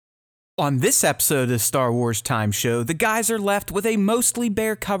On this episode of the Star Wars Time Show, the guys are left with a mostly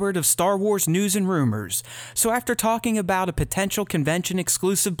bare cupboard of Star Wars news and rumors. So after talking about a potential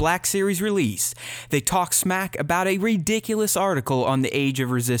convention-exclusive Black Series release, they talk smack about a ridiculous article on the Age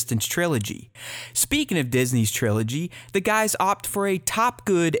of Resistance trilogy. Speaking of Disney's trilogy, the guys opt for a top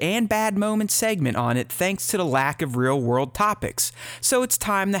good and bad moment segment on it thanks to the lack of real-world topics. So it's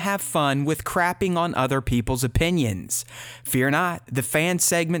time to have fun with crapping on other people's opinions. Fear not, the fan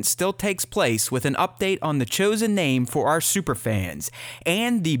segment still takes place with an update on the chosen name for our superfans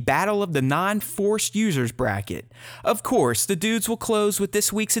and the Battle of the Non-Forced Users bracket. Of course, the dudes will close with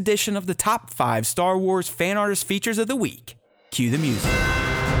this week's edition of the top 5 Star Wars fan artist features of the week. Cue the music.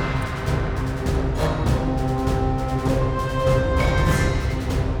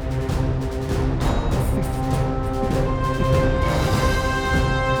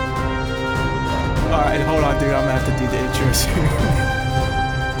 All right, hold on, dude. I'm gonna have to do the intro soon.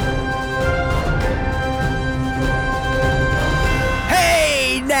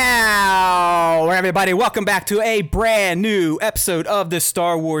 Now, everybody, welcome back to a brand new episode of the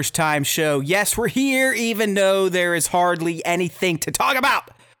Star Wars Time Show. Yes, we're here even though there is hardly anything to talk about.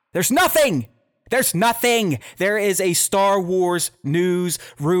 There's nothing. There is a Star Wars news,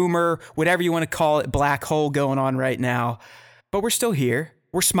 rumor, whatever you want to call it, black hole going on right now. But we're still here.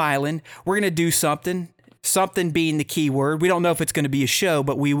 We're smiling. We're going to do something. Something being the key word. We don't know if it's going to be a show,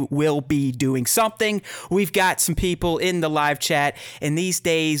 but we will be doing something. We've got some people in the live chat, and these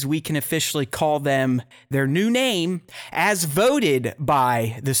days we can officially call them their new name as voted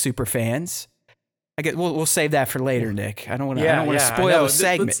by the superfans. I guess we'll save that for later, Nick. I don't want to spoil the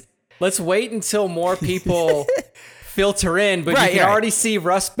segment. Let's wait until more people filter in, but you can already see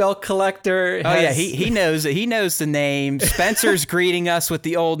Rust Belt Collector. He knows it. He knows the name. Spencer's greeting us with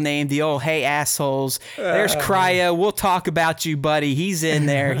the old name, the old "Hey assholes." There's Cryo. We'll talk about you, buddy. He's in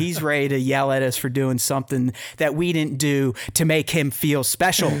there. He's ready to yell at us for doing something that we didn't do to make him feel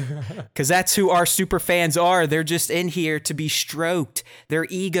special. Because that's who our super fans are. They're just in here to be stroked. They're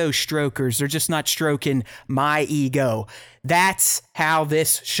ego strokers. They're just not stroking my ego. That's how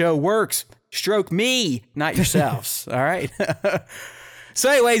this show works. Stroke me, not yourselves. All right. So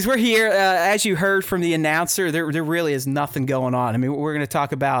anyways, we're here. As you heard from the announcer, there really is nothing going on. I mean, we're going to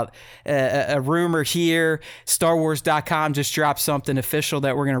talk about a rumor here. StarWars.com just dropped something official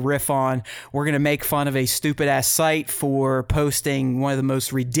that we're going to riff on. We're going to make fun of a stupid-ass site for posting one of the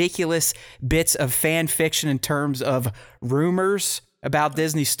most ridiculous bits of fan fiction in terms of rumors about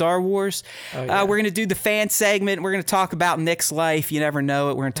Disney Star Wars. We're going to do the fan segment. We're going to talk about Nick's life. You never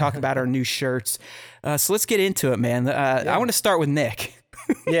know it. We're going to talk about our new shirts. So let's get into it, man. I want to start with Nick.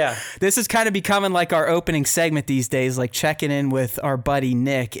 Yeah. This is kind of becoming like our opening segment these days, like checking in with our buddy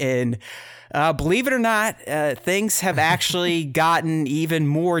Nick. And believe it or not, things have actually gotten even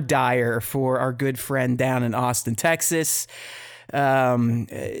more dire for our good friend down in Austin, Texas.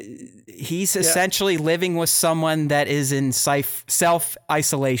 He's essentially living with someone that is in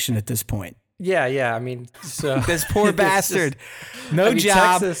self-isolation at this point. Yeah. I mean, so this poor bastard,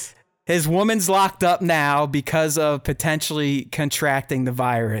 job. Texas. His woman's locked up now because of potentially contracting the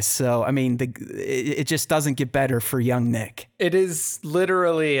virus. So, I mean, it just doesn't get better for young Nick. It is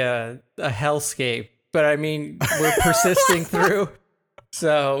literally a hellscape, but I mean, we're persisting through.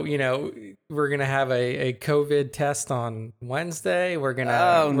 So, we're going to have a COVID test on Wednesday. We're going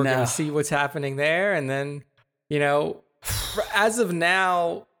to see what's happening there. And then, as of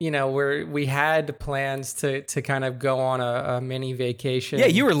now, we had plans to kind of go on a mini vacation. Yeah,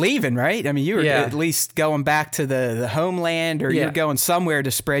 you were leaving, right? I mean, you were at least going back to the homeland, or you're going somewhere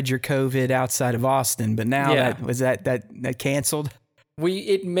to spread your COVID outside of Austin. But now that canceled?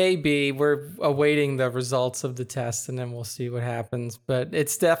 It may be. We're awaiting the results of the test, and then we'll see what happens. But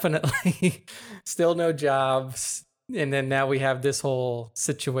it's definitely still no jobs. And then now we have this whole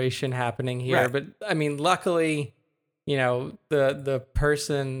situation happening here. Right. But I mean, luckily, the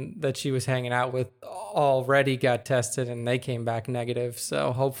person that she was hanging out with already got tested, and they came back negative.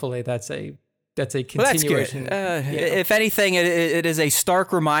 So hopefully that's a continuation. Well, that's good. If anything, it is a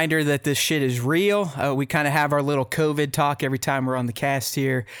stark reminder that this shit is real. We kind of have our little COVID talk every time we're on the cast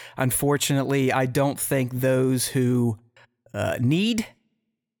here. Unfortunately, I don't think those who need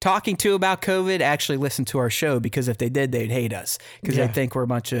talking to about COVID actually listen to our show, because if they did, they'd hate us, because they think we're a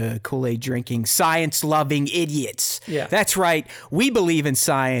bunch of Kool-Aid drinking, science-loving idiots. Yeah. That's right. We believe in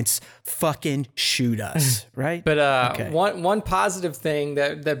science. Fucking shoot us, right? But one positive thing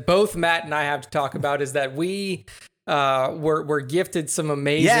that both Matt and I have to talk about is that we were gifted some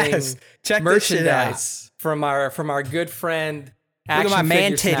amazing merchandise from our good friend. Look at my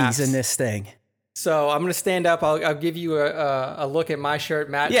man Figure titties Snaps. in this thing. So I'm gonna stand up. I'll give you a look at my shirt,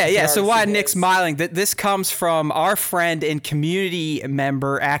 Matt. Yeah. So why Nick's smiling? This comes from our friend and community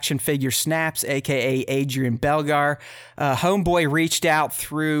member, Action Figure Snaps, aka Adrian Belgar. Homeboy reached out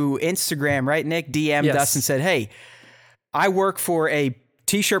through Instagram, right? Nick DM'd us and said, "Hey, I work for a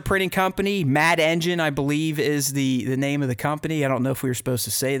t-shirt printing company. Mad Engine, I believe, is the name of the company. I don't know if we were supposed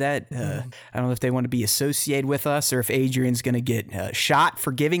to say that. I don't know if they want to be associated with us or if Adrian's going to get shot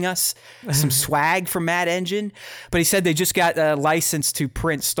for giving us some swag from Mad Engine. But he said they just got a license to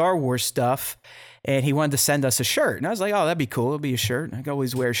print Star Wars stuff, and he wanted to send us a shirt. And I was like, oh, that'd be cool. It'll be a shirt. I can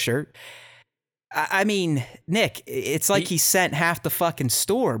always wear a shirt. I mean, Nick, it's like he sent half the fucking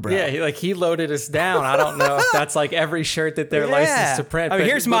store, bro. Yeah, he loaded us down. I don't know if that's like every shirt that they're licensed to print. I mean,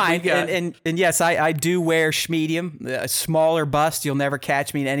 here's mine. And yes, I do wear schmedium, a smaller bust. You'll never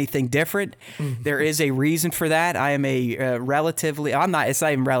catch me in anything different. There is a reason for that. I am a it's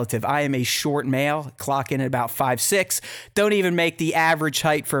not even relative. I am a short male, clock in at about 5'6". Don't even make the average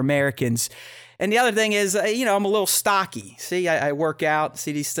height for Americans. And the other thing is, I'm a little stocky. See, I work out,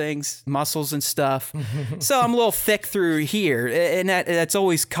 see these things, muscles and stuff. So I'm a little thick through here. And that's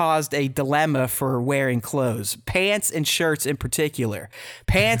always caused a dilemma for wearing clothes. Pants and shirts in particular.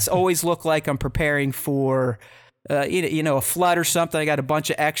 Pants always look like I'm preparing for, a flood or something. I got a bunch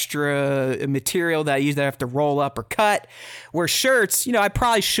of extra material that I usually have to roll up or cut. Where shirts, I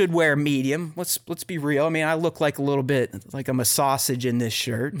probably should wear a medium. Let's be real. I mean, I look like a little bit like I'm a sausage in this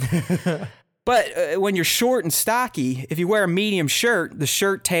shirt. But when you're short and stocky, if you wear a medium shirt, the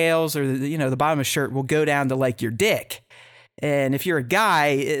shirt tails or the bottom of the shirt will go down to like your dick. And if you're a guy,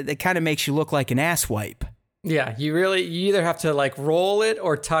 it kind of makes you look like an asswipe. Yeah, you either have to like roll it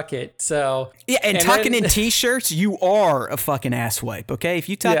or tuck it. So yeah, and tucking in t-shirts, you are a fucking asswipe. Okay, if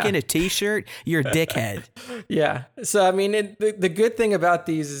you tuck in a t-shirt, you're a dickhead. Yeah. So I mean, the good thing about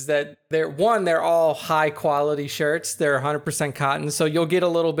these is that they're all high quality shirts. They're 100% cotton, so you'll get a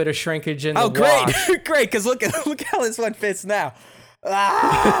little bit of shrinkage in the wash. Great, because look how this one fits now.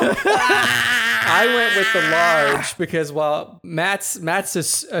 I went with the large because while Matt's a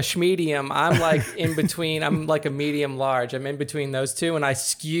schmedium, I'm like in between. I'm like a medium large. I'm in between those two, and I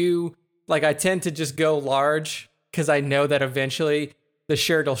skew. Like I tend to just go large because I know that eventually the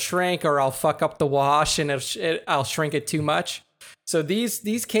shirt will shrink or I'll fuck up the wash and I'll shrink it too much. So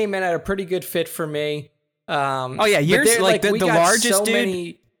these came in at a pretty good fit for me. Yours like the largest so dude.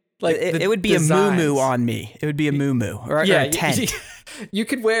 Many, it would be designs. A muumuu on me. It would be a muumuu or a tent. You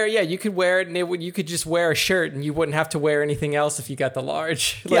could wear it, and you could just wear a shirt, and you wouldn't have to wear anything else if you got the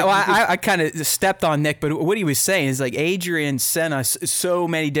large. I kind of stepped on Nick, but what he was saying is like Adrian sent us so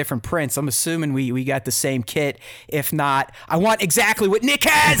many different prints. I'm assuming we got the same kit. If not, I want exactly what Nick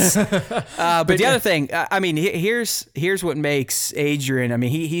has. But the other thing, I mean, here's what makes Adrian. I mean,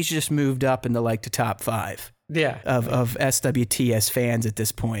 he's just moved up into like the top 5. Yeah. Of SWTS fans at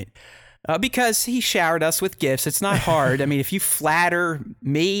this point. Because he showered us with gifts. It's not hard. I mean, if you flatter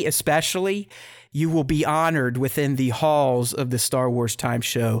me especially, you will be honored within the halls of the Star Wars Time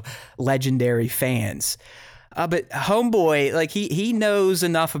Show legendary fans. But homeboy, like he knows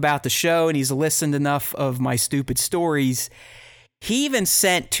enough about the show and he's listened enough of my stupid stories. He even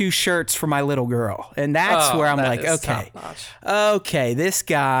sent 2 shirts for my little girl. And that's where I'm like, okay, this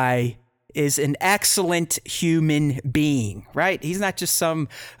guy is an excellent human being, right? He's not just some,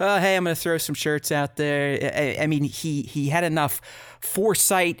 hey, I'm going to throw some shirts out there. I mean, he had enough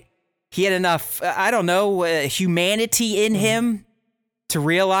foresight. He had enough, humanity in him to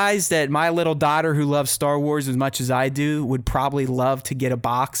realize that my little daughter who loves Star Wars as much as I do would probably love to get a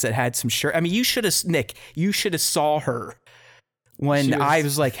box that had some shirt. I mean, you should have saw her when I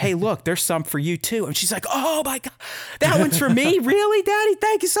was like, hey, look, there's some for you too. And she's like, oh my God, that one's for me? Really, Daddy?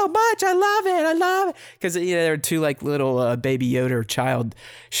 Thank you so much. I love it. Because there are 2 like little Baby Yoda child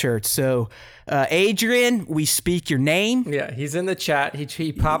shirts. So Adrian, we speak your name. Yeah, he's in the chat.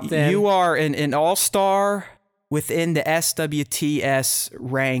 He popped in. You are an all-star within the SWTS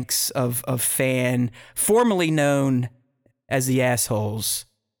ranks of fan, formerly known as the Assholes.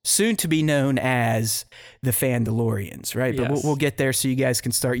 Soon to be known as the Fandalorians, right? Yes. But we'll get there so you guys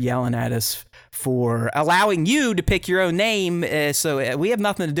can start yelling at us for allowing you to pick your own name. So we have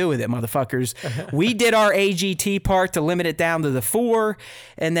nothing to do with it, motherfuckers. We did our AGT part to limit it down to the 4,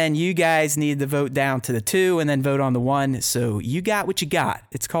 and then you guys need to vote down to the 2 and then vote on the 1. So you got what you got.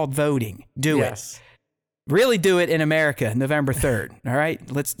 It's called voting. Do it. Really do it in America, November 3rd. All right?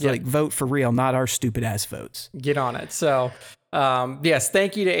 Let's vote for real, not our stupid ass votes. Get on it. So yes,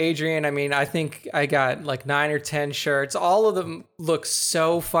 thank you to Adrian. I mean, I think I got like 9 or 10 shirts. All of them look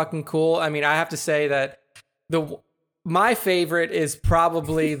so fucking cool. I mean, I have to say that my favorite is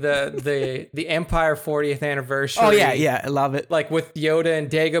probably the Empire 40th anniversary. Oh yeah, I love it. Like with Yoda and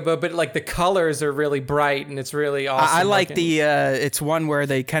Dagobah, but like the colors are really bright and it's really awesome. I like the it's one where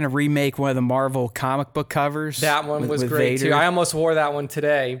they kind of remake one of the Marvel comic book covers. That one was great Vader. too. I almost wore that one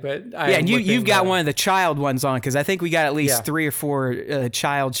today, but and you've got one of the child ones on, because I think we got at least 3 or 4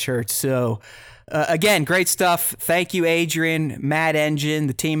 child shirts. So. Again, great stuff. Thank you, Adrian, Mad Engine,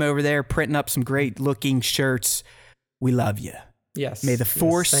 the team over there printing up some great looking shirts. We love you. Yes. May the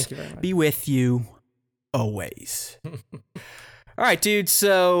force be with you always. All right, dude.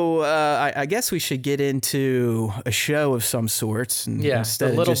 So I guess we should get into a show of some sorts, and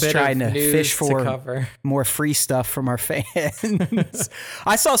instead of just trying to fish for more free stuff from our fans.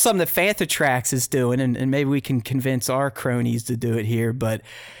 I saw something that Fantatrax is doing, and maybe we can convince our cronies to do it here, but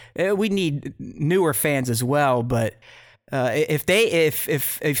we need newer fans as well. But if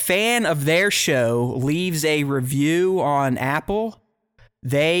a fan of their show leaves a review on Apple,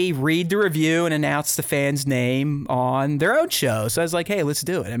 they read the review and announce the fan's name on their own show. So I was like, hey, let's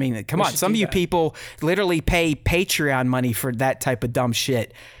do it. I mean, come on. Some of you people literally pay Patreon money for that type of dumb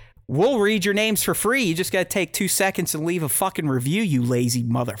shit. We'll read your names for free. You just got to take 2 seconds and leave a fucking review, you lazy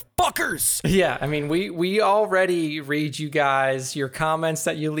motherfuckers. Yeah, I mean, we already read you guys, your comments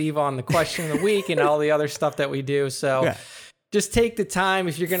that you leave on the question of the week and all the other stuff that we do. So just take the time,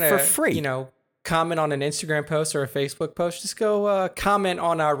 if you're going to, for free, comment on an Instagram post or a Facebook post, just go comment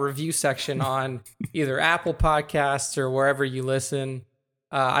on our review section on either Apple Podcasts or wherever you listen.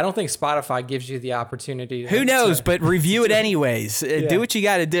 I don't think Spotify gives you the opportunity. Who knows? But review it anyways. Do what you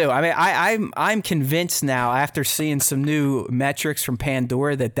got to do. I mean, I'm convinced now, after seeing some new metrics from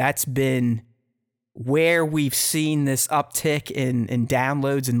Pandora, that's been where we've seen this uptick in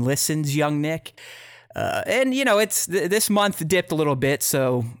downloads and listens, young Nick. And it's this month dipped a little bit,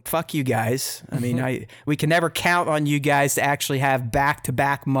 so fuck you guys. I mean, we can never count on you guys to actually have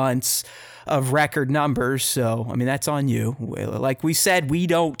back-to-back months of record numbers. So, I mean, that's on you. Like we said, we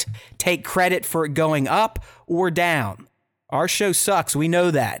don't take credit for it going up or down. Our show sucks. We know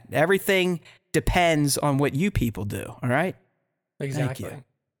that. Everything depends on what you people do. All right? Exactly. Thank you.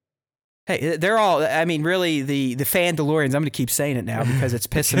 Hey, they're all, I mean, really, the fan DeLoreans, I'm going to keep saying it now because it's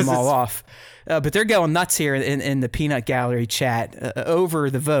pissing them all off. But they're going nuts here in the Peanut Gallery chat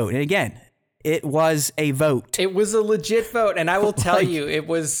over the vote. And again, it was a vote. It was a legit vote. And I will tell you, it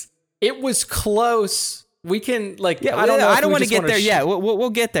was close. We can I don't want to get there yet.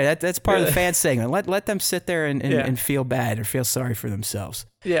 We'll get there. That's part of the fan segment. Let them sit there and feel bad or feel sorry for themselves.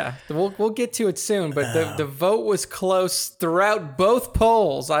 Yeah, we'll get to it soon. But the vote was close throughout both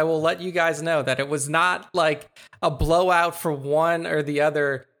polls. I will let you guys know that it was not like a blowout for one or the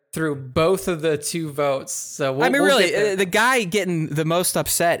other through both of the 2 votes. So we'll really, the guy getting the most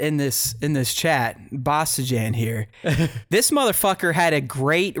upset in this chat, Bossajan here, this motherfucker had a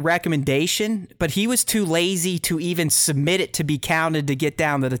great recommendation, but he was too lazy to even submit it to be counted to get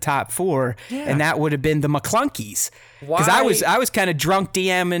down to the top 4, and that would have been the McClunkies. Because I was kind of drunk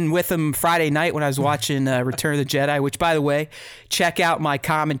DMing with him Friday night when I was watching Return of the Jedi, which, by the way, check out my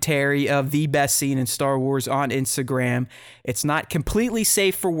commentary of the best scene in Star Wars on Instagram. It's not completely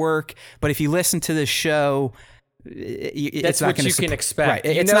safe for work, but if you listen to the show, that's what you can expect.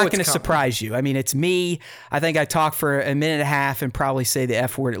 Right. It's not going to surprise you. I mean, it's me. I think I talk for a minute and a half and probably say the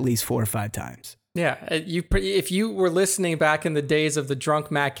F word at least 4 or 5 times. Yeah, if you were listening back in the days of the Drunk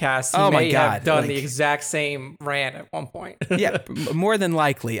Mattcast, you may have done the exact same rant at one point. Yeah, more than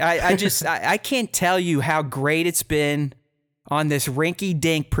likely. I can't tell you how great it's been on this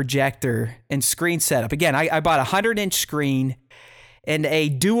rinky-dink projector and screen setup. Again, I bought a 100-inch screen and a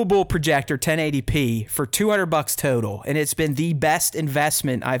doable projector, 1080p, for $200 total, and it's been the best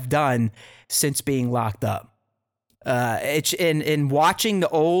investment I've done since being locked up. It's in watching the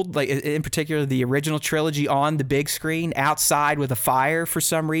old, like in particular the original trilogy on the big screen outside with a fire for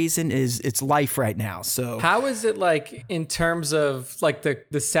some reason it's life right now. So how is it like in terms of like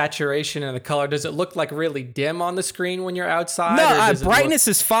the saturation and the color? Does it look like really dim on the screen when you're outside? No, brightness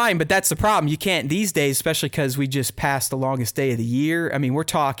is fine, but that's the problem. You can't these days, especially because we just passed the longest day of the year. I mean, we're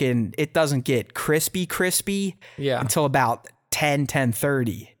talking it doesn't get crispy until about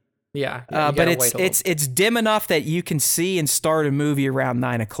 10:30. Yeah, but it's dim enough that you can see and start a movie around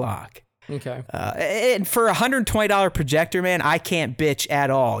 9:00. Okay. And for a $120 projector, man, I can't bitch at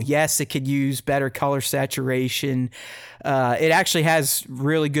all. Yes, it could use better color saturation. It actually has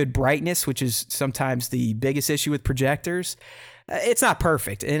really good brightness, which is sometimes the biggest issue with projectors. It's not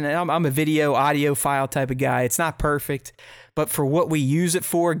perfect, and I'm a video, audio file type of guy. It's not perfect, but for what we use it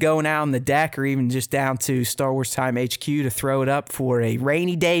for, going out on the deck or even just down to Star Wars Time HQ to throw it up for a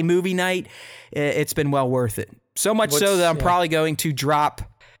rainy day movie night, it's been well worth it. So much so that I'm probably going to drop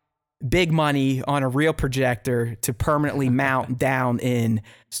big money on a real projector to permanently mount down in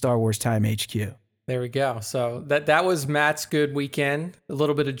Star Wars Time HQ. There we go. So that was Matt's good weekend. A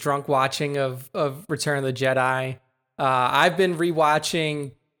little bit of drunk watching of Return of the Jedi. I've been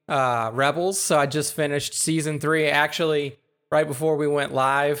rewatching Rebels, so I just finished season 3 actually right before we went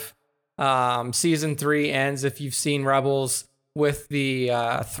live. Season 3 ends, if you've seen Rebels, with the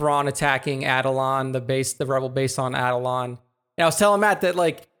Thrawn attacking Atollon, the rebel base on Atollon. And I was telling Matt that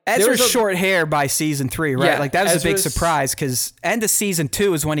like Ezra's short hair by season 3, right? Yeah, like that was Ezra's a big surprise because end of season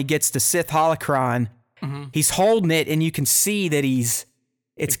 2 is when he gets the Sith holocron. He's holding it, and you can see that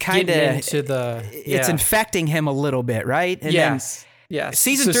it's kind of it's infecting him a little bit, right? And yes.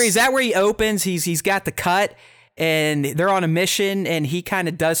 Season 3, is that where he opens? He's got the cut, and they're on a mission, and he kind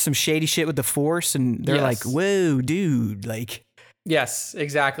of does some shady shit with the Force, and they're like, "Whoa, dude!" Like. Yes,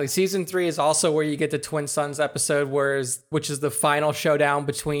 exactly. Season 3 is also where you get the Twin Suns episode, which is the final showdown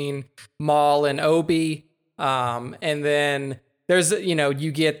between Maul and Obi. And then there's,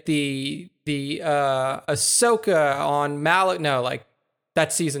 you get the Ahsoka on Malak. No, like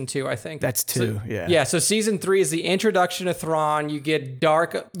that's season 2, I think. That's 2, yeah. Yeah, so season 3 is the introduction of Thrawn. You get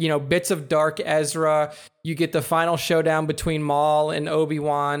bits of dark Ezra. You get the final showdown between Maul and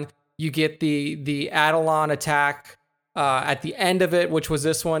Obi-Wan. You get the Atollon attack at the end of it, which was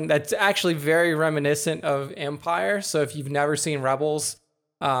this one. That's actually very reminiscent of Empire. So if you've never seen Rebels,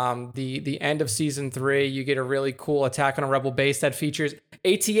 the end of season 3, you get a really cool attack on a rebel base that features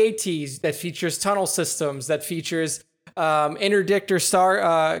AT-ATs, that features tunnel systems, that features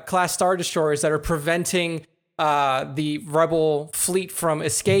interdictor class star destroyers that are preventing the rebel fleet from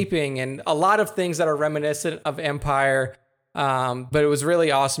escaping, and a lot of things that are reminiscent of Empire. But it was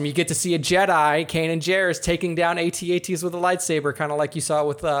really awesome. You get to see a Jedi, Kanan Jarrus, taking down AT-ATs with a lightsaber, kind of like you saw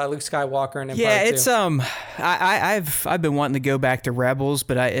with Luke Skywalker in Empire 2. It's I've been wanting to go back to Rebels,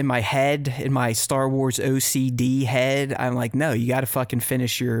 but in my Star Wars OCD head, I'm like, no, you got to fucking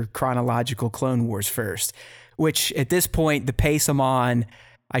finish your chronological Clone Wars first. Which at this point, the pace I'm on,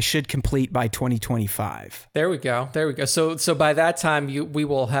 I should complete by 2025. There we go. So by that time, we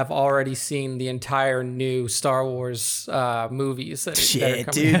will have already seen the entire new Star Wars movies.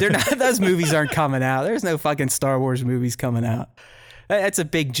 Shit, dude, they're not. Those movies aren't coming out. There's no fucking Star Wars movies coming out. That's a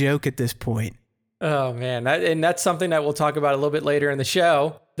big joke at this point. Oh man, and that's something that we'll talk about a little bit later in the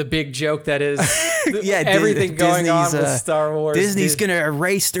show. The big joke that is everything going on with Star Wars. Disney's going to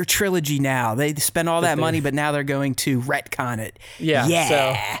erase their trilogy now. They spent all that money, but now they're going to retcon it. Yeah.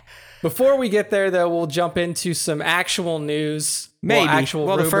 So before we get there, though, we'll jump into some actual news. Maybe.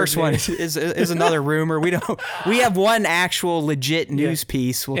 Well, the first one is another rumor. We have one actual legit news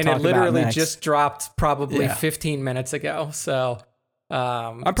piece. We'll talk about next. And it literally just dropped probably 15 minutes ago. So.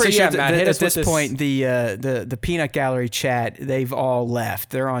 I'm pretty sure Matt, at this point the Peanut Gallery chat, they've all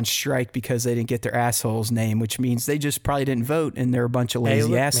left. They're on strike because they didn't get their assholes name, which means they just probably didn't vote, and they're a bunch of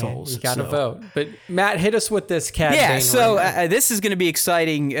lazy assholes. Man, you got to vote. But Matt, hit us with this Cad Bane. Yeah, so this is going to be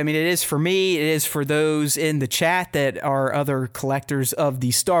exciting. I mean, it is for me. It is for those in the chat that are other collectors of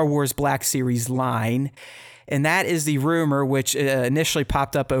the Star Wars Black Series line. And that is the rumor, which initially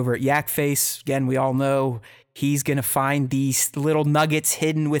popped up over at Yak Face. Again, we all know he's going to find these little nuggets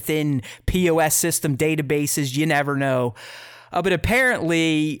hidden within POS system databases. You never know. But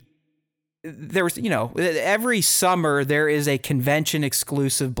apparently, there was, every summer there is a convention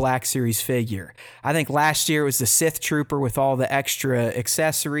exclusive Black Series figure. I think last year it was the Sith Trooper with all the extra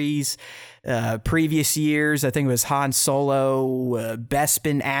accessories. Previous years, I think it was Han Solo,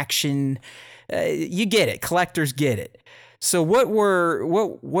 Bespin action. You get it. Collectors get it. So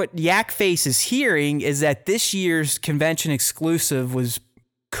what Yak Face is hearing is that this year's convention exclusive was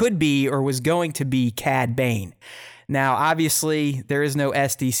going to be Cad Bane. Now, obviously, there is no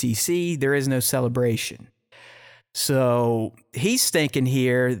SDCC, there is no celebration. So he's thinking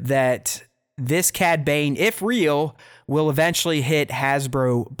here that this Cad Bane, if real, will eventually hit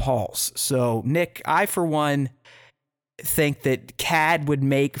Hasbro Pulse. So, Nick, I for one think that Cad would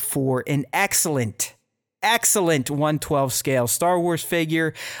make for an excellent 1/12 scale Star Wars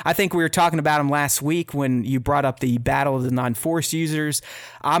figure. I think we were talking about him last week when you brought up the Battle of the Non-Force Users.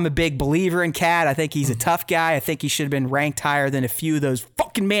 I'm a big believer in Cad. I think he's a tough guy. I think he should have been ranked higher than a few of those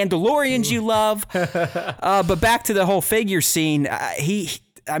fucking Mandalorians you love. But back to the whole figure scene,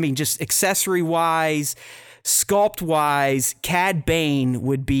 just accessory-wise, sculpt-wise, Cad Bane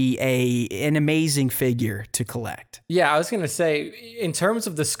would be an amazing figure to collect. Yeah, I was going to say, in terms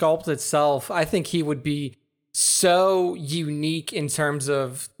of the sculpt itself, I think he would be so unique in terms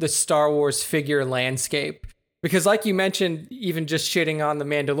of the Star Wars figure landscape. Because like you mentioned, even just shitting on the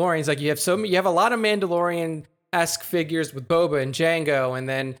Mandalorians, like you have a lot of Mandalorian esque figures with Boba and Jango, and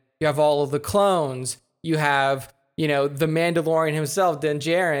then you have all of the clones. You have, you know, the Mandalorian himself, Din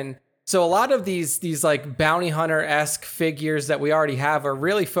Djarin. So a lot of these like bounty hunter esque figures that we already have are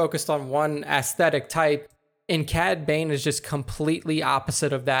really focused on one aesthetic type. And Cad Bane is just completely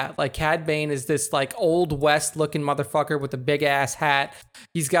opposite of that. Like Cad Bane is this like old West looking motherfucker with a big ass hat.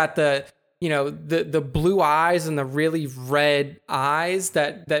 He's got the, you know, the blue eyes and the really red eyes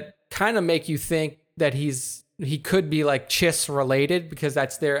that kind of make you think that he could be like Chiss related, because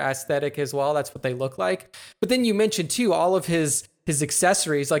that's their aesthetic as well. That's what they look like. But then you mentioned too, all of his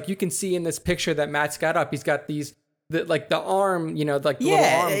accessories, like you can see in this picture that Matt's got up, he's got these, the arm, you know, like the little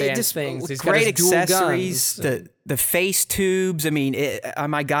armband things. He's great got his accessories, dual guns. the face tubes. I mean, oh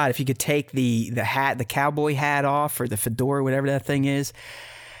my God, if you could take the hat, the cowboy hat off, or the fedora, whatever that thing is.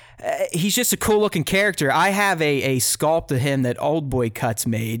 He's just a cool looking character. I have a sculpt of him that Old Boy Cuts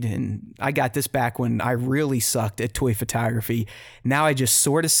made, and I got this back when I really sucked at toy photography. Now I just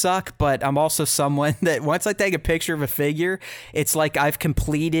sort of suck, but I'm also someone that once I take a picture of a figure, it's like I've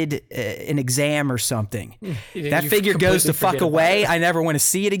completed an exam or something. That figure goes the fuck away. I never want to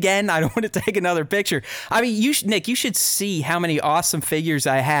see it again. I don't want to take another picture. I mean, Nick, you should see how many awesome figures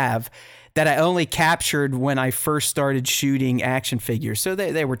I have that I only captured when I first started shooting action figures. So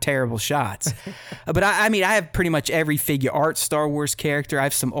they were terrible shots. But I mean, I have pretty much every figure art Star Wars character. I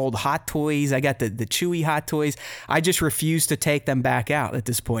have some old Hot Toys. I got the Chewie Hot Toys. I just refuse to take them back out at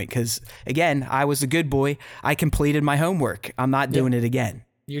this point because, again, I was a good boy. I completed my homework. I'm not doing it again.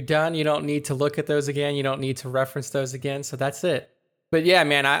 You're done. You don't need to look at those again. You don't need to reference those again. So that's it. But yeah,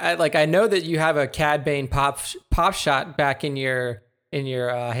 man, I know that you have a Cad Bane pop shot back in your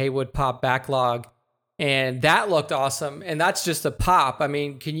Haywood Pop backlog, and that looked awesome. And that's just a pop. I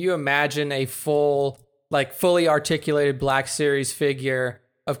mean, can you imagine a fully articulated Black Series figure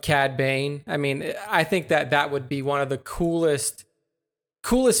of Cad Bane? I mean, I think that would be one of the coolest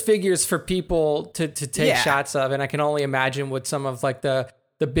figures for people to take shots of. And I can only imagine with some of like the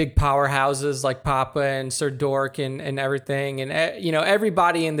big powerhouses like Papa and Sir Dork and everything. And, you know,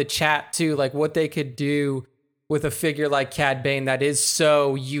 everybody in the chat too, like what they could do with a figure like Cad Bane that is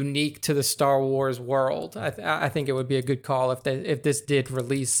so unique to the Star Wars world. I think it would be a good call if this did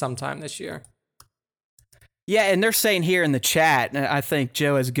release sometime this year. Yeah, and they're saying here in the chat, and I think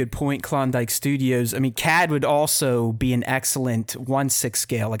Joe has a good point, Klondike Studios, I mean, Cad would also be an excellent 1/6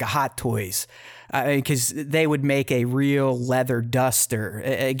 scale, like a Hot Toys, because they would make a real leather duster.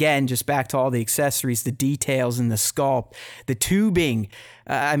 Again, just back to all the accessories, the details in the sculpt, the tubing.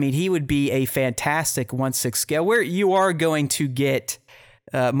 I mean, he would be a fantastic 1/6 scale, where you are going to get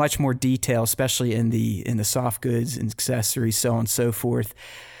much more detail, especially in the soft goods and accessories, so on and so forth.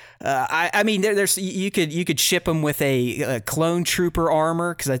 I mean, there's you could ship him with a clone trooper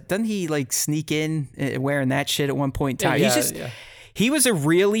armor, because doesn't he like sneak in wearing that shit at one point in time? He was a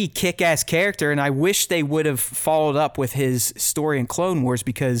really kick-ass character, and I wish they would have followed up with his story in Clone Wars,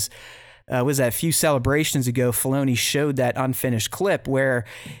 because was that a few celebrations ago, Filoni showed that unfinished clip where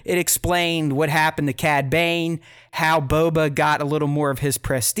it explained what happened to Cad Bane, how Boba got a little more of his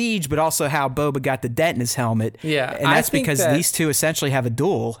prestige, but also how Boba got the dent in his helmet. Yeah, and that's because these two essentially have a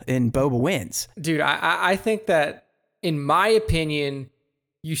duel, and Boba wins. Dude, I think that, in my opinion,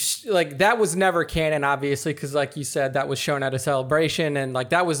 like that was never canon, obviously, because like you said, that was shown at a celebration, and like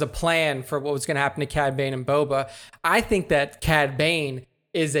that was a plan for what was going to happen to Cad Bane and Boba. I think that Cad Bane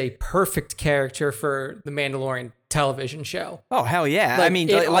is a perfect character for the Mandalorian television show. Oh, hell yeah. Like, I mean,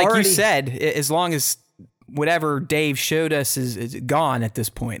 like you said, as long as whatever Dave showed us is gone at this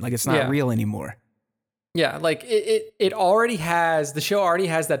point, like it's not real anymore. Yeah, like it already has, the show already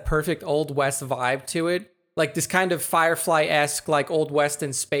has that perfect Old West vibe to it. Like this kind of Firefly-esque, like Old West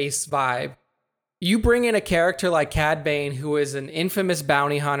in space vibe. You bring in a character like Cad Bane, who is an infamous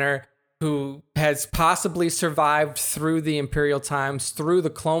bounty hunter, who has possibly survived through the Imperial times, through the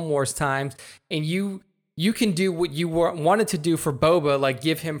Clone Wars times, and you can do what you wanted to do for Boba, like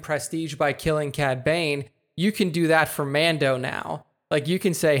give him prestige by killing Cad Bane. You can do that for Mando now. Like you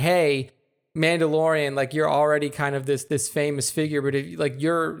can say, hey, Mandalorian, like you're already kind of this famous figure, but if, like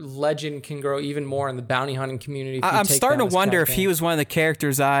your legend can grow even more in the bounty hunting community. I'm starting to wonder if he was one of the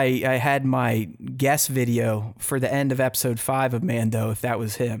characters I had my guest video for the end of episode 5 of Mando, if that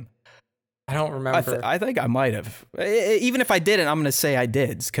was him. I don't remember. I think I might have. Even if I didn't, I'm going to say I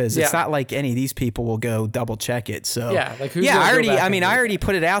did, because it's not like any of these people will go double check it. So like I already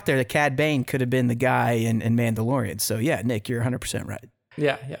put it out there that Cad Bane could have been the guy in Mandalorian. So yeah, Nick, you're 100% right.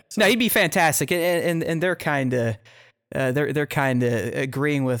 Yeah. So. No, he'd be fantastic, and they're kind of they're kind of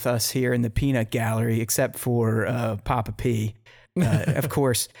agreeing with us here in the peanut gallery, except for Papa P. Of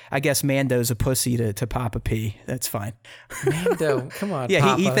course, I guess Mando's a pussy to Papa P. That's fine. Mando, come on. Yeah,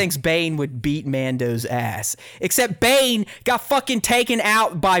 Papa. he thinks Bane would beat Mando's ass. Except Bane got fucking taken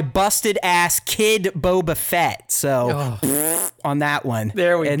out by busted ass kid Boba Fett. So on that one.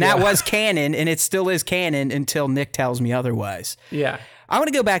 There we go. And that was canon, and it still is canon until Nick tells me otherwise. Yeah. I want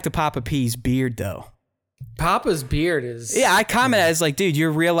to go back to Papa P's beard, though. Papa's beard is... Yeah, I commented, I was like, dude,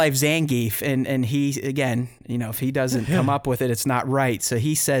 you're real life Zangief. And he, again, if he doesn't come up with it, it's not right. So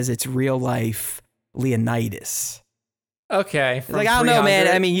he says it's real life Leonidas. Okay. Like, I don't know, man.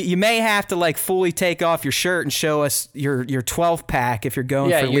 I mean, you may have to like fully take off your shirt and show us your 12 pack if you're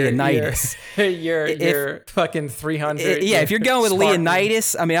going for Leonidas. You're fucking 300. Yeah, if you're going with Spartan.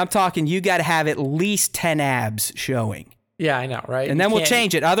 Leonidas, I mean, I'm talking you got to have at least 10 abs showing. Yeah, I know, right? And then we'll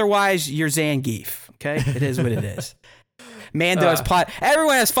change it. Otherwise, you're Zangief. Okay? It is what it is. Mando has plot.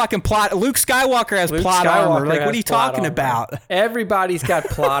 Everyone has fucking plot. Luke Skywalker has plot armor. Like, what are you talking about? Everybody's got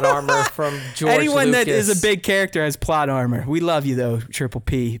plot armor from George Anyone Lucas. that is a big character has plot armor. We love you, though, Triple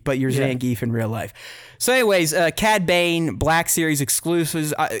P, but you're Zangief in real life. So anyways, Cad Bane, Black Series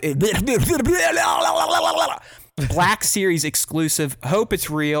exclusives. Black Series exclusive. Hope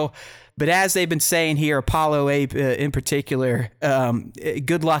it's real. But as they've been saying here, Apollo 8 in particular,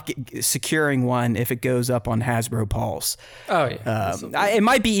 good luck securing one if it goes up on Hasbro Pulse. Oh, yeah. It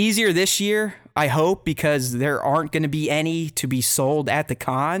might be easier this year, I hope, because there aren't going to be any to be sold at the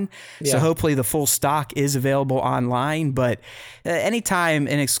con. Yeah. So hopefully the full stock is available online. But anytime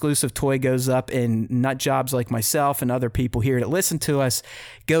an exclusive toy goes up and nut jobs like myself and other people here that listen to us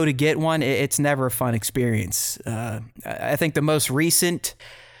go to get one, it's never a fun experience. I think the most recent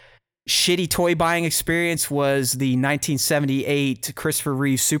shitty toy buying experience was the 1978 Christopher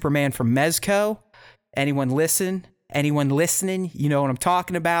Reeve Superman from Mezco. Anyone listening? You know what I'm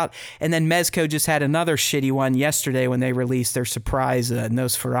talking about. And then Mezco just had another shitty one yesterday when they released their surprise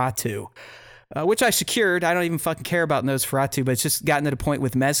Nosferatu, which I secured. I don't even fucking care about Nosferatu, but it's just gotten to the point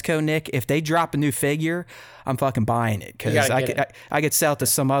with Mezco, Nick. If they drop a new figure, I'm fucking buying it because I could sell it to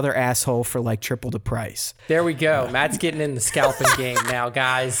some other asshole for like triple the price. There we go. Matt's getting in the scalping game now,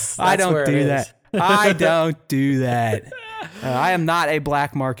 guys. I don't do that. I don't do that. I am not a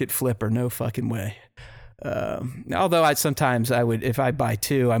black market flipper. No fucking way. Although sometimes I would, if I buy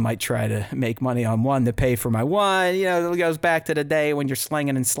two, I might try to make money on one to pay for my one. It goes back to the day when you're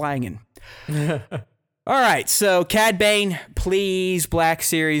slinging and slanging. All right, so Cad Bane, please, Black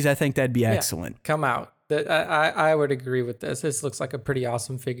Series. I think that'd be excellent. Come out. I would agree with this. This looks like a pretty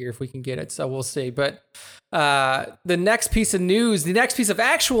awesome figure if we can get it. So we'll see. But the next piece of news, the next piece of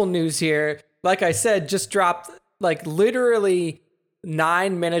actual news here, like I said, just dropped like literally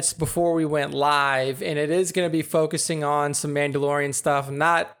 9 minutes before we went live, and it is going to be focusing on some Mandalorian stuff,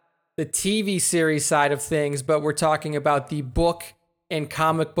 not the TV series side of things, but we're talking about the book and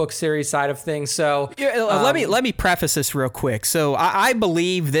comic book series side of things. So let me preface this real quick. So I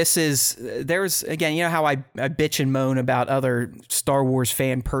believe there's again, you know how I bitch and moan about other Star Wars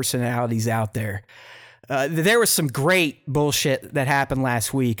fan personalities out there. There was some great bullshit that happened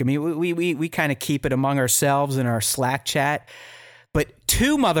last week. I mean, we kind of keep it among ourselves in our Slack chat. But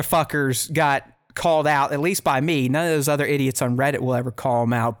two motherfuckers got called out, at least by me. None of those other idiots on Reddit will ever call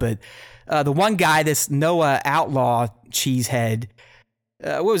them out. But the one guy, this Noah Outlaw cheesehead,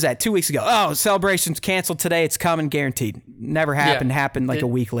 what was that, 2 weeks ago? Oh, celebration's canceled today. It's coming, guaranteed. Never happened. Yeah. Happened like a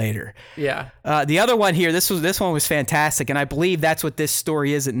week later. Yeah. The other one here, this one was fantastic. And I believe that's what this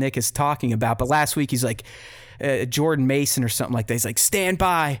story is that Nick is talking about. But last week he's like, Jordan Mason or something like that. He's like, stand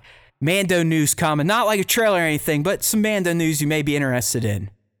by. Mando news coming, not like a trailer or anything, but some Mando news you may be interested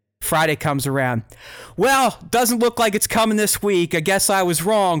in. Friday comes around. Well, doesn't look like it's coming this week. I guess I was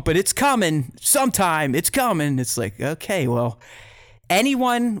wrong, but it's coming sometime. It's coming. It's like, okay, well,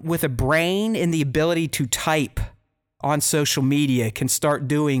 anyone with a brain and the ability to type on social media can start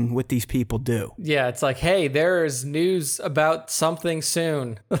doing what these people do. Yeah, it's like, hey, there's news about something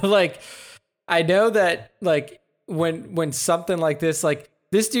soon. Like, I know that, like, when something like this, like,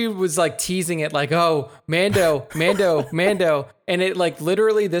 this dude was like teasing it like, oh, Mando. And it like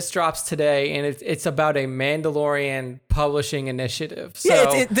literally this drops today and it's about a Mandalorian publishing initiative. So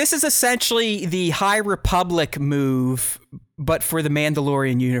yeah, this is essentially the High Republic move, but for the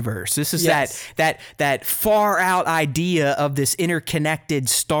Mandalorian universe. This is that far out idea of this interconnected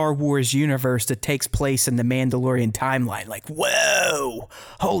Star Wars universe that takes place in the Mandalorian timeline. Like, whoa,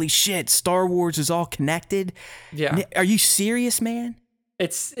 holy shit, Star Wars is all connected? Yeah. Are you serious, man?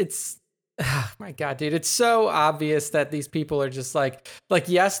 It's oh my God, dude. It's so obvious that these people are just like,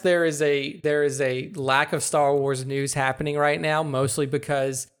 yes, there is a lack of Star Wars news happening right now, mostly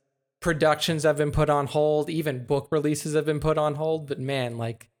because productions have been put on hold, even book releases have been put on hold. But man,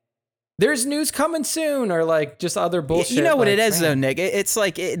 like, there's news coming soon, or like just other bullshit. You know what like, it is, though, Nick? It's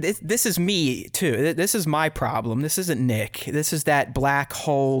like, this is me, too. This is my problem. This isn't Nick. This is that black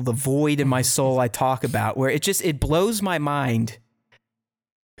hole, the void in my soul I talk about, where it blows my mind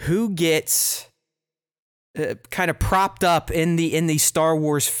who gets kind of propped up in the Star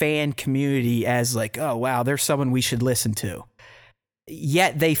Wars fan community as like, oh, wow, there's someone we should listen to.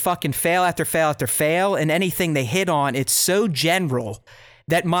 Yet they fucking fail after fail after fail, and anything they hit on, it's so general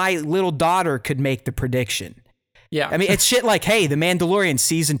that my little daughter could make the prediction. Yeah. I mean, it's shit like, hey, The Mandalorian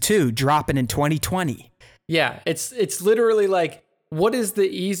season 2 dropping in 2020. Yeah. It's literally like, what is the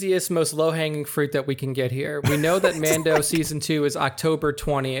easiest, most low-hanging fruit that we can get here? We know that Mando season 2 is October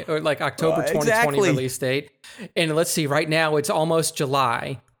 20, or like October 2020 release date. And let's see, right now it's almost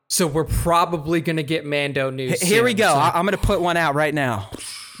July. So we're probably going to get Mando news Here soon. we go. So, I'm going to put one out right now.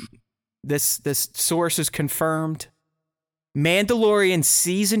 This source is confirmed. Mandalorian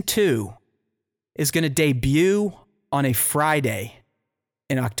season 2 is going to debut on a Friday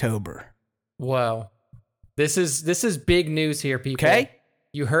in October. whoa. This is big news here, people. Okay?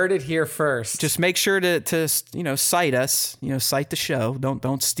 You heard it here first. Just make sure to cite us, cite the show.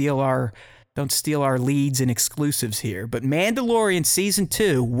 Don't steal our leads and exclusives here. But Mandalorian season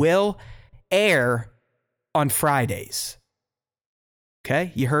 2 will air on Fridays.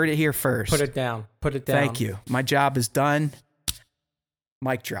 Okay? You heard it here first. Put it down. Thank you. My job is done.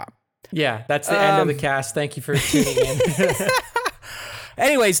 Mic drop. Yeah, that's the end of the cast. Thank you for tuning in.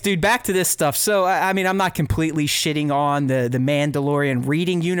 Anyways, dude, back to this stuff. So, I mean, I'm not completely shitting on the Mandalorian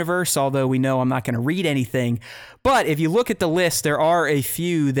reading universe, although we know I'm not going to read anything. But if you look at the list, there are a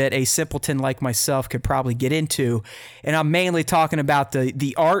few that a simpleton like myself could probably get into. And I'm mainly talking about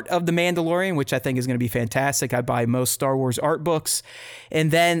the art of the Mandalorian, which I think is going to be fantastic. I buy most Star Wars art books. And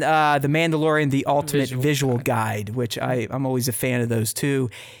then the Mandalorian, the Ultimate Visual Guide, which I'm always a fan of those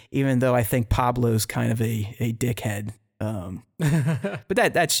too, even though I think Pablo's kind of a dickhead. But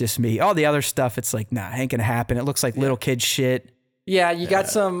that's just me. All the other stuff, it's like, nah, ain't gonna happen. It looks like little kid shit. Yeah, you got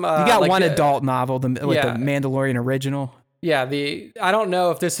some. You got like one adult novel, the Mandalorian original. Yeah, I don't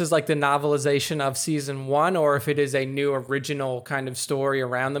know if this is like the novelization of season 1 or if it is a new original kind of story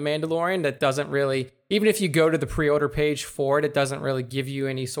around the Mandalorian that doesn't really, even if you go to the pre-order page for it, it doesn't really give you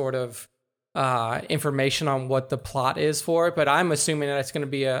any sort of information on what the plot is for it. But I'm assuming that it's going to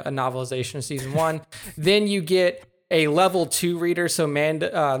be a novelization of season 1. Then you get a level 2 reader, so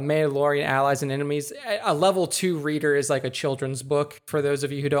Mandalorian Allies and Enemies. A level 2 reader is like a children's book, for those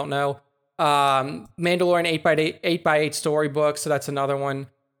of you who don't know. Mandalorian 8x8 storybook, so that's another one.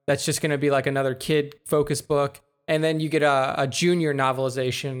 That's just going to be like another kid-focused book. And then you get a junior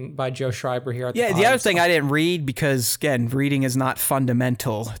novelization by Joe Schreiber here at the the other thing I didn't read because, again, reading is not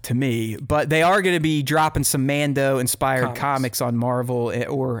fundamental to me, but they are going to be dropping some Mando-inspired comics on Marvel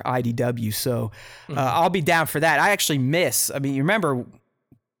or IDW, so I'll be down for that. I actually you remember,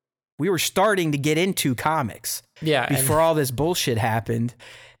 we were starting to get into comics before all this bullshit happened.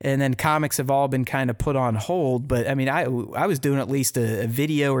 And then comics have all been kind of put on hold. But I mean, I was doing at least a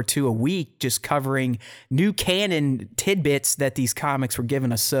video or two a week just covering new canon tidbits that these comics were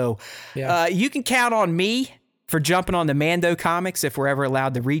giving us. So you can count on me for jumping on the Mando comics if we're ever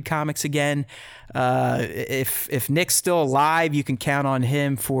allowed to read comics again. If Nick's still alive, you can count on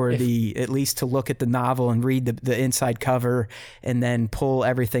him for at least to look at the novel and read the inside cover and then pull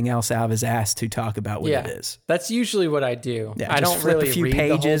everything else out of his ass to talk about what it is. That's usually what I do. Yeah, I don't flip really a few read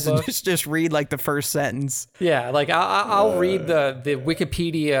pages the whole book. and just read like the first sentence. Yeah, like I'll read the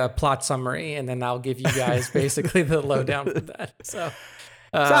Wikipedia plot summary and then I'll give you guys basically the lowdown for that. So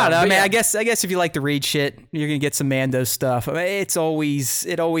I don't know. I mean, I guess if you like to read shit, you're gonna get some Mando stuff. I mean, it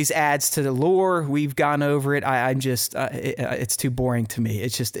always adds to the lore. We've gone over it. I'm just it's too boring to me.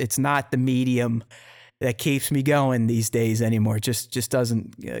 It's not the medium that keeps me going these days anymore. It just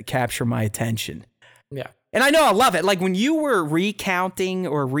doesn't capture my attention. Yeah. And I know I love it. Like when you were recounting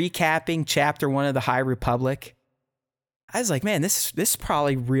or recapping Chapter 1 of the High Republic, I was like, man, this is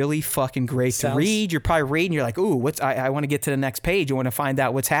probably really fucking great to read. You're probably reading, you're like, ooh, I want to get to the next page. I want to find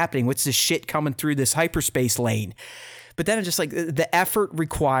out what's happening. What's this shit coming through this hyperspace lane? But then it's just like the effort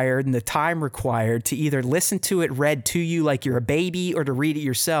required and the time required to either listen to it read to you like you're a baby or to read it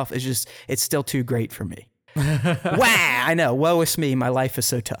yourself it's still too great for me. Wow, I know. Woe is me. My life is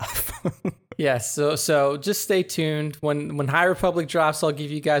so tough. Yes. So just stay tuned. When High Republic drops, I'll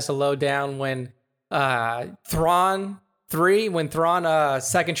give you guys a lowdown. When Thrawn when Thrawn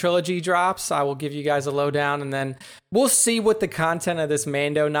second trilogy drops, I will give you guys a lowdown, and then we'll see what the content of this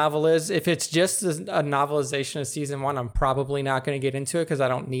Mando novel is. If it's just a novelization of season 1, I'm probably not going to get into it because I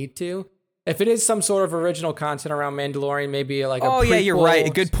don't need to. If it is some sort of original content around Mandalorian, maybe like a prequel. Yeah, you're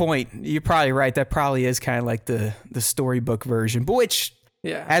right. Good point. You're probably right. That probably is kind of like the storybook version, but which,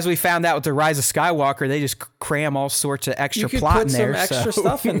 as we found out with the Rise of Skywalker, they just cram all sorts of extra plot in there. You could put some extra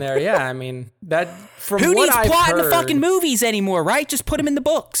stuff in there. Yeah, I mean, that from who what needs I've plot heard, in the fucking movies anymore, right? Just put them in the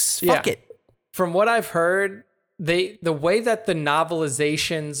books. Fuck it. From what I've heard, the way that the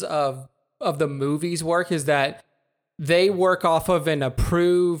novelizations of the movies work is that they work off of an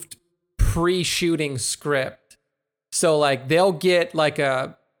approved pre-shooting script. So like they'll get like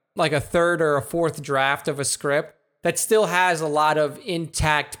a third or a fourth draft of a script that still has a lot of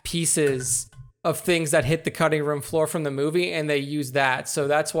intact pieces of things that hit the cutting room floor from the movie, and they use that. So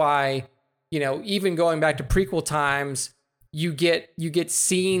that's why, even going back to prequel times, you get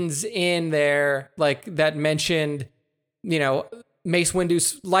scenes in there like that mentioned, Mace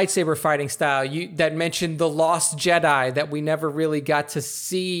Windu's lightsaber fighting style, that mentioned the Lost Jedi that we never really got to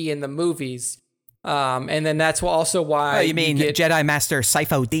see in the movies. And then that's also why... Oh, you mean Jedi Master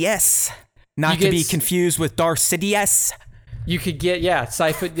Sifo Dyas? Not to be confused with Darth Sidious. You could get,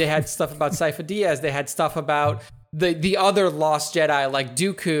 Sifo, they had stuff about Sifo Dyas. They had stuff about the other Lost Jedi like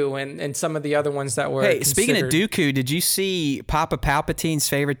Dooku and some of the other ones that were considered. Speaking of Dooku, did you see Papa Palpatine's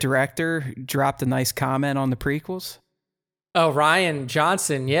favorite director dropped a nice comment on the prequels? Oh, Rian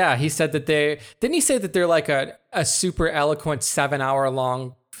Johnson. Yeah, he said that didn't he say that they're like a super eloquent 7-hour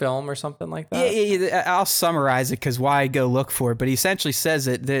long film or something like that? Yeah, I'll summarize it because why go look for it. But he essentially says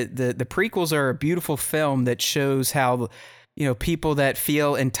that the prequels are a beautiful film that shows how, people that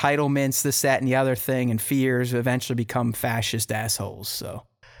feel entitlements, this, that, and the other thing, and fears eventually become fascist assholes. So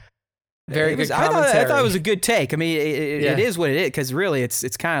very good commentary. I thought it was a good take. I mean, it is what it is, because really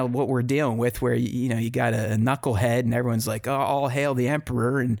it's kind of what we're dealing with, where you got a knucklehead and everyone's like, oh, all hail the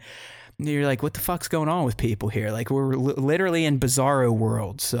emperor, and you're like, what the fuck's going on with people here? Like, we're literally in bizarro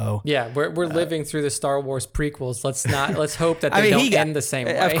world. So yeah, we're living through the Star Wars prequels. Let's hope that they don't end the same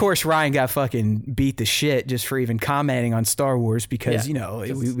way. Of course, Ryan got fucking beat to shit just for even commenting on Star Wars because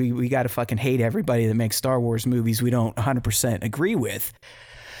we got to fucking hate everybody that makes Star Wars movies we don't 100% agree with.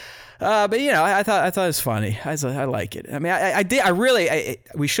 But I thought it was funny. I like it. I mean, I did. I really.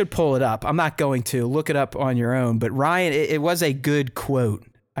 We should pull it up. I'm not going to look it up on your own. But Ryan, it was a good quote.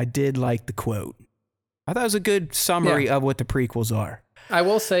 I did like the quote. I thought it was a good summary of what the prequels are. I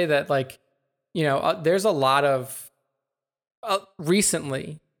will say that, there's a lot of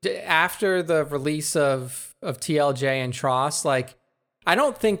recently after the release of TLJ and TROS, I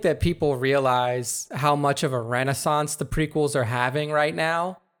don't think that people realize how much of a renaissance the prequels are having right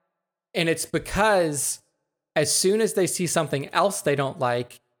now. And it's because as soon as they see something else they don't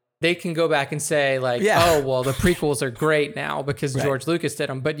like, they can go back and say oh, well, the prequels are great now because George Lucas did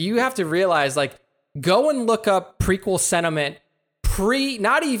them. But you have to realize, go and look up prequel sentiment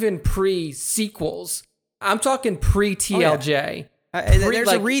not even pre-sequels. I'm talking pre-TLJ.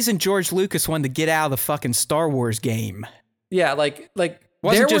 There's a reason George Lucas wanted to get out of the fucking Star Wars game. Yeah,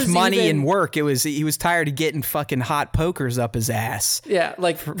 wasn't just money and work. It was he was tired of getting fucking hot pokers up his ass. Yeah,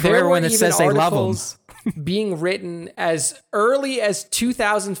 for everyone that says they love him. Being written as early as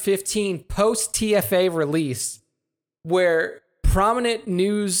 2015, post TFA release, where prominent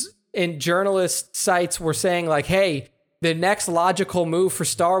news and journalist sites were saying hey, the next logical move for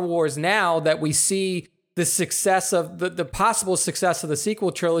Star Wars now that we see the success of the possible success of the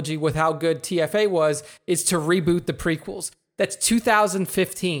sequel trilogy with how good TFA was is to reboot the prequels. That's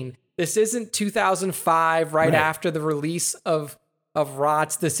 2015. This isn't 2005, right after the release of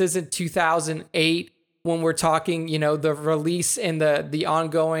ROTS. This isn't 2008 when we're talking, the release and the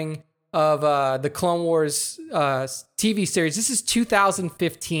ongoing of the Clone Wars TV series. This is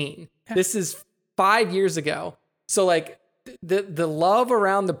 2015. Yeah. This is 5 years ago. So the love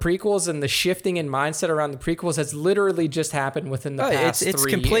around the prequels and the shifting in mindset around the prequels has literally just happened within the past 3 years. It's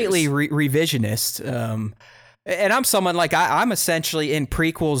completely revisionist. And I'm someone I'm essentially in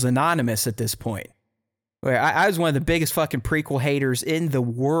prequels anonymous at this point. Where I was one of the biggest fucking prequel haters in the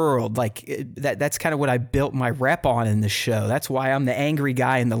world. That's kind of what I built my rep on in this show. That's why I'm the angry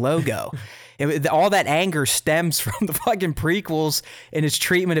guy in the logo. All that anger stems from the fucking prequels and its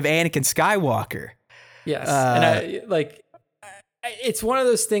treatment of Anakin Skywalker. Yes, and it's one of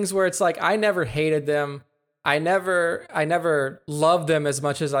those things where it's I never hated them. I never loved them as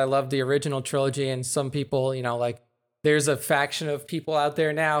much as I loved the original trilogy. And some people, there's a faction of people out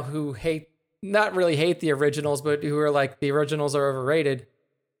there now who not really hate the originals, but who are the originals are overrated.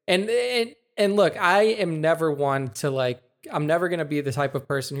 And and look, I am never one to like. I'm never going to be the type of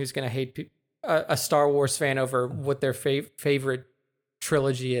person who's going to hate a Star Wars fan over what their favorite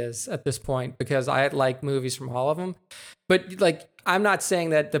trilogy is at this point, because I like movies from all of them. But like, I'm not saying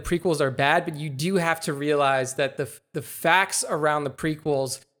that the prequels are bad, but you do have to realize that the facts around the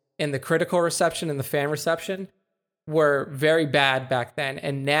prequels and the critical reception and the fan reception were very bad back then,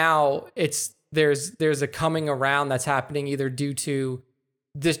 and now there's a coming around that's happening either due to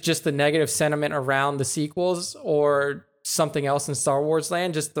this just the negative sentiment around the sequels or something else in Star Wars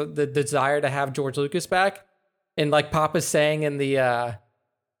land, just the desire to have George Lucas back. And like Papa's saying in the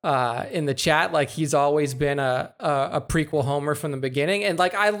chat, like he's always been a prequel homer from the beginning. And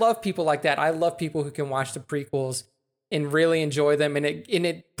like, I love people like that. I love people who can watch the prequels and really enjoy them. And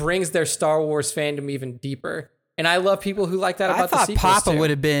it brings their Star Wars fandom even deeper. And I love people who like that about the sequels. I thought Papa too. would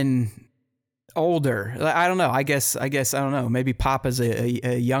have been older. I don't know. I guess I don't know. Maybe Papa's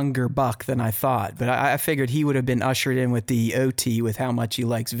a younger buck than I thought, but I figured he would have been ushered in with the OT with how much he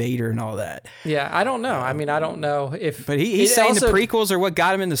likes Vader and all that. Yeah, I don't know. I mean, I don't know if. But he's saying the prequels are what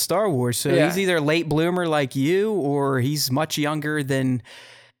got him into Star Wars. So he's either a late bloomer like you, or he's much younger than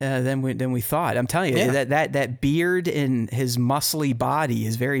we thought. I'm telling you, that beard and his muscly body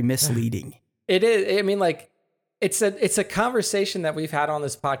is very misleading. It is. I mean, like. It's a conversation that we've had on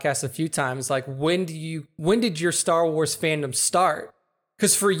this podcast a few times. Like, when did your Star Wars fandom start?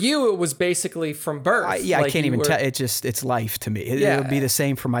 Because for you, it was basically from birth. I can't even tell. It's life to me. It would be the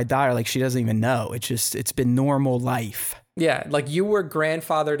same for my daughter. Like, she doesn't even know. It's been normal life. Yeah, like you were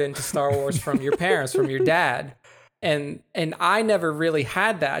grandfathered into Star Wars from your parents, from your dad, and I never really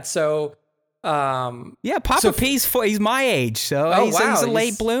had that. So. Papa P's he's my age, so he's a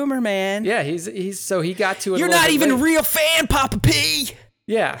late bloomer, man. Yeah, he's so he got to it. You're not even a real fan, Papa P.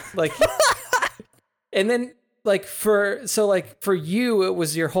 Yeah, like, and then like for you, it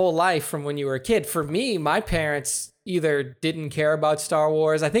was your whole life from when you were a kid. For me, my parents either didn't care about Star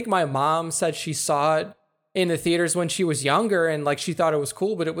Wars. I think my mom said she saw it in the theaters when she was younger, and like she thought it was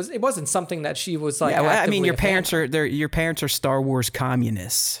cool, but it wasn't something that she was like. Yeah, well, I mean, your parents are Star Wars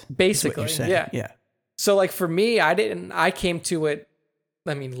communists, basically. Yeah. So like for me, I came to it.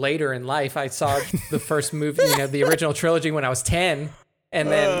 I mean, later in life, I saw the first movie, the original trilogy when I was 10, and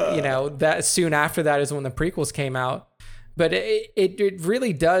then that soon after that is when the prequels came out. But it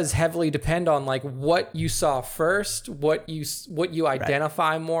really does heavily depend on like what you saw first, what you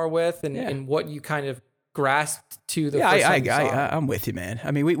identify more with, and what you kind of grasped to the first time you saw it. I'm with you, man.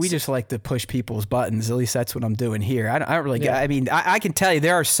 I mean, we just like to push people's buttons. At least that's what I'm doing here. I don't really get. I mean, I can tell you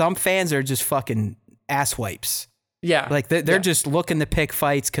there are some fans that are just fucking ass wipes. Yeah, like they're just looking to pick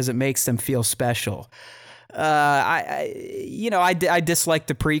fights because it makes them feel special. I dislike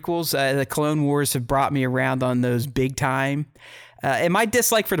the prequels. The Clone Wars have brought me around on those big time. And my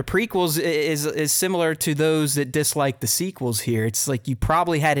dislike for the prequels is similar to those that dislike the sequels here. It's like you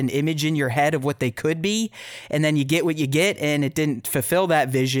probably had an image in your head of what they could be, and then you get what you get, and it didn't fulfill that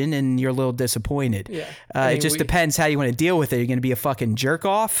vision, and you're a little disappointed. Yeah. It just depends how you want to deal with it. You're going to be a fucking jerk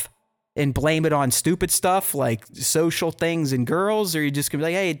off and blame it on stupid stuff like social things and girls, or you're just going to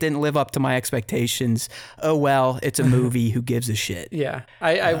be like, hey, it didn't live up to my expectations. Oh, well, it's a movie. Who gives a shit? Yeah.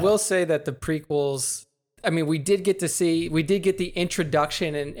 I will say that the prequels... I mean, we did get the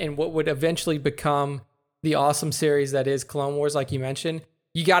introduction and what would eventually become the awesome series that is Clone Wars, like you mentioned.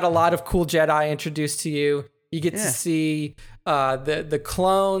 You got a lot of cool Jedi introduced to you. You get to see the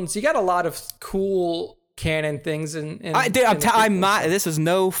clones. You got a lot of cool canon things. I'm not. This is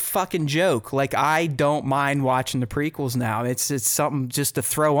no fucking joke. Like, I don't mind watching the prequels now. It's something just to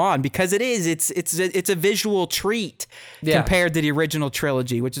throw on because it is. It's a visual treat compared to the original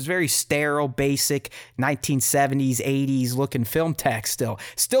trilogy, which is very sterile, basic 1970s, 80s looking film tech.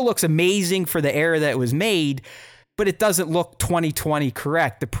 Still looks amazing for the era that it was made, but it doesn't look 2020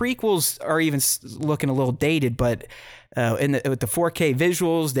 correct. The prequels are even looking a little dated, but. With the 4K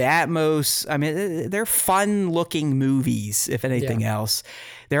visuals, the Atmos, I mean, they're fun-looking movies, if anything else.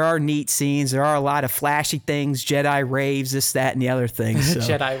 There are neat scenes. There are a lot of flashy things, Jedi raves, this, that, and the other things. So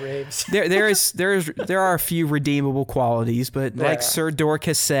Jedi raves. there are a few redeemable qualities, but like Sir Dork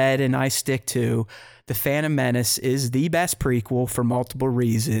has said, and I stick to, The Phantom Menace is the best prequel for multiple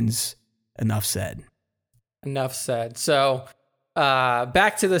reasons. Enough said. Enough said. So...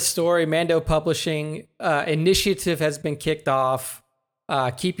 back to the story. Mando Publishing initiative has been kicked off.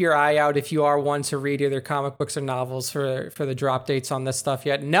 Keep your eye out if you are one to read either comic books or novels for the drop dates on this stuff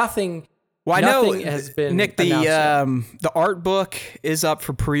yet. Nothing has been Nick, the art book is up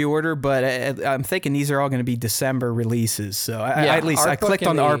for pre-order, but I'm thinking these are all going to be December releases. So I clicked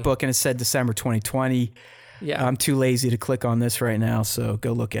on the art book and it said December 2020. Yeah. I'm too lazy to click on this right now, so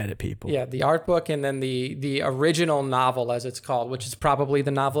go look at it, people. Yeah, the art book and then the original novel, as it's called, which is probably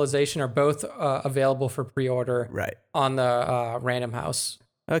the novelization, are both available for pre-order Right. on the Random House.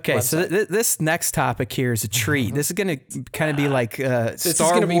 Okay, website. so this next topic here is a treat. This is going to kind of be like This is Star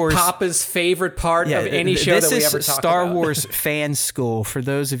going to Wars. be Papa's favorite part of any show that we ever talk about. This is Star Wars fan school for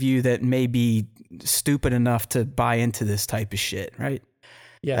those of you that may be stupid enough to buy into this type of shit, right?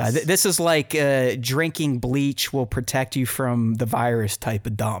 Yes. This is like drinking bleach will protect you from the virus type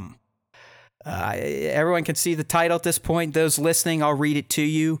of dumb. Everyone can see the title at this point. Those listening, I'll read it to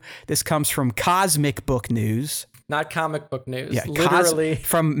you. This comes from Cosmic Book News. Not comic book news. Yeah, literally.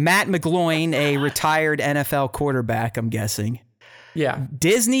 From Matt McGloin, a retired NFL quarterback, I'm guessing. Yeah.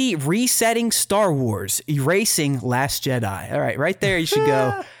 Disney resetting Star Wars, erasing Last Jedi. All right, right there you should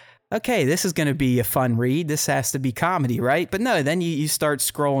go. Okay, this is going to be a fun read. This has to be comedy, right? But no, then you start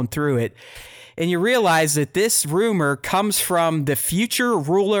scrolling through it and you realize that this rumor comes from the future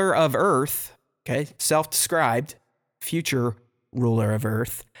ruler of Earth, okay, self-described future ruler of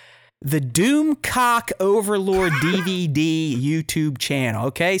Earth, the Doomcock Overlord DVD YouTube channel,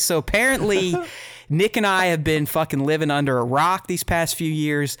 okay? So apparently Nick and I have been fucking living under a rock these past few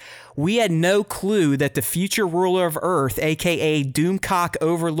years. We had no clue that the future ruler of Earth, aka Doomcock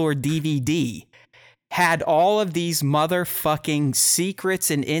Overlord DVD, had all of these motherfucking secrets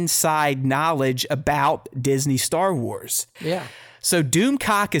and inside knowledge about Disney Star Wars. Yeah. So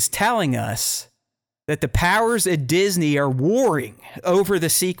Doomcock is telling us that the powers at Disney are warring over the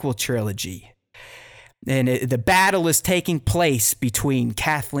sequel trilogy. And the battle is taking place between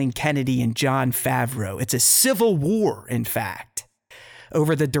Kathleen Kennedy and Jon Favreau. It's a civil war, in fact,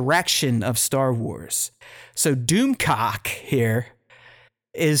 over the direction of Star Wars. So Doomcock here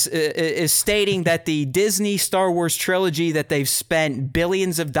is stating that the Disney Star Wars trilogy that they've spent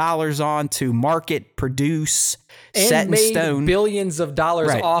billions of dollars on to market, produce, and set in made stone, billions of dollars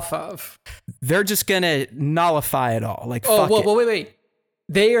Right. off of. they're just going to nullify it all. Like, Oh, fuck it. well, wait.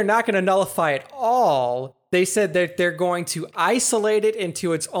 They are not going to nullify it all. They said that they're going to isolate it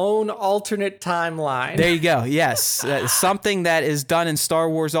into its own alternate timeline. There you go. Yes. Something that is done in Star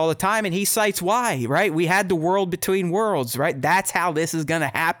Wars all the time. And he cites why, right? We had the world between worlds, right? That's how this is going to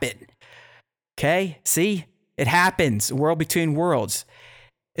happen. Okay. See, it happens. World between worlds.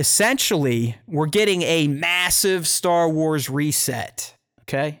 Essentially, we're getting a massive Star Wars reset.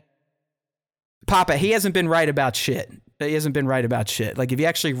 Okay. Papa, he hasn't been right about shit. He hasn't been right about shit. Like, if you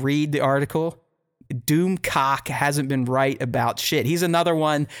actually read the article, Doomcock hasn't been right about shit. He's another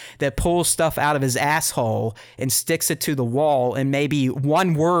one that pulls stuff out of his asshole and sticks it to the wall, and maybe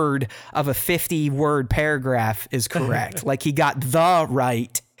one word of a 50-word paragraph is correct. Like, he got the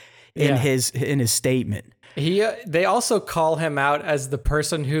right in his statement. They also call him out as the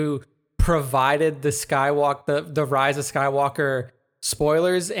person who provided the Rise of Skywalker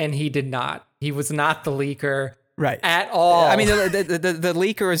spoilers, and he did not. He was not the leaker. Right. At all. I mean, the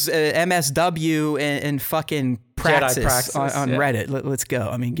leaker is MSW and fucking Praxis on Reddit. Let's go.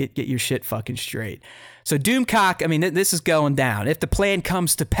 I mean, get your shit fucking straight. So Doomcock, I mean, this is going down. If the plan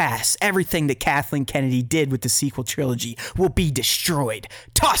comes to pass, everything that Kathleen Kennedy did with the sequel trilogy will be destroyed,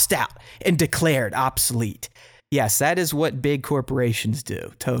 tossed out, and declared obsolete. Yes, that is what big corporations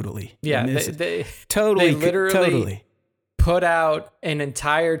do. Totally. Yeah, they literally totally put out an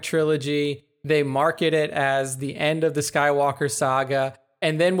entire trilogy. They market it as the end of the Skywalker saga.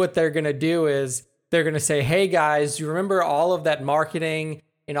 And then what they're going to do is they're going to say, hey guys, you remember all of that marketing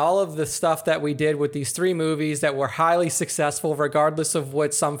and all of the stuff that we did with these 3 movies that were highly successful, regardless of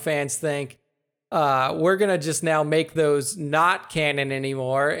what some fans think? We're going to just now make those not canon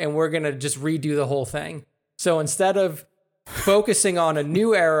anymore. And we're going to just redo the whole thing. So instead of focusing on a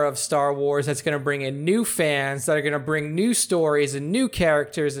new era of Star Wars that's going to bring in new fans, that are going to bring new stories and new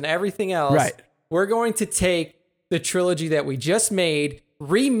characters and everything else, right, we're going to take the trilogy that we just made,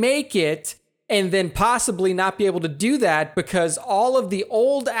 remake it, and then possibly not be able to do that because all of the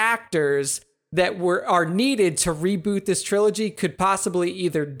old actors that are needed to reboot this trilogy could possibly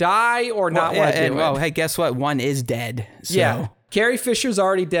either die or not want to do it. Well, hey, guess what? One is dead. So. Yeah. Carrie Fisher's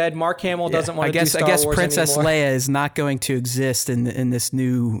already dead. Mark Hamill doesn't want to do Star Wars anymore. I guess Princess Leia is not going to exist in this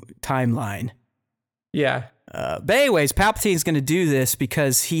new timeline. Yeah. But anyways, Palpatine's going to do this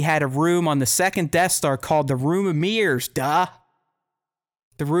because he had a room on the second Death Star called the Room of Mirrors. Duh.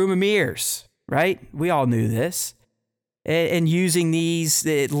 The Room of Mirrors, right? We all knew this. And using these,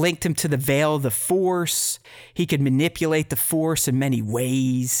 it linked him to the Veil of the Force. He could manipulate the Force in many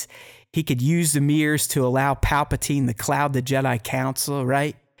ways. He could use the mirrors to allow Palpatine to cloud the Jedi Council,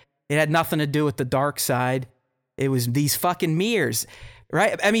 right? It had nothing to do with the dark side. It was these fucking mirrors.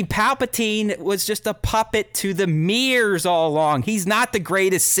 Right? I mean, Palpatine was just a puppet to the mirrors all along. He's not the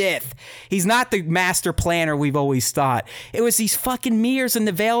greatest Sith. He's not the master planner we've always thought. It was these fucking mirrors in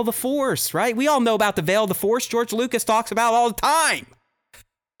the Veil of the Force, right? We all know about the Veil of the Force. George Lucas talks about it all the time.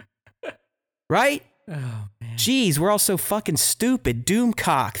 Right? Oh, man. Jeez, we're all so fucking stupid.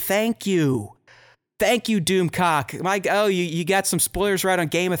 Doomcock, thank you. Thank you, Doomcock. Mike, you got some spoilers right on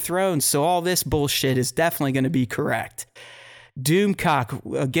Game of Thrones, so all this bullshit is definitely going to be correct.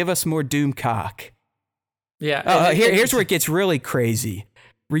 Doomcock, give us more Doomcock. Yeah. Here's where it gets really crazy.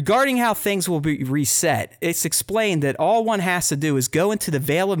 Regarding how things will be reset, it's explained that all one has to do is go into the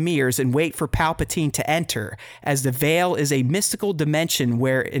Veil of Mirrors and wait for Palpatine to enter, as the Veil is a mystical dimension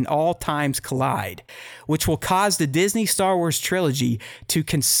wherein all times collide, which will cause the Disney Star Wars trilogy to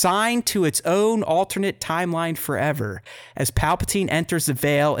consign to its own alternate timeline forever, as Palpatine enters the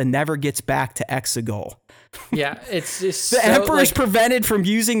Veil and never gets back to Exegol. Yeah, it's just the Emperor is prevented from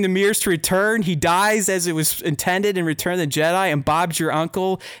using the mirrors to return. He dies as it was intended in Return of the Jedi, and Bob's your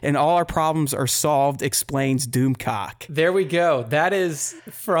uncle, and all our problems are solved, explains Doomcock. There we go. That is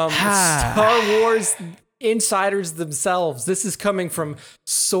from Star Wars insiders themselves. This is coming from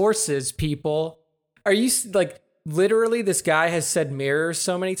sources, people. Are you like... Literally, this guy has said mirrors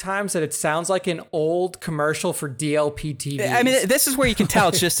so many times that it sounds like an old commercial for DLP TV. I mean, this is where you can tell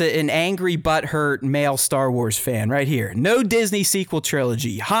it's just an angry, butthurt male Star Wars fan right here. No Disney sequel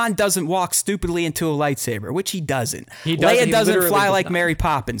trilogy. Han doesn't walk stupidly into a lightsaber, which he doesn't. Leia doesn't fly like Mary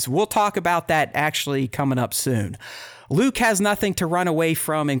Poppins. We'll talk about that actually coming up soon. Luke has nothing to run away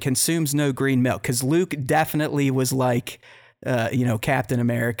from and consumes no green milk, because Luke definitely was like, Captain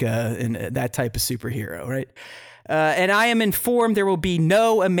America and that type of superhero, right? And I am informed there will be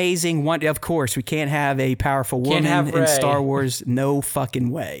no amazing one. Of course, we can't have a powerful woman in Star Wars. No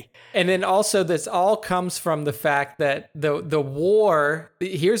fucking way. And then also this all comes from the fact that the war,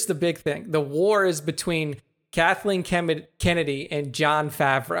 here's the big thing. The war is between Kathleen Kennedy and Jon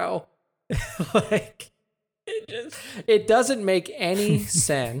Favreau. Like, it doesn't make any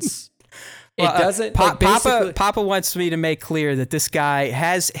sense. It doesn't. Papa wants me to make clear that this guy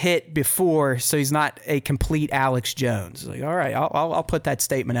has hit before, so he's not a complete Alex Jones. Like, all right, I'll put that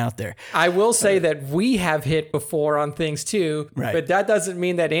statement out there. I will say that we have hit before on things too, right. But that doesn't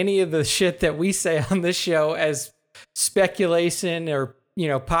mean that any of the shit that we say on this show as speculation or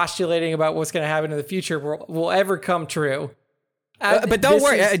postulating about what's going to happen in the future will ever come true. But don't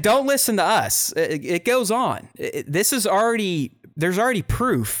worry, don't listen to us. It goes on. There's already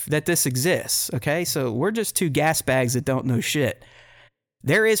proof that this exists, okay? So we're just two gas bags that don't know shit.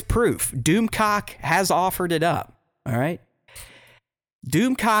 There is proof. Doomcock has offered it up, all right?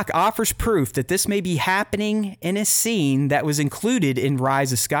 Doomcock offers proof that this may be happening in a scene that was included in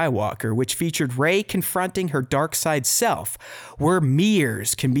Rise of Skywalker, which featured Rey confronting her dark side self, where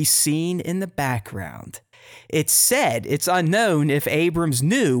mirrors can be seen in the background. It's said it's unknown if Abrams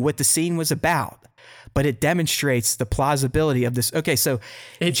knew what the scene was about, but it demonstrates the plausibility of this. Okay, so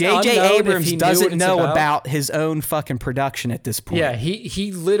J.J. Abrams doesn't know about his own fucking production at this point. Yeah,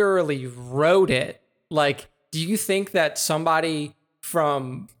 he literally wrote it. Like, do you think that somebody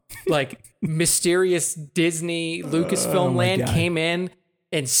from like mysterious Disney Lucasfilm land came in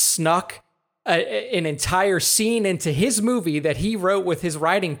and snuck an entire scene into his movie that he wrote with his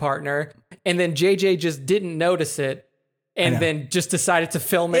writing partner, and then JJ just didn't notice it and then just decided to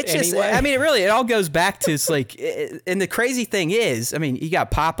film it anyway? I mean, it all goes back to, it's like, and the crazy thing is, I mean, you got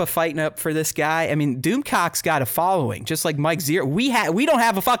Papa fighting up for this guy. I mean, Doomcock's got a following, just like Mike Zero. We don't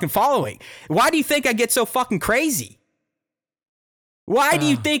have a fucking following. Why do you think I get so fucking crazy? Why do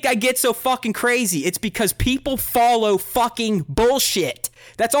you think I get so fucking crazy? It's because people follow fucking bullshit.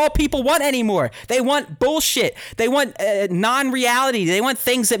 That's all people want anymore. They want bullshit. They want non-reality. They want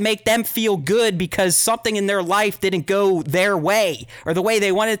things that make them feel good because something in their life didn't go their way or the way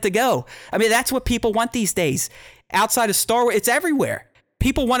they wanted it to go. I mean, that's what people want these days. Outside of Star Wars, it's everywhere.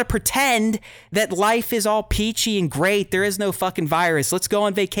 People want to pretend that life is all peachy and great. There is no fucking virus. Let's go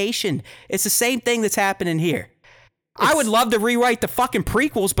on vacation. It's the same thing that's happening here. I would love to rewrite the fucking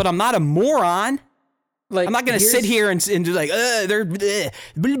prequels, but I'm not a moron. Like, I'm not going to sit here and do like, it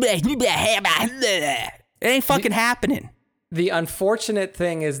ain't fucking happening. The unfortunate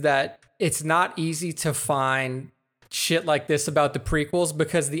thing is that it's not easy to find shit like this about the prequels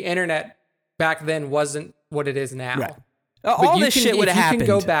because the internet back then wasn't what it is now. Right. All this shit would have happened. You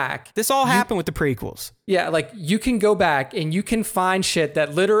can go back. This all happened with the prequels. Yeah, like you can go back and you can find shit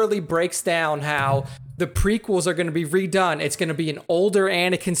that literally breaks down how the prequels are going to be redone. It's going to be an older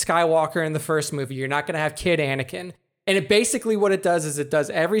Anakin Skywalker in the first movie. You're not going to have kid Anakin. And it basically what it does is it does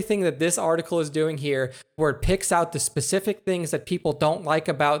everything that this article is doing here, where it picks out the specific things that people don't like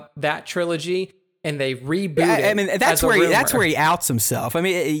about that trilogy and they reboot it. I mean, that's where he outs himself. I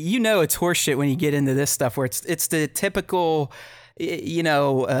mean, you know, it's horseshit when you get into this stuff where it's the typical, you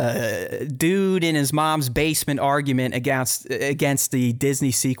know, dude in his mom's basement argument against the Disney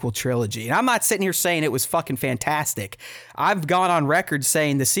sequel trilogy. And I'm not sitting here saying it was fucking fantastic. I've gone on record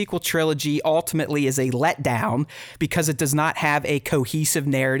saying the sequel trilogy ultimately is a letdown because it does not have a cohesive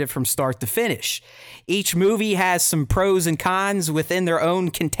narrative from start to finish. Each movie has some pros and cons within their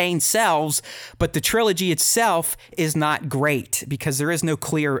own contained selves, but the trilogy itself is not great because there is no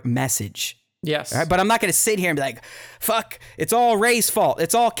clear message. Yes. Right? But I'm not going to sit here and be like, fuck, it's all Ray's fault.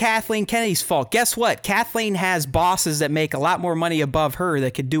 It's all Kathleen Kennedy's fault. Guess what? Kathleen has bosses that make a lot more money above her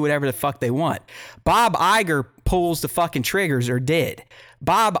that could do whatever the fuck they want. Bob Iger pulls the fucking triggers, or did.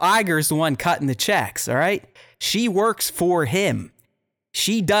 Bob Iger's the one cutting the checks, all right? She works for him.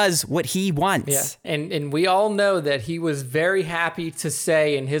 She does what he wants. Yeah. And we all know that he was very happy to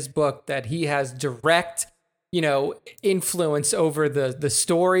say in his book that he has direct, you know, influence over the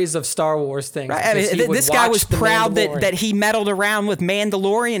stories of Star Wars things. Right. I mean, this guy was proud that he meddled around with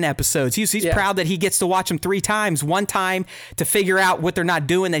Mandalorian episodes. He's proud that he gets to watch them 3 times. One time to figure out what they're not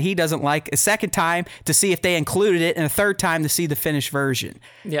doing that he doesn't like. A second time to see if they included it. And a third time to see the finished version.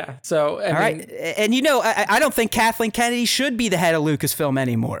 Yeah. So, all right. And, you know, I don't think Kathleen Kennedy should be the head of Lucasfilm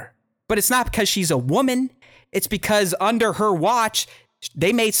anymore. But it's not because she's a woman. It's because under her watch,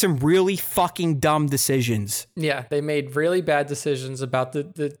 they made some really fucking dumb decisions. Yeah, they made really bad decisions about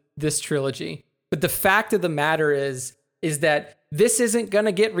this trilogy. But the fact of the matter is that this isn't going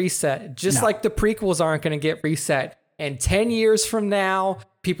to get reset, just like the prequels aren't going to get reset. And 10 years from now,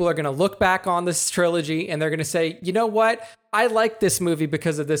 people are going to look back on this trilogy and they're going to say, you know what? I like this movie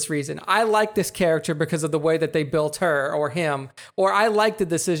because of this reason. I like this character because of the way that they built her or him. Or I like the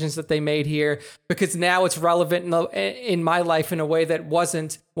decisions that they made here because now it's relevant in my life in a way that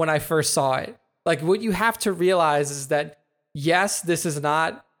wasn't when I first saw it. Like, what you have to realize is that, yes, this is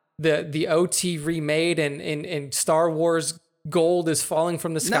not the OT remade and Star Wars gold is falling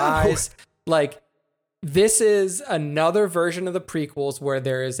from the skies. No. Like, this is another version of the prequels where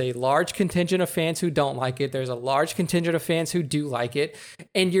there is a large contingent of fans who don't like it. There's a large contingent of fans who do like it.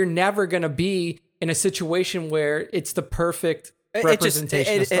 And you're never going to be in a situation where it's the perfect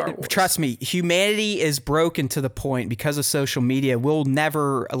representation of Star Wars. Trust me, humanity is broken to the point because of social media. We'll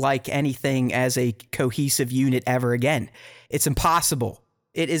never like anything as a cohesive unit ever again. It's impossible.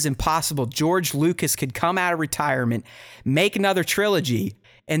 It is impossible. George Lucas could come out of retirement, make another trilogy,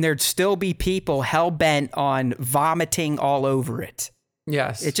 and there'd still be people hell-bent on vomiting all over it.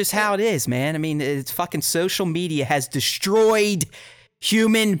 Yes. It's just how it is, man. I mean, it's fucking social media has destroyed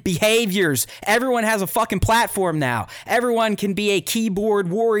human behaviors. Everyone has a fucking platform now. Everyone can be a keyboard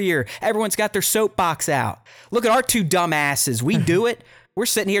warrior. Everyone's got their soapbox out. Look at our 2 dumbasses. We do it. We're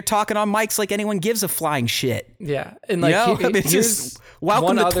sitting here talking on mics like anyone gives a flying shit. Yeah. And like, you know? It's just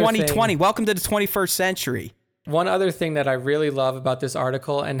welcome to 2020. Welcome to the 21st century. One other thing that I really love about this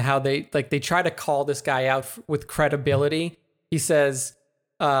article and how they try to call this guy out with credibility. He says,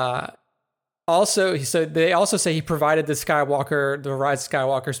 they also say he provided the Rise of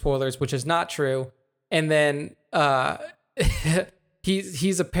Skywalker spoilers, which is not true. And then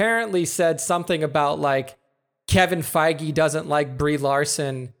he's apparently said something about like Kevin Feige doesn't like Brie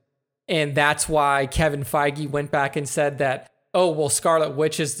Larson, and that's why Kevin Feige went back and said that, oh, well, Scarlet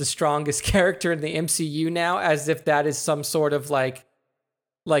Witch is the strongest character in the MCU now, as if that is some sort of like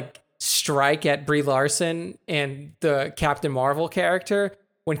strike at Brie Larson and the Captain Marvel character.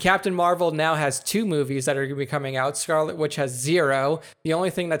 When Captain Marvel now has 2 movies that are going to be coming out, Scarlet Witch has 0. The only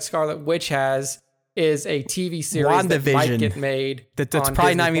thing that Scarlet Witch has is a TV series that might get made. That's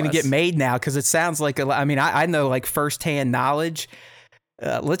probably not even going to get made now because it sounds like, I know like firsthand knowledge.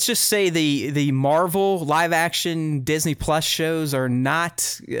 Let's just say the Marvel live action Disney Plus shows are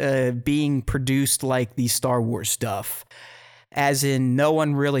not being produced like the Star Wars stuff. As in, no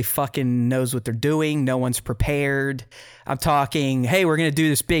one really fucking knows what they're doing. No one's prepared. I'm talking, hey, we're going to do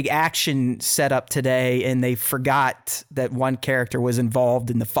this big action setup today, and they forgot that one character was involved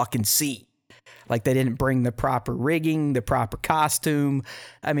in the fucking scene. Like they didn't bring the proper rigging, the proper costume.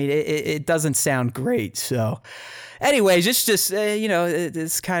 I mean, it doesn't sound great. So anyways, it's just,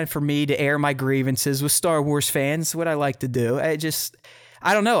 it's kind of for me to air my grievances with Star Wars fans, what I like to do. I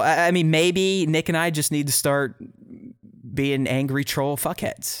don't know. I mean, maybe Nick and I just need to start being angry troll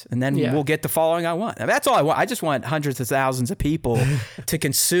fuckheads, and then we'll get the following I want. I mean, that's all I want. I just want hundreds of thousands of people to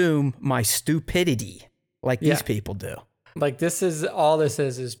consume my stupidity like these people do. Like this is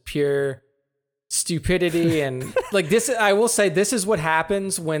pure stupidity and like this. I will say this is what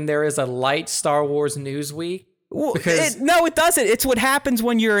happens when there is a light Star Wars news week. Well, no, it doesn't. It's what happens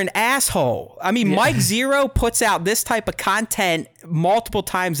when you're an asshole. I mean, Mike Zero puts out this type of content multiple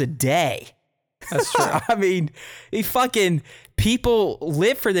times a day. That's true. I mean, people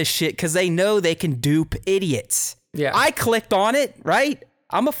live for this shit because they know they can dupe idiots. Yeah. I clicked on it, right?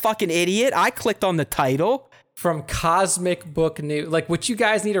 I'm a fucking idiot. I clicked on the title. From Cosmic Book News. Like, what you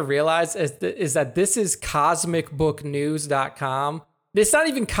guys need to realize is that this is cosmicbooknews.com. It's not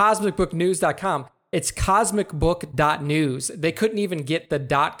even cosmicbooknews.com. It's cosmicbook.news. They couldn't even get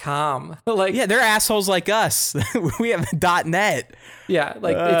the .com. Like, yeah, they're assholes like us. We have .net. Yeah,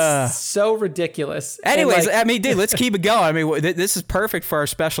 like it's so ridiculous. Anyways, I mean, dude, let's keep it going. I mean, this is perfect for our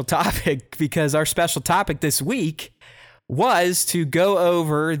special topic because our special topic this week was to go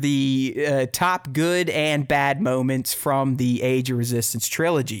over the top good and bad moments from the Age of Resistance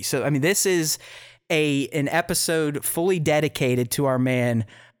trilogy. So, I mean, this is an episode fully dedicated to our man,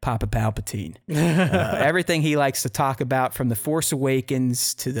 Papa Palpatine. Everything he likes to talk about, from The Force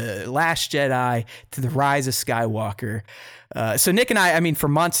Awakens to The Last Jedi to The Rise of Skywalker. So Nick and I mean, for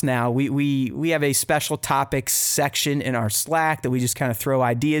months now, we have a special topics section in our Slack that we just kind of throw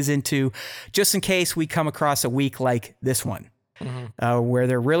ideas into, just in case we come across a week like this one, where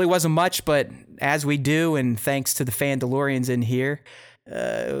there really wasn't much, but as we do, and thanks to the Fandalorians in here,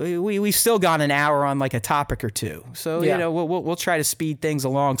 we've still got an hour on like a topic or two. So, you know, we'll try to speed things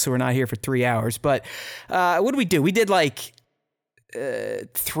along so we're not here for 3 hours. But what did we do? We did like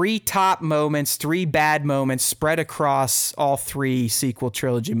 3 top moments, 3 bad moments spread across all 3 sequel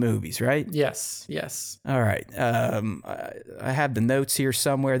trilogy movies, right? Yes. All right. I have the notes here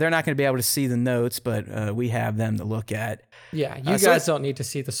somewhere. They're not going to be able to see the notes, but we have them to look at. Yeah, you guys don't need to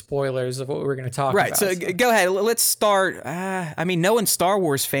see the spoilers of what we're going to talk about. Right, so go ahead. Let's start. I mean, knowing Star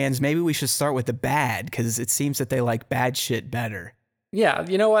Wars fans, maybe we should start with the bad, because it seems that they like bad shit better. Yeah,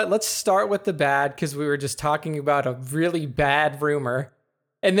 you know what? Let's start with the bad, because we were just talking about a really bad rumor.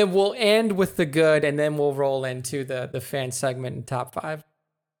 And then we'll end with the good, and then we'll roll into the fan segment and top 5.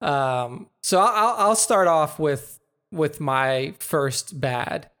 So I'll start off with my first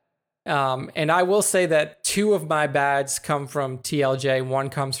bad. And I will say that 2 of my bads come from TLJ. 1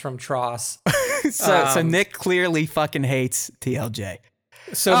 comes from Tross. So Nick clearly fucking hates TLJ.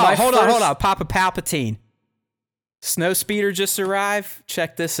 So hold on. Papa Palpatine. Snowspeeder just arrived.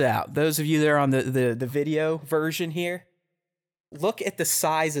 Check this out. Those of you that are on the video version here, look at the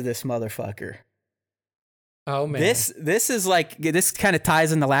size of this motherfucker. Oh man. This is like, this kind of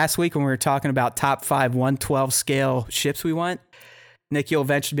ties into last week when we were talking about top 5 1/12 scale ships we want. Nick, you'll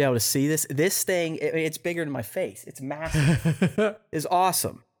eventually be able to see this. This thing, it's bigger than my face. It's massive. It's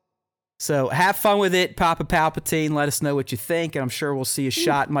awesome. So have fun with it, Papa Palpatine. Let us know what you think. And I'm sure we'll see a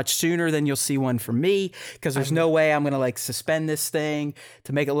shot much sooner than you'll see one from me, because there's no way I'm going to like suspend this thing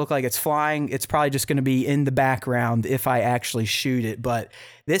to make it look like it's flying. It's probably just going to be in the background if I actually shoot it. But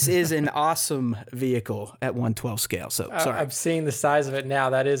this is an awesome vehicle at 1/12 scale. So sorry. I'm seeing the size of it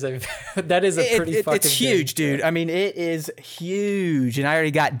now. That is a pretty fucking It's huge, dude. I mean, it is huge. And I already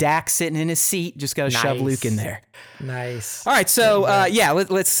got Dak sitting in his seat. Just got to shove Luke in there. Nice. All right, so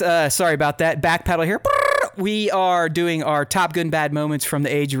let's sorry about that. Backpedal here. We are doing our top good and bad moments from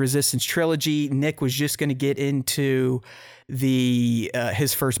the Age of Resistance trilogy. Nick was just going to get into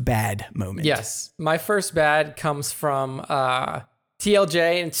his first bad moment. Yes, my first bad comes from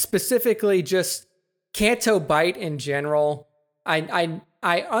TLJ, and specifically just Canto Bight in general. I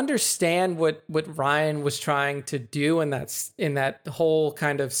understand what Ryan was trying to do in that whole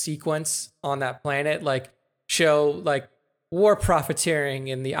kind of sequence on that planet, like show like war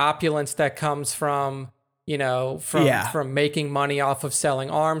profiteering and the opulence that comes from making money off of selling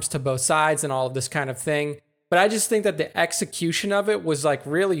arms to both sides and all of this kind of thing. But I just think that the execution of it was like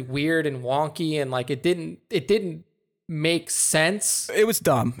really weird and wonky, and like it didn't make sense. It was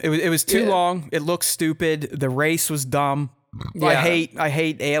dumb. It was too long. It looked stupid. The race was dumb. Yeah. I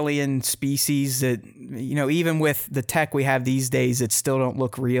hate alien species that, you know, even with the tech we have these days, it still don't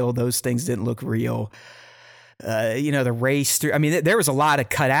look real. Those things didn't look real. The race through. I mean, there was a lot of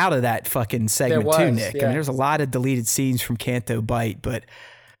cut out of that fucking segment too, Nick. Yeah. I mean, there's a lot of deleted scenes from Canto Bight, but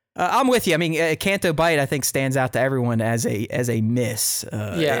I'm with you. I mean, Canto Bight, I think, stands out to everyone as a miss.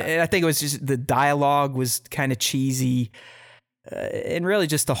 And I think it was just the dialogue was kind of cheesy, and really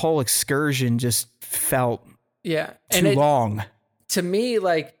just the whole excursion just felt too long. To me,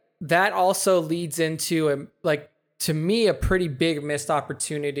 like that also leads into a pretty big missed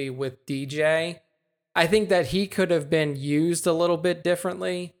opportunity with DJ. I think that he could have been used a little bit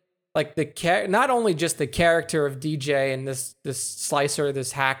differently. Like not only just the character of DJ and this slicer,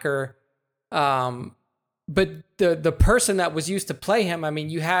 this hacker, But the person that was used to play him, I mean,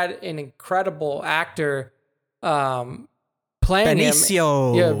 you had an incredible actor playing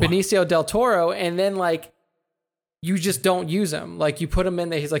Benicio. him. Yeah, Benicio del Toro, and then like you just don't use him. Like you put him in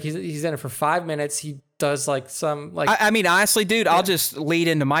there, he's in it for 5 minutes. He does like some like I mean, honestly, dude, I'll just lead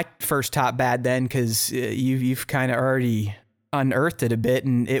into my first top bad then, because you've kind of already unearthed it a bit,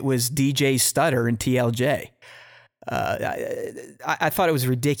 and it was DJ Stutter in TLJ. I thought it was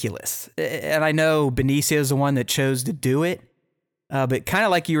ridiculous, and I know Benicio's the one that chose to do it, but kind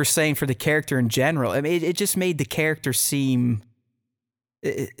of like you were saying for the character in general, I mean, it just made the character seem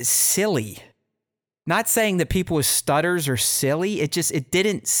silly. Not saying that people with stutters are silly, it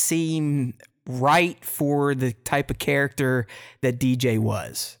didn't seem right for the type of character that DJ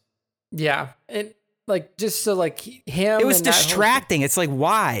was. Yeah, and like just so like him, it was distracting. It's like,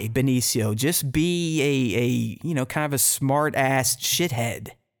 why, Benicio? Just be a kind of a smart ass shithead.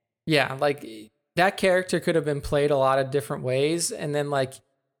 Yeah, like that character could have been played a lot of different ways, and then like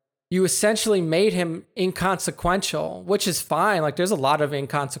you essentially made him inconsequential, which is fine. Like there's a lot of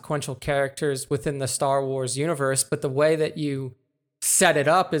inconsequential characters within the Star Wars universe, but the way that you set it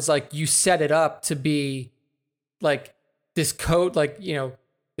up is like you set it up to be like this code, like,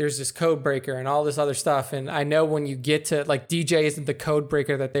 there's this code breaker and all this other stuff. And I know when you get to like DJ isn't the code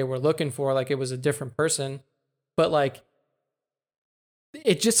breaker that they were looking for, like it was a different person, but like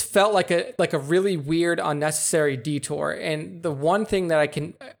it just felt like a really weird, unnecessary detour. And the one thing that I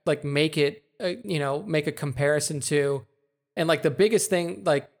can like make it, make a comparison to, and like the biggest thing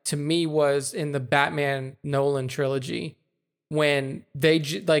like to me was in the Batman Nolan trilogy, when they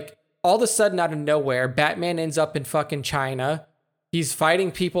like all of a sudden out of nowhere, Batman ends up in fucking China. He's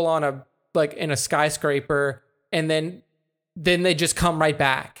fighting people on in a skyscraper, and then they just come right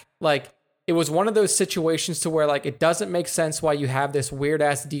back. Like it was one of those situations to where like it doesn't make sense why you have this weird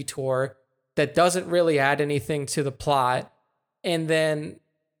ass detour that doesn't really add anything to the plot, and then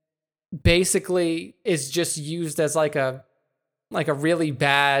basically is just used as like a really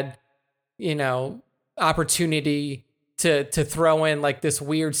bad, opportunity to throw in like this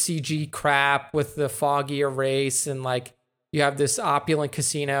weird CG crap with the foggy erase, and like you have this opulent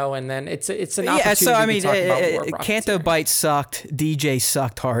casino, and then it's an opportunity. Yeah, so I mean, Canto Bight sucked. DJ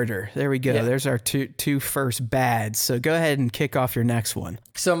sucked harder. There we go. Yeah. There's our two first bads. So go ahead and kick off your next one.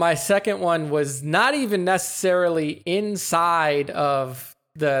 So my second one was not even necessarily inside of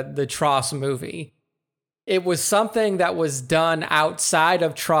the TROS movie. It was something that was done outside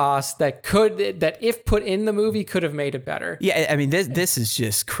of TROS that if put in the movie could have made it better. Yeah, I mean this is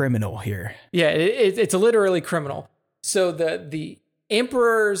just criminal here. Yeah, it's literally criminal. So the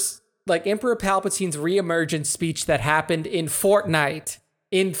Emperor Palpatine's reemergence speech that happened in Fortnite,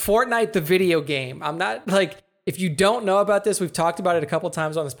 the video game. I'm not like, if you don't know about this, we've talked about it a couple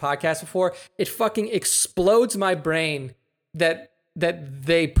times on this podcast before. It fucking explodes my brain that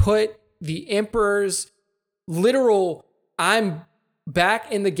they put the Emperor's literal, I'm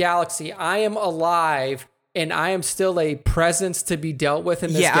back in the galaxy, I am alive, and I am still a presence to be dealt with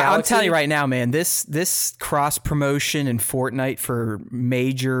in this galaxy. I'm telling you right now, man, this cross promotion in Fortnite for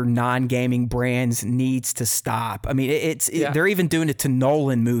major non-gaming brands needs to stop. I mean, they're even doing it to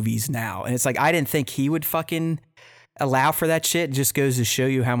Nolan movies now, and it's like, I didn't think he would fucking allow for that shit. It just goes to show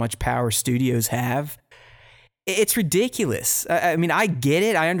you how much power studios have. It's ridiculous. I mean, I get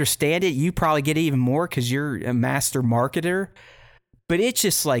it. I understand it. You probably get it even more because you're a master marketer. But it's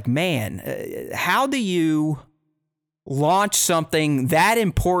just like, man, how do you launch something that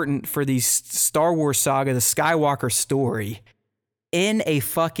important for the Star Wars saga, the Skywalker story, in a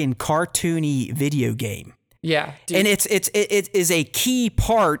fucking cartoony video game? Yeah, dude. And it is a key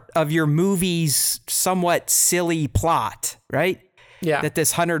part of your movie's somewhat silly plot, right? Yeah, that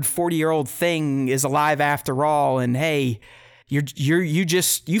this 140-year-old thing is alive after all, and hey,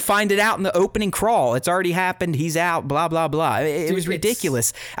 you find it out in the opening crawl. It's already happened. He's out. Blah blah blah. It was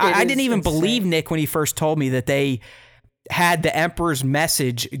ridiculous. I didn't even believe Nick when he first told me that they had the Emperor's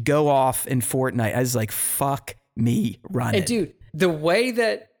message go off in Fortnite. I was like, "Fuck me, running." And dude, the way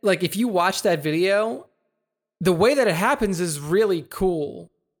that like if you watch that video, the way that it happens is really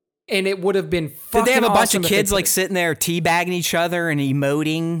cool. And it would have been fucking awesome. Did they have a bunch of kids like sitting there teabagging each other and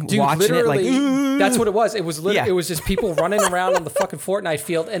emoting, dude, watching it like, that's what it was. It was literally, It was just people running around on the fucking Fortnite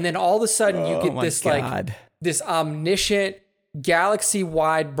field, and then all of a sudden you get this like this omniscient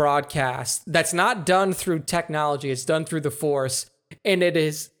galaxy-wide broadcast that's not done through technology, it's done through the Force, and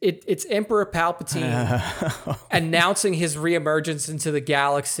it's Emperor Palpatine announcing his reemergence into the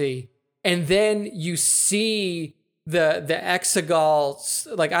galaxy, and then you see the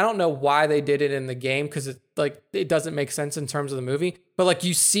Exegol, like, I don't know why they did it in the game, because it doesn't make sense in terms of the movie, but like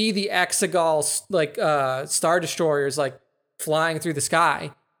you see the Exegol like Star Destroyers like flying through the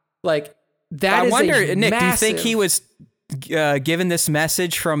sky, like that. I wonder, Nick, do you think he was given this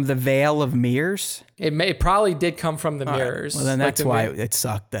message from the Veil of Mirrors? It probably did come from the mirrors. Well, then that's why it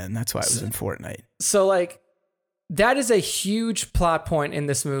sucked. Then that's why it was in Fortnite. So like that is a huge plot point in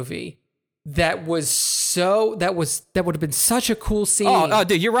this movie. That would have been such a cool scene. Oh,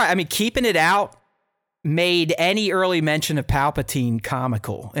 dude, you're right. I mean, keeping it out made any early mention of Palpatine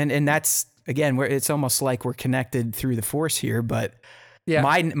comical, and that's again where it's almost like we're connected through the Force here. But yeah,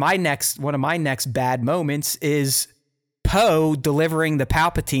 one of my next bad moments is Poe delivering the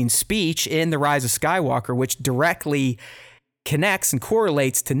Palpatine speech in The Rise of Skywalker, which directly connects and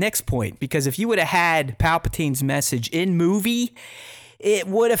correlates to Nick's point. Because if you would have had Palpatine's message in movie, it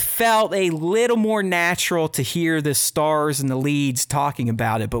would have felt a little more natural to hear the stars and the leads talking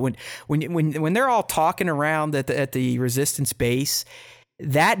about it. But when they're all talking around at the Resistance base,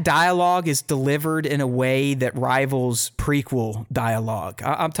 that dialogue is delivered in a way that rivals prequel dialogue.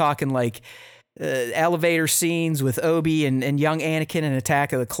 I'm talking like elevator scenes with Obi and young Anakin in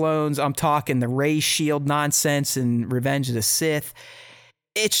Attack of the Clones. I'm talking the Ray shield nonsense in Revenge of the Sith.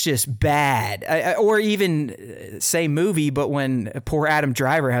 It's just bad. Or even same movie, but when poor Adam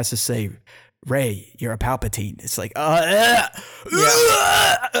Driver has to say, "Ray, you're a Palpatine," it's like,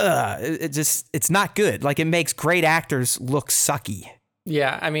 it's not good. Like, it makes great actors look sucky.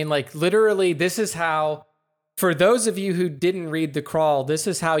 Yeah, I mean, like, literally, this is how, for those of you who didn't read the crawl, this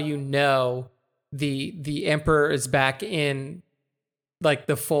is how you know the Emperor is back in, like,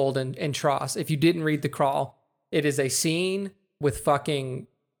 the fold in TROS. If you didn't read the crawl, it is a scene with fucking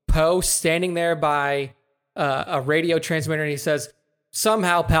Poe standing there by a radio transmitter, and he says,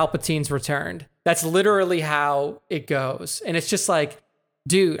 "Somehow Palpatine's returned." That's literally how it goes. And it's just like,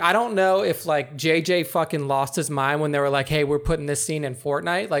 dude, I don't know if like JJ fucking lost his mind when they were like, "Hey, we're putting this scene in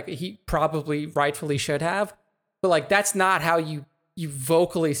Fortnite." Like, he probably rightfully should have, but like, that's not how you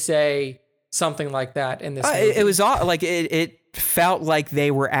vocally say something like that in this movie. It was all like it felt like they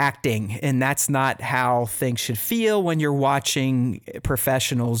were acting, and that's not how things should feel when you're watching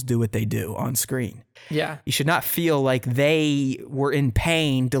professionals do what they do on screen. Yeah. You should not feel like they were in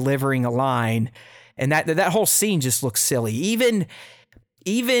pain delivering a line, and that whole scene just looks silly. Even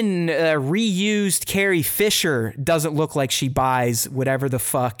reused Carrie Fisher doesn't look like she buys whatever the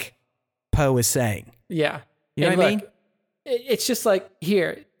fuck Poe is saying. Yeah. You know what I mean? It's just like,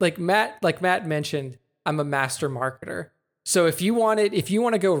 here, like Matt mentioned, I'm a master marketer. So if you want to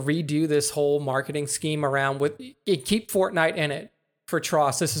go redo this whole marketing scheme around keep Fortnite in it for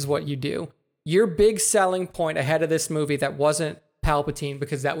TROS, this is what you do. Your big selling point ahead of this movie that wasn't Palpatine,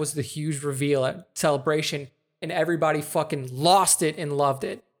 because that was the huge reveal at Celebration, and everybody fucking lost it and loved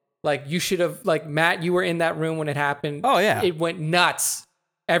it. Like, you should have, like, Matt, you were in that room when it happened. Oh yeah. It went nuts.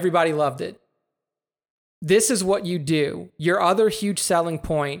 Everybody loved it. This is what you do. Your other huge selling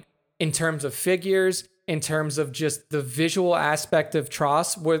point in terms of figures, in terms of just the visual aspect of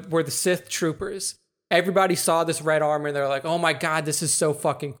TROS, were the Sith troopers. Everybody saw this red armor and they're like, "Oh my God, this is so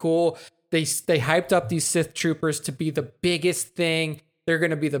fucking cool." They hyped up these Sith troopers to be the biggest thing. They're going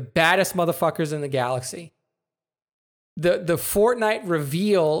to be the baddest motherfuckers in the galaxy. The Fortnite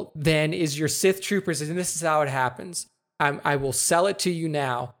reveal then is your Sith troopers, and this is how it happens. I will sell it to you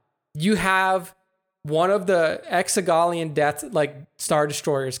now. You have one of the Exegolian Star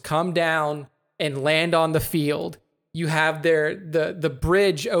Destroyers come down and land on the field. You have the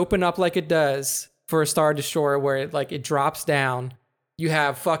bridge open up like it does for a Star Destroyer, where it drops down. You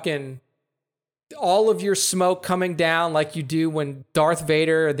have fucking all of your smoke coming down like you do when Darth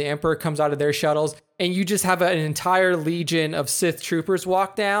Vader or the Emperor comes out of their shuttles, and you just have an entire legion of Sith troopers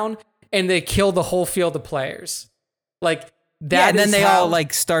walk down, and they kill the whole field of players. Like, that. Yeah, and then they all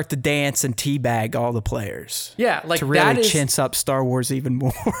like start to dance and teabag all the players. Yeah, like, to really chintz up Star Wars even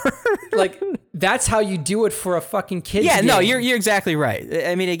more. Like, that's how you do it for a fucking kid's game. No, you're exactly right.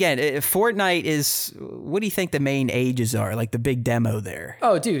 I mean, again, Fortnite is, what do you think the main ages are? Like, the big demo there.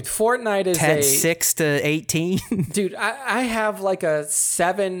 Oh, dude, Fortnite is 6 to 18. Dude, I have like a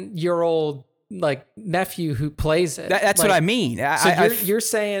 7-year-old like nephew who plays it. That's what I mean. So you're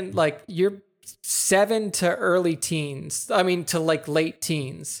saying like you're 7 to early teens. I mean, to like late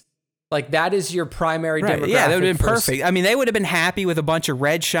teens. Like, that is your primary demographic. Yeah, that would have been perfect. I mean, they would have been happy with a bunch of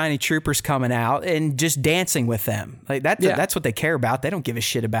red, shiny troopers coming out and just dancing with them. Like, that's what they care about. They don't give a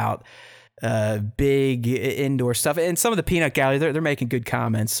shit about big indoor stuff. And some of the peanut gallery, they're making good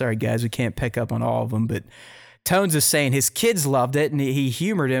comments. Sorry, guys, we can't pick up on all of them, but Tones is saying his kids loved it and he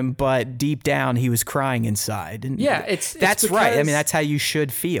humored him, but deep down he was crying inside. And yeah, that's right. I mean, that's how you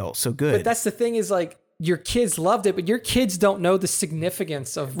should feel. So good. But that's the thing is like your kids loved it, but your kids don't know the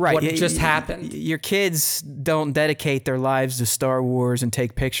significance of what just happened. Your kids don't dedicate their lives to Star Wars and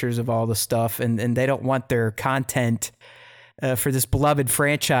take pictures of all the stuff, and they don't want their content for this beloved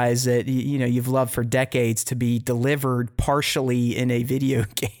franchise that you've loved for decades to be delivered partially in a video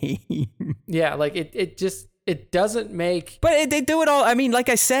game. Yeah, like it doesn't make. But they do it all. I mean, like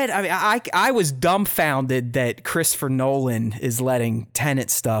I said, I was dumbfounded that Christopher Nolan is letting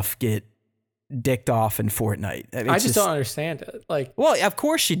Tenet stuff get dicked off in Fortnite. I mean, I just don't understand it. Like, well, of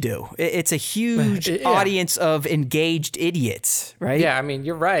course you do. It's a huge audience of engaged idiots, right? Yeah, I mean,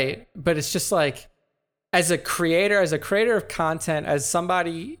 you're right, but it's just like, as a creator of content, as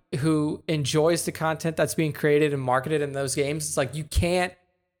somebody who enjoys the content that's being created and marketed in those games, it's like you can't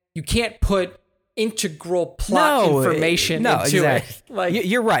put integral plot information into it. Like,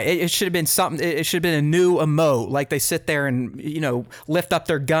 you're right. It should have been something. It should have been a new emote. Like they sit there and lift up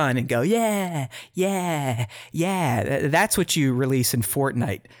their gun and go, yeah, yeah, yeah. That's what you release in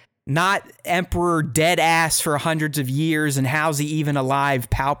Fortnite. Not Emperor dead ass for hundreds of years and how's he even alive?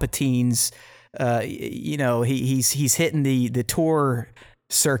 Palpatine's. He's hitting the tour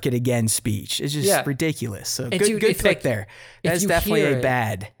circuit again speech. It's just ridiculous. So good pick there. That's definitely a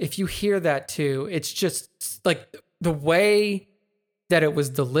bad. If you hear that too, it's just like the way that it was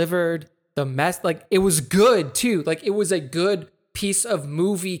delivered, the mess, like it was good too. Like it was a good piece of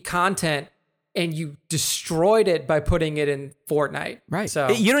movie content and you destroyed it by putting it in Fortnite. Right. So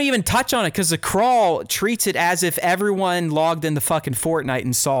you don't even touch on it because the crawl treats it as if everyone logged into fucking Fortnite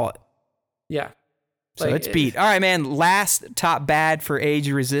and saw it. Yeah. So it's beat. All right, man. Last top bad for Age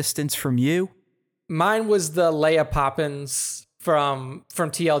of Resistance from you. Mine was the Leia Poppins from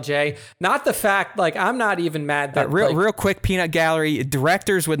TLJ. Not the fact, like, I'm not even mad that real quick, Peanut Gallery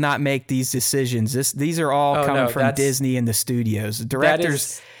directors would not make these decisions. These are all coming from Disney and the studios. The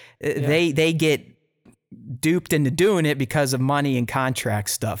directors, they get duped into doing it because of money and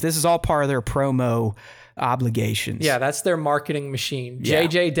contract stuff. This is all part of their promo obligations. Yeah, that's their marketing machine. Yeah.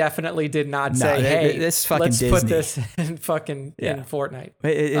 JJ definitely did not say, "Hey, this fucking let's Disney. Put this in fucking in Fortnite."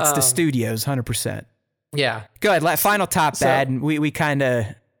 It's the studios, 100%. Yeah. Go ahead. Final top bad, and we kind of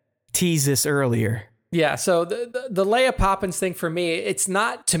teased this earlier. Yeah. So the Leia Poppins thing for me, it's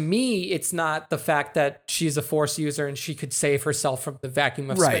not the fact that she's a Force user and she could save herself from the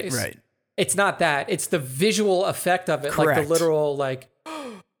vacuum of space. Right. It's not that. It's the visual effect of it, Correct. like the literal Like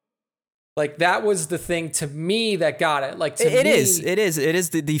that was the thing to me that got it. Like it is.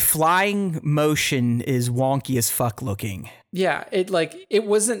 The flying motion is wonky as fuck looking. Yeah, it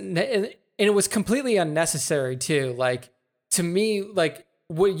wasn't, and it was completely unnecessary too. Like to me, like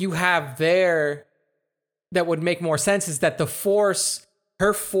what you have there that would make more sense is that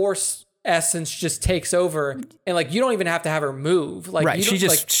her Force essence just takes over, and like you don't even have to have her move. Like right,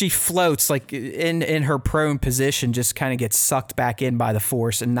 she floats like in her prone position, just kind of gets sucked back in by the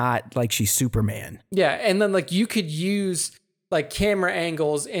Force, and not like she's Superman. Yeah, and then like you could use like camera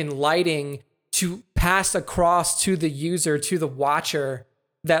angles and lighting to pass across to the user, to the watcher,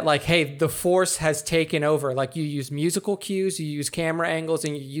 that like, hey, the Force has taken over. Like you use musical cues, you use camera angles,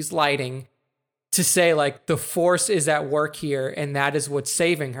 and you use lighting to say like the Force is at work here, and that is what's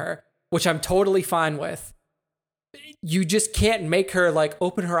saving her. Which I'm totally fine with. You just can't make her like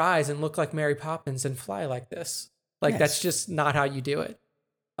open her eyes and look like Mary Poppins and fly like this. Like that's just not how you do it.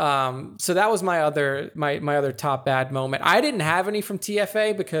 So that was my other top bad moment. I didn't have any from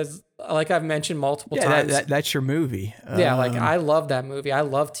TFA because, like I've mentioned multiple times, that's your movie. Yeah, like I love that movie. I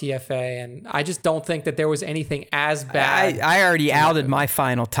love TFA, and I just don't think that there was anything as bad. I already outed my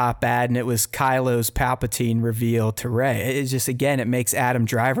final top bad, and it was Kylo's Palpatine reveal to Rey. It's just, again, it makes Adam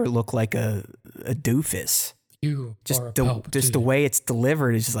Driver look like a doofus. Just the way it's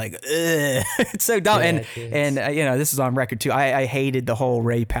delivered is just like, ugh. It's so dumb. And this is on record too. I hated the whole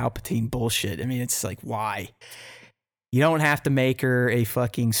Rey Palpatine bullshit. I mean, it's like, why? You don't have to make her a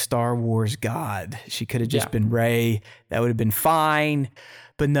fucking Star Wars god. She could have just been Rey. That would have been fine.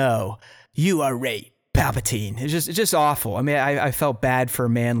 But no, you are Rey Palpatine. It's just awful. I mean, I felt bad for a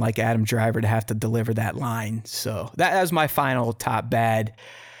man like Adam Driver to have to deliver that line. So that was my final top bad.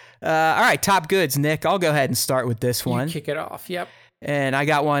 All right, top goods, Nick. I'll go ahead and start with this one. You kick it off. Yep. And I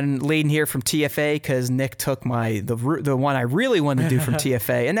got one leading here from TFA because Nick took the one I really wanted to do from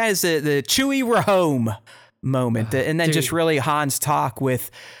TFA, and that is the Chewie we're home moment, and then just really Han's talk with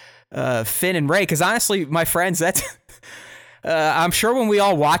Finn and Rey. Because honestly, my friends, I'm sure when we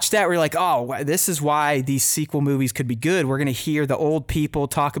all watched that, we're like, oh, this is why these sequel movies could be good. We're going to hear the old people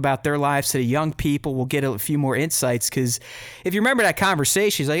talk about their lives to the young people. We'll get a few more insights. Because if you remember that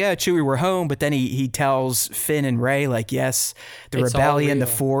conversation, he's like, yeah, Chewie, we're home. But then he tells Finn and Rey, like, yes, the rebellion, the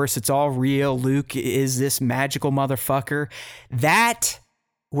Force, it's all real. Luke is this magical motherfucker. That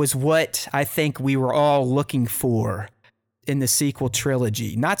was what I think we were all looking for in the sequel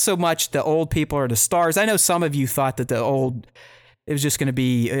trilogy. Not so much the old people or the stars. I know some of you thought that it was just going to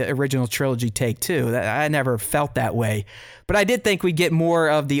be original trilogy take two. I never felt that way. But I did think we'd get more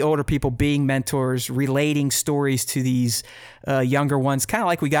of the older people being mentors, relating stories to these younger ones, kind of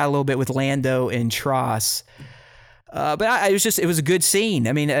like we got a little bit with Lando and Tross. But it was a good scene.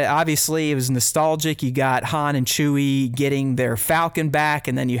 I mean, obviously it was nostalgic. You got Han and Chewie getting their Falcon back,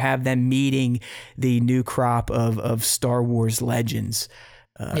 and then you have them meeting the new crop of Star Wars legends.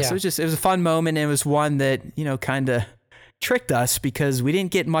 So it was a fun moment. And it was one that, kind of tricked us because we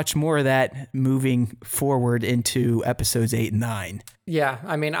didn't get much more of that moving forward into episodes 8 and 9. Yeah,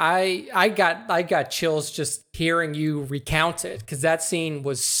 I mean, I got chills just hearing you recount it because that scene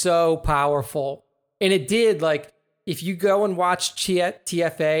was so powerful, and it did if you go and watch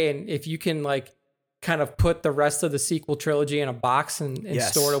TFA and if you can kind of put the rest of the sequel trilogy in a box and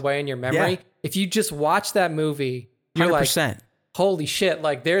store it away in your memory, if you just watch that movie, you're 100%. like, holy shit,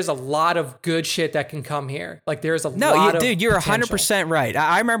 there's a lot of good shit that can come here. There's a lot of dude, you're potential. 100% right.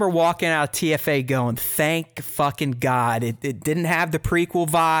 I remember walking out of TFA going, thank fucking God. It didn't have the prequel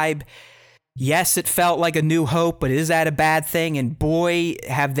vibe. Yes, it felt like A New Hope, but is that a bad thing? And boy,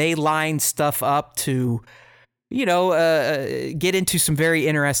 have they lined stuff up to get into some very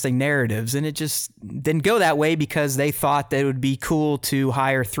interesting narratives. And it just didn't go that way because they thought that it would be cool to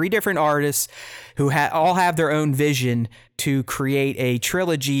hire 3 different artists who all have their own vision to create a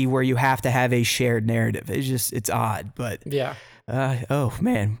trilogy where you have to have a shared narrative. It's odd, but yeah. Oh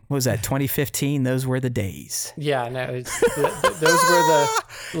man, what was that? 2015? Those were the days. Yeah, no, those were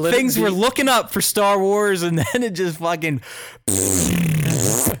the things were looking up for Star Wars, and then it just fucking.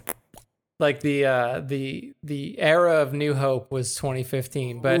 The era of New Hope was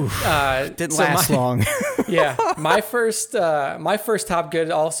 2015, but didn't last long. Yeah, my first top good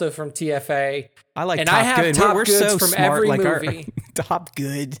also from TFA. I like and top I have good. Top We're goods so from smart. every movie. Top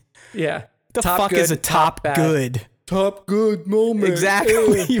good. Yeah, The top fuck good, is a top bad. good? Top good moment.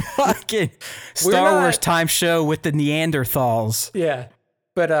 Exactly. You fucking Star Wars time show with the Neanderthals. Yeah.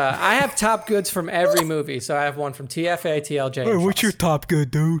 But I have top goods from every movie. So I have one from TFA, TLJ. Hey, what's your top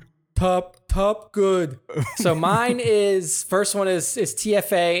good, dude? Top good. So mine is first one is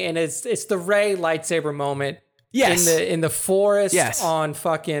TFA, and it's the Rey lightsaber moment. Yes. In the forest. Yes. on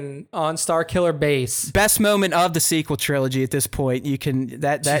Starkiller Base. Best moment of the sequel trilogy at this point. You can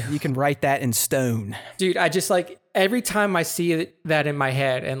you can write that in stone. Dude, I just every time I see that in my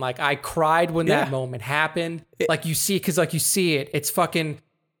head, and I cried when that moment happened. You see it. It's fucking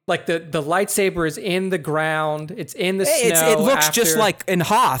the lightsaber is in the ground. It's in the snow. It looks just like in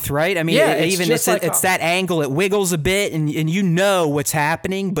Hoth, right? I mean, it's that angle. It wiggles a bit, and you know what's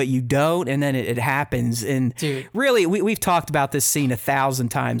happening, but you don't, and then it happens. And dude, really, we've talked about this scene 1,000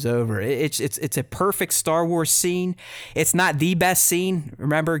 times over. It's a perfect Star Wars scene. It's not the best scene.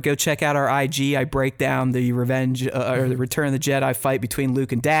 Remember, go check out our IG. I break down the Revenge or the Return of the Jedi fight between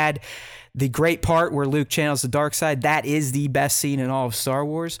Luke and Dad. The great part where Luke channels the dark side, that is the best scene in all of Star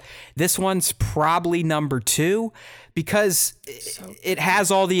Wars. This one's probably number 2 because it has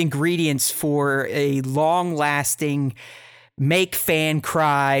all the ingredients for a long-lasting, make fan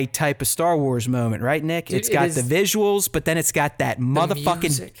cry type of Star Wars moment, right, Nick? It's got the visuals, but then it's got that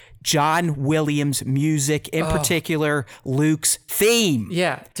motherfucking John Williams music, in particular, Luke's theme.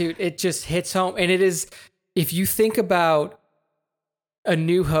 Yeah, dude, it just hits home. And it is, if you think about A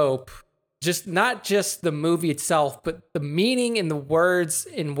New Hope, not just the movie itself, but the meaning and the words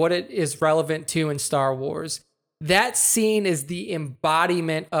and what it is relevant to in Star Wars. That scene is the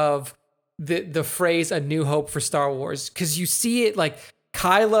embodiment of the phrase "A New Hope" for Star Wars, because you see it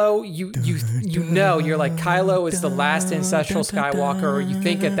Kylo. You're like Kylo is the last ancestral Skywalker, or you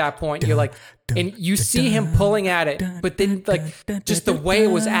think at that point you're like, and you see him pulling at it, but then just the way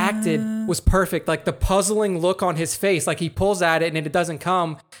it was acted was perfect. The puzzling look on his face, he pulls at it and it doesn't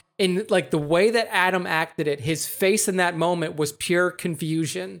come. And the way that Adam acted it, his face in that moment was pure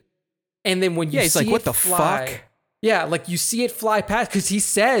confusion. And then when you see what it the fly, fuck? Yeah, you see it fly past, because he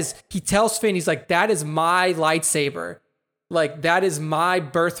tells Finn, he's like, that is my lightsaber. That is my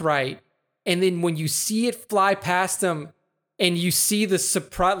birthright. And then when you see it fly past him and you see the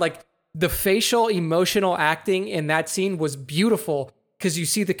surprise, the facial emotional acting in that scene was beautiful. because you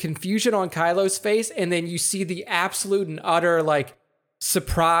see the confusion on Kylo's face, and then you see the absolute and utter like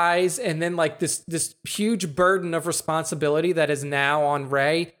surprise, and then like this huge burden of responsibility that is now on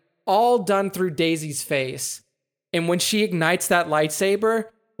Rey, all done through Daisy's face. And when she ignites that lightsaber,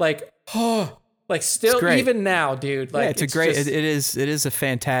 like, oh, like still even now, dude. Like, yeah, it is a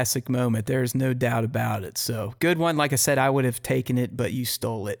fantastic moment. There's no doubt about it. So good one. Like I said, I would have taken it, but you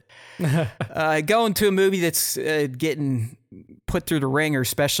stole it. Going to a movie that's getting put through the ringer,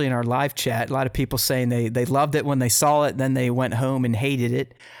 especially in our live chat. A lot of people saying they loved it when they saw it, then they went home and hated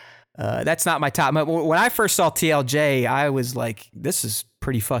it. That's not my top. When I first saw TLJ, I was like, this is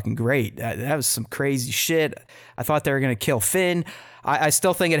pretty fucking great. That was some crazy shit. I thought they were going to kill Finn. I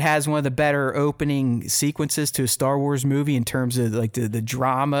still think it has one of the better opening sequences to a Star Wars movie in terms of like the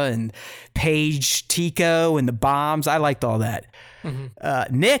drama and Paige Tico and the bombs. I liked all that.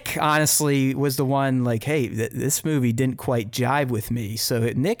 Mm-hmm. Nick, honestly, was the one like, hey, this movie didn't quite jive with me. So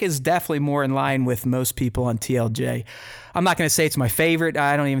Nick is definitely more in line with most people on TLJ. I'm not going to say it's my favorite.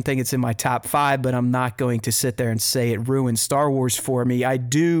 I don't even think it's in my top 5, but I'm not going to sit there and say it ruined Star Wars for me. I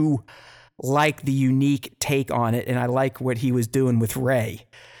do like the unique take on it, and I like what he was doing with Rey.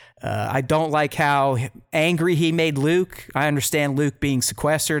 I don't like how angry he made Luke. I understand Luke being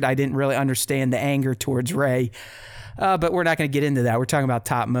sequestered. I didn't really understand the anger towards Rey, but we're not going to get into that. We're talking about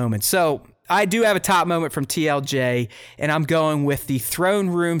top moments. So I do have a top moment from TLJ, and I'm going with the throne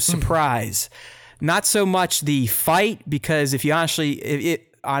room surprise. Not so much the fight, because if you honestly,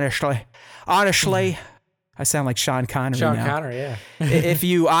 I sound like Sean Connery now. Sean Connery, yeah. If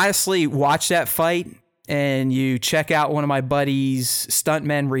you honestly watch that fight and you check out one of my buddy's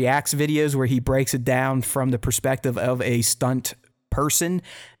Stuntmen Reacts videos where he breaks it down from the perspective of a stunt person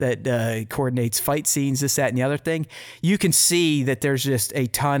that coordinates fight scenes, this, that, and the other thing, you can see that there's just a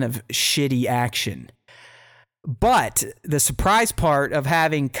ton of shitty action. But the surprise part of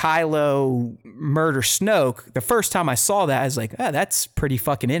having Kylo murder Snoke, the first time I saw that, I was like, oh, that's pretty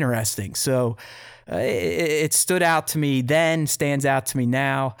fucking interesting. So it stood out to me then, stands out to me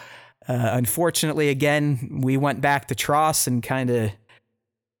now. Unfortunately, again, we went back to Tross and kind of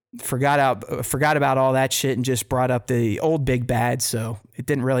forgot about all that shit and just brought up the old big bad. So it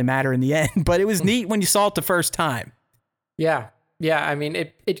didn't really matter in the end, but it was neat when you saw it the first time. Yeah. Yeah. I mean,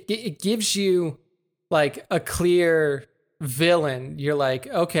 it gives you like a clear villain. You're like,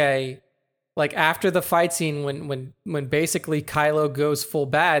 okay, like after the fight scene, when basically Kylo goes full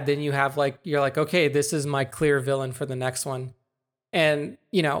bad, then you have like, you're like, okay, this is my clear villain for the next one. And,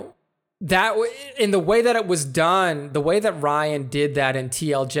 you know, that in the way that it was done, the way that Ryan did that in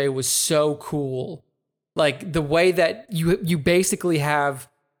TLJ was so cool. Like the way that you basically have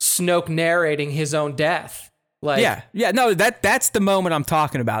Snoke narrating his own death. Like, yeah, no, that's the moment I'm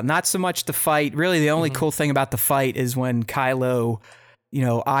talking about. Not so much the fight. Really, the only cool thing about the fight is when Kylo, you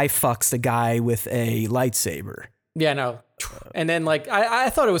know, eye fucks the guy with a lightsaber. Yeah, no. And then like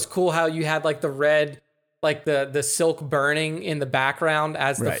I thought it was cool how you had like the red, like the silk burning in the background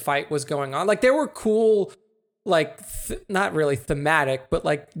as the fight was going on. Like there were cool, like not really thematic, but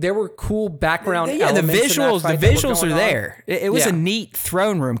like there were cool background elements. The visuals are there. It was a neat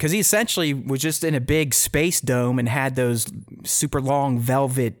throne room because he essentially was just in a big space dome and had those super long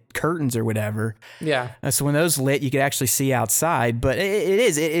velvet curtains or whatever. Yeah. So when those lit, you could actually see outside. But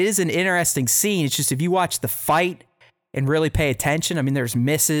it is an interesting scene. It's just if you watch the fight and really pay attention, I mean, there's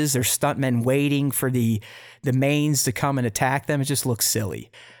misses, there's stuntmen waiting for the mains to come and attack them. It just looks silly.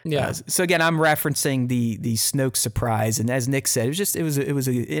 Yeah. So again, I'm referencing the Snoke surprise, and as Nick said, it was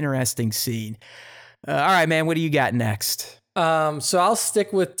an interesting scene. All right, man, what do you got next? So I'll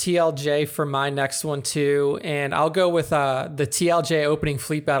stick with TLJ for my next one too, and I'll go with the TLJ opening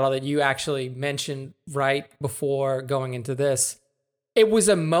fleet battle that you actually mentioned right before going into this. It was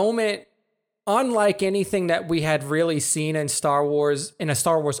a moment unlike anything that we had really seen in Star Wars, in a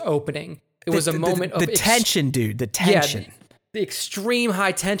Star Wars opening. It was a moment of the tension, dude. The tension. Yeah, the extreme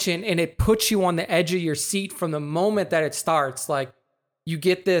high tension, and it puts you on the edge of your seat from the moment that it starts. Like you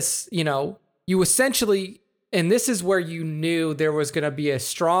get this, you know, you essentially, and this is where you knew there was going to be a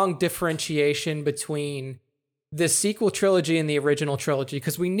strong differentiation between the sequel trilogy and the original trilogy,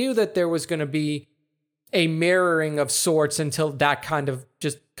 because we knew that there was going to be a mirroring of sorts until that kind of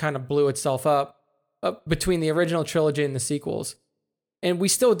blew itself up between the original trilogy and the sequels. And we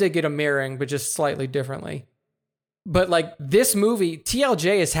still did get a mirroring, but just slightly differently. But like this movie,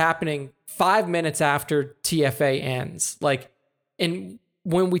 TLJ is happening 5 minutes after TFA ends. Like, and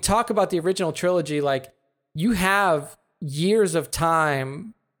when we talk about the original trilogy, like you have years of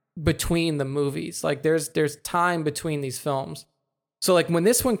time between the movies. Like there's time between these films. So like when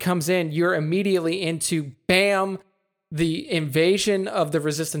this one comes in, you're immediately into bam, the invasion of the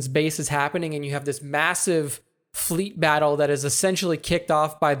Resistance base is happening, and you have this massive fleet battle that is essentially kicked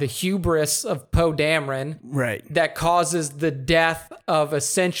off by the hubris of Poe Dameron, right? That causes the death of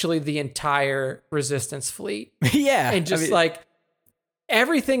essentially the entire Resistance fleet. Yeah, and just like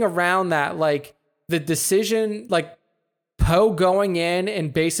everything around that, like the decision, like Poe going in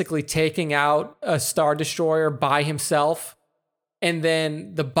and basically taking out a Star Destroyer by himself, and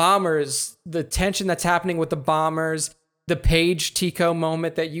then the bombers, the tension that's happening with the bombers, the Paige Tico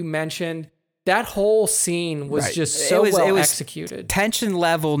moment that you mentioned. That whole scene was just so well executed. Tension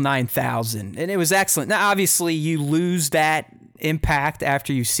level 9,000, and it was excellent. Now, obviously, you lose that impact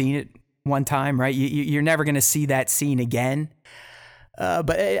after you've seen it one time, right? You're never going to see that scene again.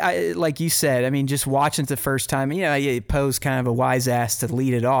 But like you said, I mean, just watching it the first time, Poe's kind of a wise ass to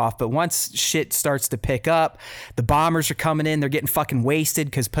lead it off. But once shit starts to pick up, the bombers are coming in, they're getting fucking wasted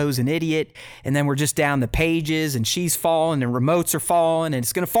because Poe's an idiot. And then we're just down the pages and she's falling and remotes are falling and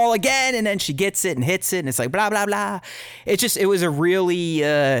it's going to fall again. And then she gets it and hits it and it's like blah, blah, blah. It was a really,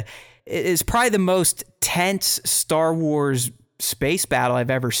 it's probably the most tense Star Wars space battle I've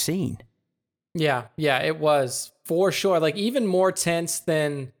ever seen. Yeah, it was for sure. Like even more tense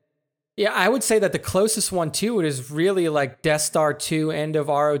than, I would say that the closest one to it is really like Death Star 2 end of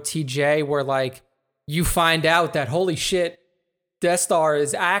ROTJ, where like you find out that holy shit, Death Star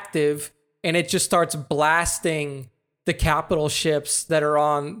is active and it just starts blasting the capital ships that are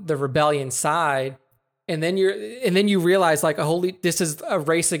on the rebellion side. And then you realize like, this is a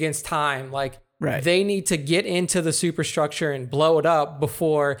race against time. Like They need to get into the superstructure and blow it up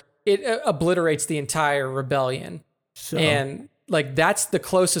before it obliterates the entire rebellion. So. And like, that's the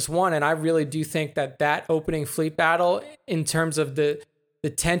closest one. And I really do think that opening fleet battle in terms of the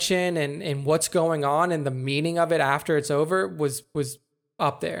tension and what's going on and the meaning of it after it's over was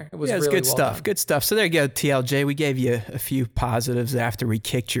up there. It was really good well stuff. done. Good stuff. So there you go, TLJ. We gave you a few positives after we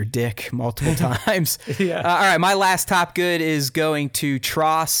kicked your dick multiple times. Yeah. All right. My last top good is going to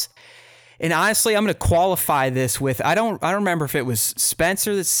Tross. And honestly, I'm going to qualify this with, I don't remember if it was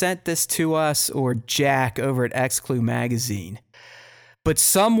Spencer that sent this to us or Jack over at X-Clue Magazine. But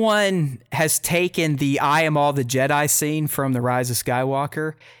someone has taken the I am all the Jedi scene from The Rise of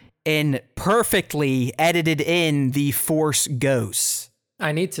Skywalker and perfectly edited in the Force Ghosts.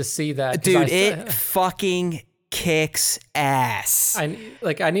 I need to see that. Dude, it fucking kicks ass. I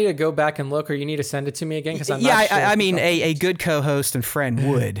need to go back and look, or you need to send it to me again. Cause I'm not sure. I mean, a good co-host and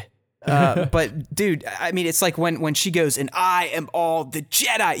friend would. But dude, I mean, it's like when she goes and I am all the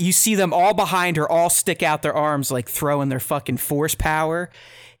Jedi, you see them all behind her, all stick out their arms, like throwing their fucking force power.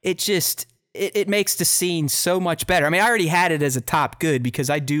 It just, it makes the scene so much better. I mean, I already had it as a top good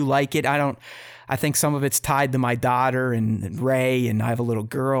because I do like it. I think some of it's tied to my daughter and Rey, and I have a little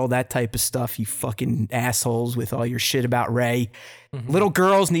girl, that type of stuff. You fucking assholes with all your shit about Rey. Mm-hmm. Little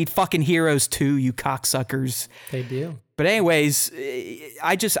girls need fucking heroes too, you cocksuckers. They do. But anyways,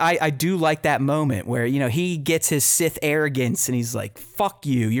 I do like that moment where, he gets his Sith arrogance and he's like, fuck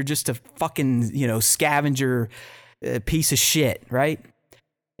you. You're just a fucking, scavenger piece of shit, right?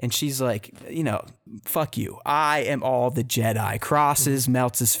 And she's like, fuck you. I am all the Jedi. Crosses,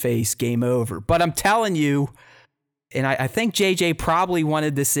 melts his face, game over. But I'm telling you, and I think JJ probably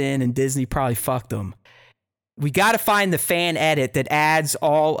wanted this in and Disney probably fucked them. We got to find the fan edit that adds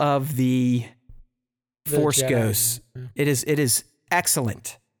all of the Force Ghosts. It is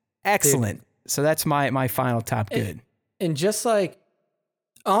excellent. Excellent. Dude. So that's my final top good. And just like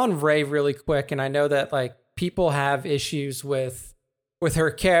on Rey really quick, and I know that like people have issues with her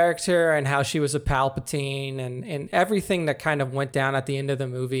character and how she was a Palpatine and everything that kind of went down at the end of the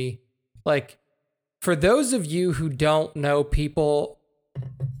movie. Like, for those of you who don't know people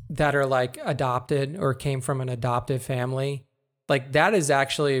that are like adopted or came from an adoptive family, like that is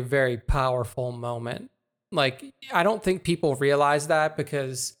actually a very powerful moment. Like, I don't think people realize that,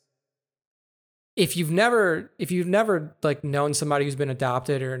 because if you've never like known somebody who's been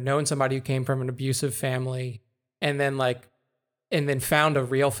adopted or known somebody who came from an abusive family and then found a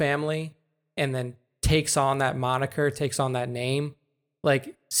real family and then takes on that moniker, takes on that name,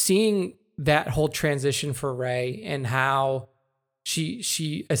 like seeing that whole transition for Rey and how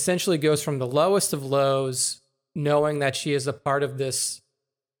she essentially goes from the lowest of lows, knowing that she is a part of this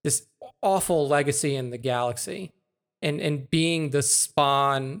awful legacy in the galaxy, and being the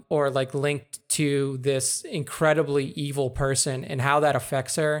spawn or like linked to this incredibly evil person and how that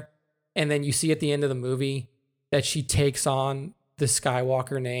affects her. And then you see at the end of the movie that she takes on the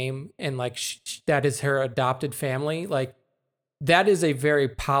Skywalker name and like that is her adopted family. Like, that is a very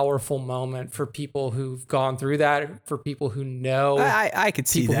powerful moment for people who've gone through that, for people who know I could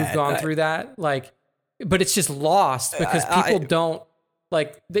see people that. Who've gone through that. Like, but it's just lost because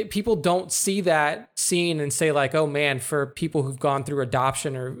people don't see that scene and say like, oh man, for people who've gone through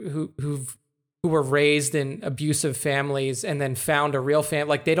adoption or who were raised in abusive families and then found a real family,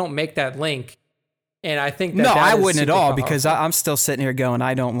 like they don't make that link. And I think that I wouldn't at all, powerful. because I'm still sitting here going,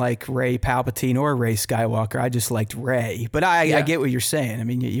 I don't like Rey Palpatine or Rey Skywalker. I just liked Rey. But I get what you're saying. I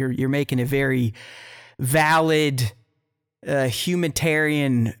mean, you're making a very valid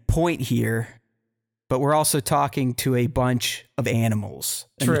humanitarian point here. But we're also talking to a bunch of animals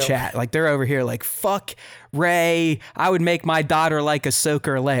in the chat. Like they're over here like, fuck Rey. I would make my daughter like Ahsoka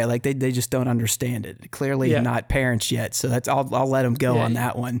or Leia. Like they just don't understand it. Clearly not parents yet. So that's I'll let them go on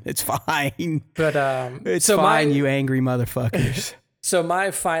that one. It's fine. But it's fine, you angry motherfuckers. So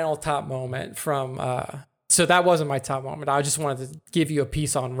my final top moment from so that wasn't my top moment. I just wanted to give you a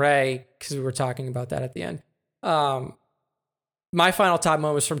piece on Rey because we were talking about that at the end. My final top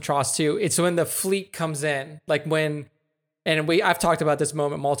moment was from TROS 2. It's when the fleet comes in, like I've talked about this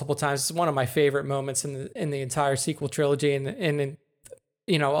moment multiple times. It's one of my favorite moments in the entire sequel trilogy and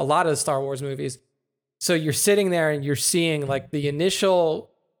in a lot of the Star Wars movies. So you're sitting there and you're seeing like the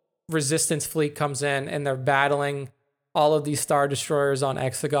initial Resistance fleet comes in and they're battling all of these Star Destroyers on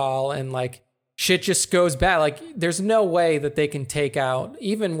Exegol, and like shit just goes bad. Like there's no way that they can take out,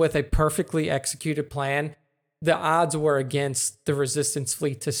 even with a perfectly executed plan, the odds were against the Resistance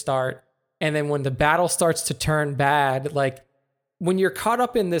fleet to start. And then when the battle starts to turn bad, like when you're caught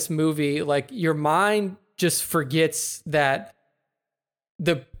up in this movie, like your mind just forgets that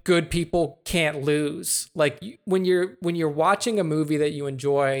the good people can't lose. Like when you're watching a movie that you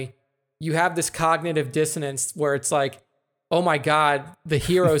enjoy, you have this cognitive dissonance where it's like, oh my God, the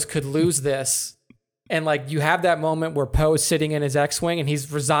heroes could lose this. And like you have that moment where Poe's sitting in his X-Wing and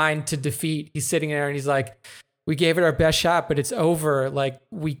he's resigned to defeat. He's sitting there and he's like, we gave it our best shot, but it's over. Like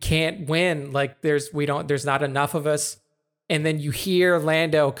we can't win. Like there's not enough of us. And then you hear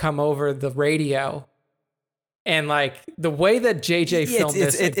Lando come over the radio, and like the way that JJ filmed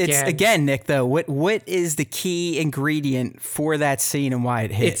it's again, Nick, though, what is the key ingredient for that scene and why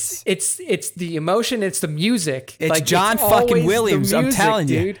it hits? It's the emotion. It's the music. It's like, John fucking Williams. I'm telling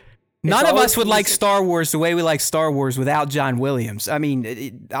you. Dude. None of us would like Star Wars the way we like Star Wars without John Williams. I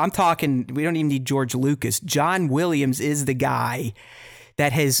mean, I'm talking, we don't even need George Lucas. John Williams is the guy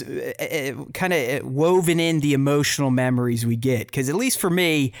that has kind of woven in the emotional memories we get. Because at least for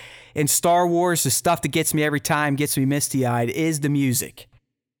me, in Star Wars, the stuff that gets me every time, gets me misty-eyed, is the music.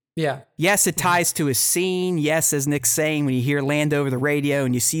 Yeah. Yes, it ties to a scene. Yes, as Nick's saying, when you hear Lando over the radio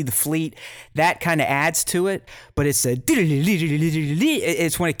and you see the fleet, that kind of adds to it. But it's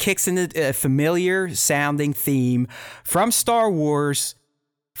it's when it kicks into a familiar sounding theme from Star Wars,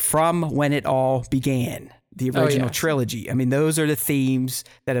 from when it all began, the original trilogy. I mean, those are the themes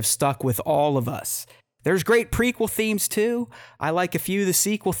that have stuck with all of us. There's great prequel themes too. I like a few of the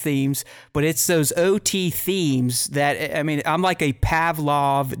sequel themes, but it's those OT themes that, I mean, I'm like a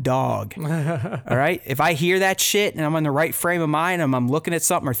Pavlov dog. All right? If I hear that shit and I'm in the right frame of mind, and I'm looking at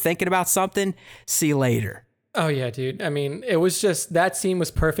something or thinking about something, see you later. Oh yeah, dude. I mean, it was just, that scene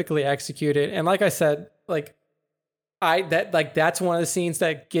was perfectly executed. And like I said, like that's one of the scenes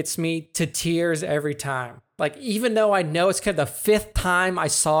that gets me to tears every time. Like, even though I know it's kind of the fifth time I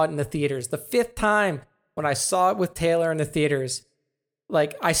saw it in the theaters, the fifth time when I saw it with Taylor in the theaters,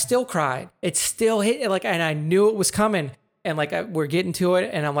 like I still cried. It still hit, like, and I knew it was coming. And like we're getting to it,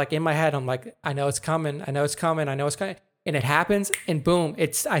 and I'm like in my head, I'm like, I know it's coming. I know it's coming. I know it's coming. And it happens, and boom,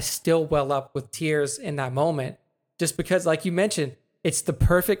 I still well up with tears in that moment, just because, like you mentioned, it's the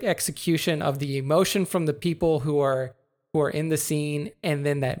perfect execution of the emotion from the people who are in the scene, and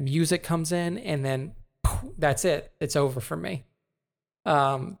then that music comes in, and then that's it. It's over for me.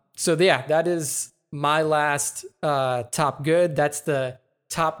 So yeah, that is my last top good. That's the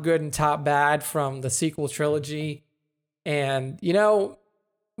top good and top bad from the sequel trilogy. And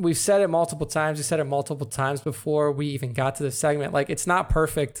we've said it multiple times. We said it multiple times before we even got to this segment. Like, it's not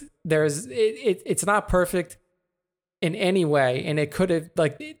perfect. It's not perfect in any way. And it could have,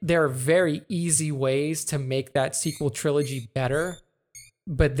 like, there are very easy ways to make that sequel trilogy better.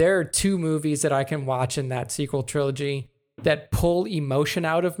 But there are two movies that I can watch in that sequel trilogy that pull emotion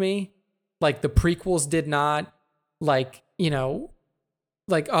out of me. Like the prequels did not, like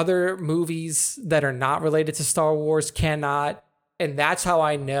other movies that are not related to Star Wars cannot. And that's how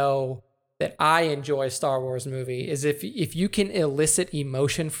I know that I enjoy a Star Wars movie, is if you can elicit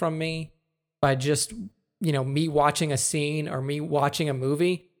emotion from me by just, me watching a scene or me watching a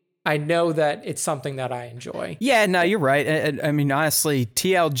movie, I know that it's something that I enjoy. Yeah, no, you're right. I mean, honestly,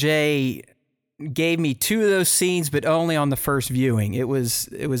 TLJ gave me two of those scenes, but only on the first viewing. It was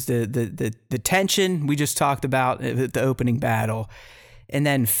the tension we just talked about at the opening battle, and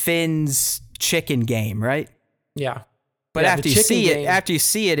then Finn's chicken game, right? Yeah. But after you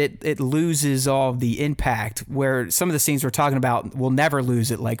see it, it loses all the impact. Where some of the scenes we're talking about will never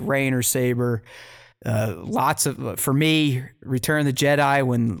lose it, like Rain Saber. Lots of, for me, Return of the Jedi,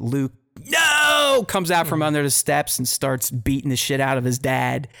 when Luke comes out from under the steps and starts beating the shit out of his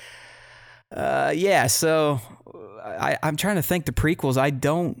dad. So I'm trying to think the prequels. I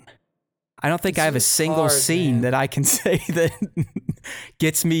don't think I have a single scene that I can say that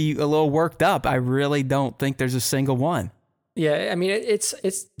gets me a little worked up. I really don't think there's a single one. Yeah, I mean it's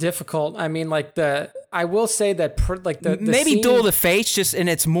difficult. I mean, like I will say that the maybe scene, Duel of the Fates, and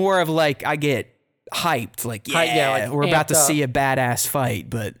it's more of like I get hyped, like we're about to see a badass fight.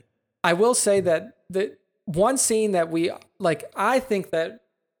 But I will say that the one scene that I think that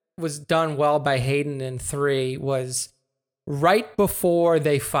was done well by Hayden in 3 was right before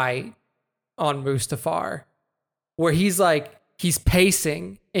they fight on Mustafar, where he's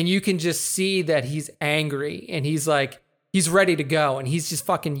pacing and you can just see that he's angry and he's ready to go and he's just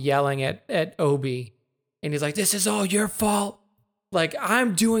fucking yelling at Obi and he's like, "This is all your fault. Like,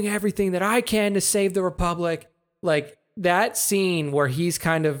 I'm doing everything that I can to save the Republic." Like that scene where he's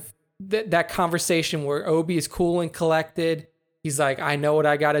kind of that conversation where Obi is cool and collected. He's like, "I know what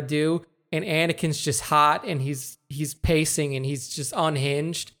I got to do." And Anakin's just hot and he's pacing and he's just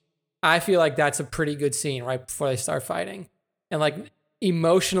unhinged. I feel like that's a pretty good scene right before they start fighting. And like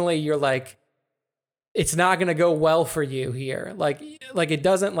emotionally, you're like, it's not going to go well for you here. Like it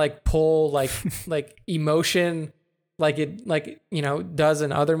doesn't like pull like emotion like it does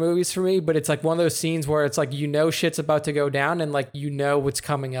in other movies for me, but it's like one of those scenes where it's like, shit's about to go down and like, what's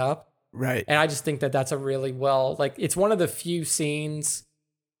coming up. Right. And I just think that that's a really it's one of the few scenes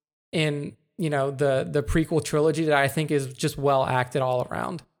in, the prequel trilogy that I think is just well acted all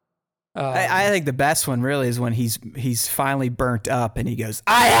around. I think the best one really is when he's finally burnt up and he goes,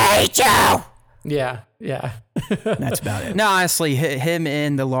 "I hate you." Yeah. That's about it. No, honestly, him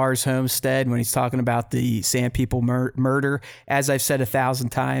in the Lars Homestead when he's talking about the Sand People murder, as I've said 1,000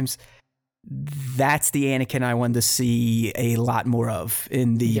 times, that's the Anakin I wanted to see a lot more of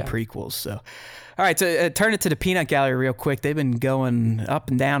in the prequels. So, all right, so turn it to the Peanut Gallery real quick. They've been going up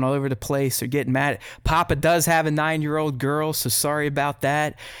and down all over the place. They're getting mad. Papa does have a 9-year-old girl, so sorry about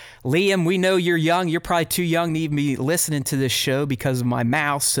that. Liam, we know you're young. You're probably too young to even be listening to this show because of my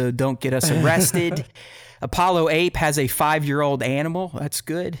mouth, so don't get us arrested. Apollo Ape has a 5-year-old animal. That's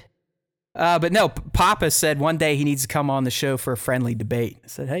good. But no, Papa said one day he needs to come on the show for a friendly debate. I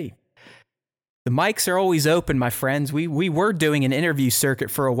said, hey, the mics are always open, my friends. We were doing an interview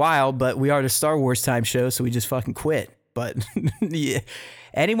circuit for a while, but we are the Star Wars Time show, so we just fucking quit. But yeah,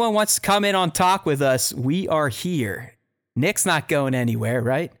 anyone wants to come in on talk with us, we are here. Nick's not going anywhere,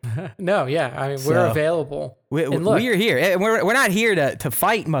 right? No, yeah. I mean, we're available. We are here. We're not here to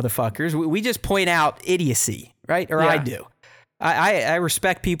fight motherfuckers. We just point out idiocy, right? Or yeah. I do. I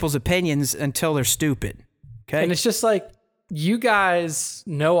respect people's opinions until they're stupid. Okay. And it's just like, you guys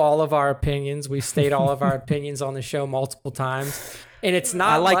know all of our opinions. We've stated all of our opinions on the show multiple times. And it's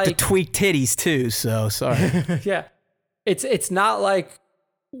not I like to tweak titties too, so sorry. Yeah. It's not like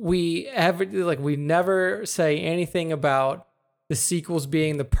we never say anything about the sequels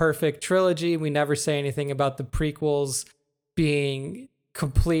being the perfect trilogy. We never say anything about the prequels being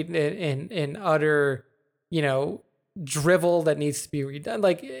complete and utter, drivel that needs to be redone.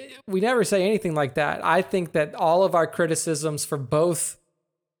 Like, we never say anything like that. I think that all of our criticisms for both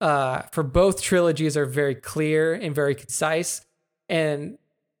trilogies are very clear and very concise. And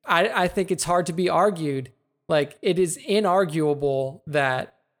I think it's hard to be argued. Like, it is inarguable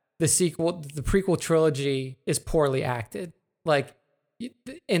that the prequel trilogy is poorly acted. Like,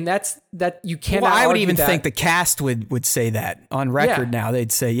 and that you cannot. Well, I would even think the cast would say that on record. Now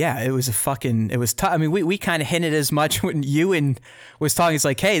they'd say, yeah, it was tough. I mean, we kind of hinted as much when Ewan was talking. It's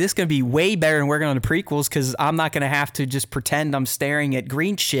like, hey, this is going to be way better than working on the prequels because I'm not going to have to just pretend I'm staring at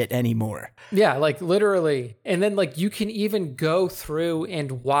green shit anymore. Yeah, like literally. And then like you can even go through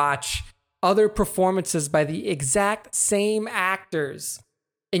and watch other performances by the exact same actors,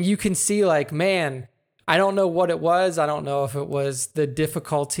 and you can see like, man, I don't know what it was. I don't know if it was the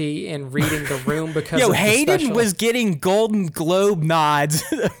difficulty in reading the room because of Hayden was getting Golden Globe nods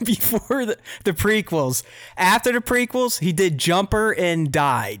before the prequels. After the prequels, he did Jumper and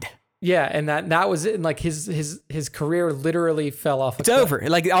died. Yeah, and that was it. And like his career literally fell off. It's over.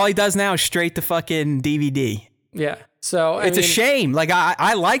 Like all he does now is straight to fucking DVD. Yeah. So it's a shame. Like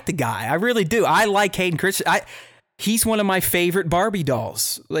I like the guy. I really do. I like Hayden Christensen. He's one of my favorite Barbie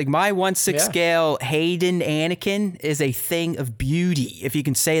dolls. Like my 1/6 scale Hayden Anakin is a thing of beauty, if you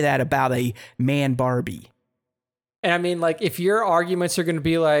can say that about a man Barbie. And I mean, like, if your arguments are going to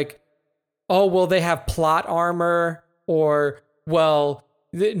be like, oh, well, they have plot armor, or, well,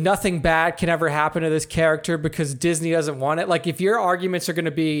 nothing bad can ever happen to this character because Disney doesn't want it. Like, if your arguments are going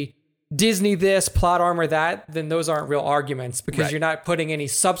to be Disney this, plot armor that, then those aren't real arguments because you're not putting any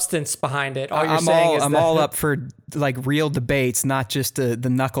substance behind it. All you're saying is I'm all up for like real debates, not just the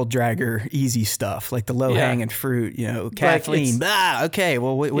knuckle dragger easy stuff, like the low hanging fruit. You know, Kathleen. Okay,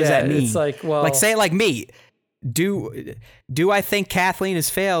 well, what does that mean? It's like, well, like say it like me. Do I think Kathleen has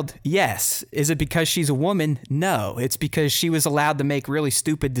failed? Yes. Is it because she's a woman? No. It's because she was allowed to make really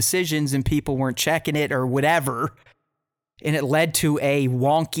stupid decisions and people weren't checking it or whatever. And it led to a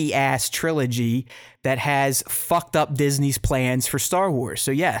wonky ass trilogy that has fucked up Disney's plans for Star Wars. So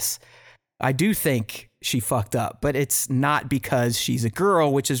yes, I do think she fucked up, but it's not because she's a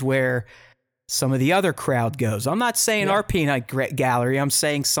girl, which is where some of the other crowd goes. I'm not saying our peanut gallery. I'm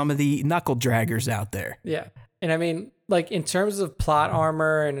saying some of the knuckle draggers out there. Yeah. And I mean, like in terms of plot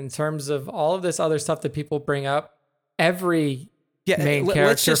armor and in terms of all of this other stuff that people bring up, every main character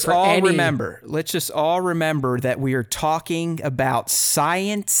let's just all remember that we are talking about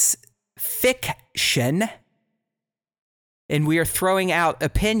science fiction and we are throwing out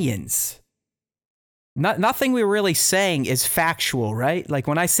opinions. Nothing we're really saying is factual, right? Like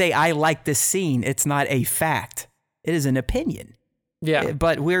when I say I like this scene, it's not a fact. It is an opinion. Yeah.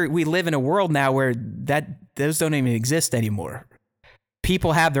 But we live in a world now where those don't even exist anymore.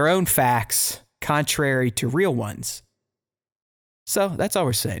 People have their own facts contrary to real ones. So that's all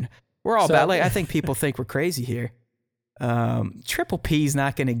we're saying. We're all about, like, I think people think we're crazy here. Triple P's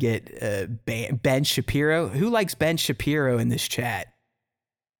not going to get Ben Shapiro. Who likes Ben Shapiro in this chat?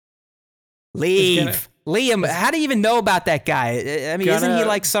 Leave. Liam, how do you even know about that guy? I mean, isn't he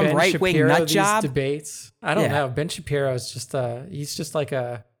like some right-wing nut job? Debates? I don't know. Ben Shapiro is just he's just like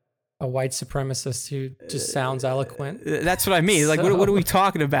a white supremacist who just sounds eloquent. That's what I mean. Like, what are we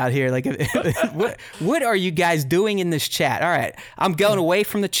talking about here? Like, what are you guys doing in this chat? All right, I'm going away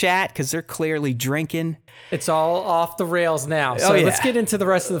from the chat because they're clearly drinking. It's all off the rails now. So let's get into the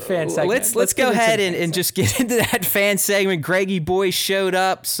rest of the fan segment. Let's go ahead and just get into that fan segment. Greggy Boy showed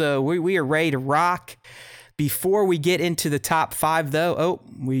up, so we are ready to rock. Before we get into the top 5, though,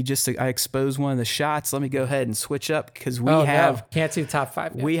 I exposed one of the shots. Let me go ahead and switch up because can't see the top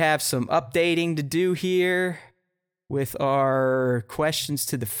 5 yet. We have some updating to do here with our questions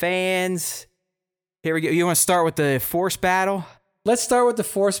to the fans. Here we go. You want to start with the force battle? Let's start with the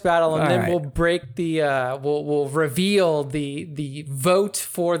force battle, and then we'll break the we'll reveal the vote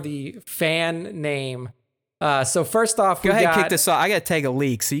for the fan name. So first off, go ahead and kick this off. I got to take a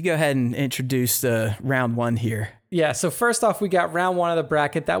leak, so you go ahead and introduce round 1 here. Yeah, so first off, we got round 1 of the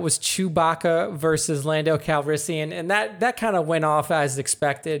bracket. That was Chewbacca versus Lando Calrissian, and that kind of went off as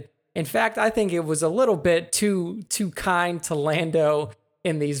expected. In fact, I think it was a little bit too kind to Lando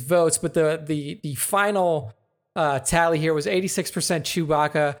in these votes, but the final tally here was 86%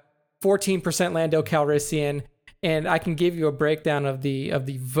 Chewbacca, 14% Lando Calrissian. And I can give you a breakdown of the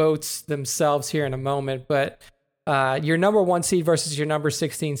votes themselves here in a moment, but your number 1 seed versus your number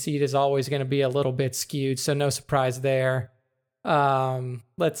 16 seed is always going to be a little bit skewed, so no surprise there.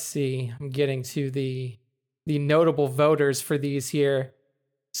 Let's see. I'm getting to the notable voters for these here.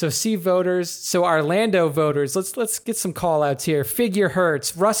 So C voters, so our Lando voters. Let's get some call outs here. Figure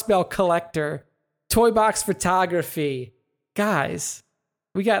Hertz, Rust Belt Collector, Toy Box Photography, guys.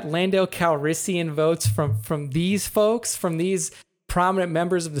 We got Lando Calrissian votes from these folks, from these prominent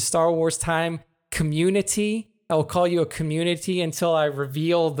members of the Star Wars Time community. I will call you a community until I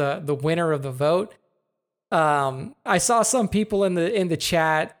reveal the winner of the vote. I saw some people in the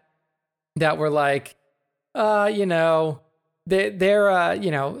chat that were like, they're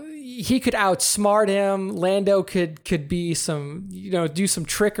he could outsmart him. Lando could be do some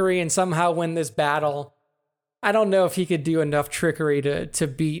trickery and somehow win this battle. I don't know if he could do enough trickery to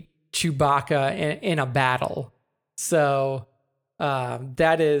beat Chewbacca in a battle. So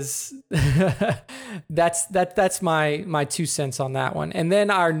that is that's my 2 cents on that one. And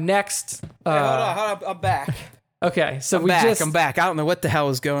then our next hold on, I'm back. Okay, so I'm back. I don't know what the hell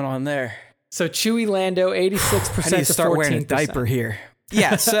is going on there. So Chewie Lando 86% I need to start wearing a diaper here.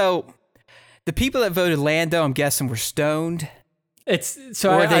 Yeah, so the people that voted Lando, I'm guessing, were stoned.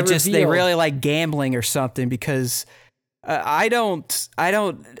 They really like gambling or something, because I've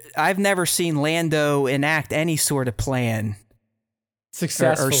never seen Lando enact any sort of plan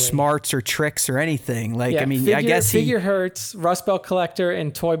successfully. or smarts or tricks or anything. Like, Yeah, I mean, I guess Figure Hertz, Rust Belt Collector,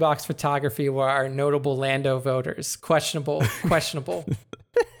 and Toy Box Photography were our notable Lando voters. Questionable.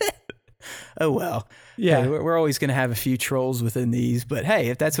 Oh, well. Yeah. Hey, we're always going to have a few trolls within these, but hey,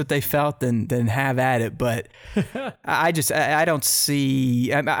 if that's what they felt, then have at it. But I don't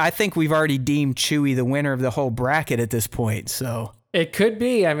see. I think we've already deemed Chewy the winner of the whole bracket at this point. So it could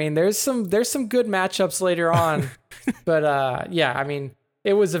be. I mean, there's some good matchups later on, but yeah, I mean,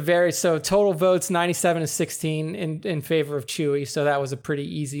 it was so total votes 97-16 in favor of Chewy. So that was a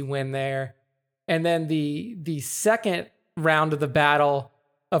pretty easy win there. And then the second round of the battle.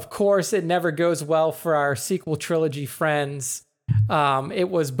 Of course, it never goes well for our sequel trilogy friends. It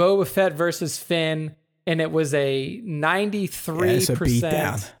was Boba Fett versus Finn, and it was a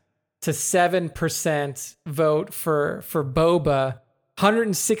 93% to 7% vote for Boba,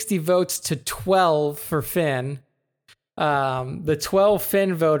 160 votes to 12 for Finn. The 12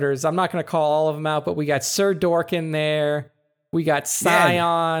 Finn voters, I'm not going to call all of them out, but we got Sir Dork in there. We got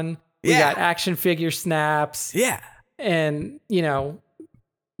Scion. We got Action Figure Snaps. Yeah. And, you know,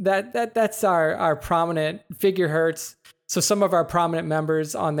 that's our prominent Figure Hertz. So some of our prominent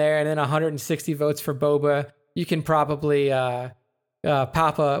members on there, and then 160 votes for Boba. You can probably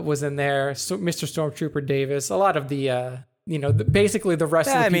Papa was in there, so Mr. Stormtrooper Davis. A lot of the basically the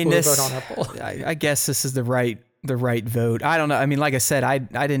rest of the people who vote on our poll. I guess this is the right vote. I don't know. I mean, like I said, I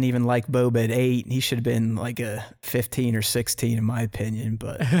didn't even like Boba at 8. He should have been like a 15 or 16 in my opinion,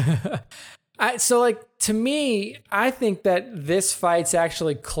 but. To me, I think that this fight's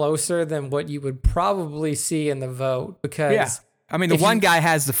actually closer than what you would probably see in the vote because I mean, the one guy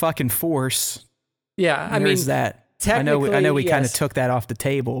has the fucking Force. Yeah, I mean that. I know we kind of took that off the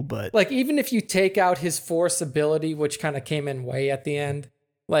table, but like even if you take out his Force ability, which kind of came in way at the end,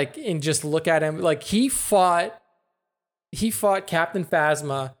 like and just look at him, like he fought Captain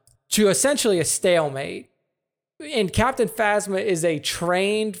Phasma to essentially a stalemate. And Captain Phasma is a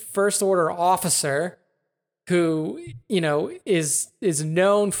trained First Order officer who, you know, is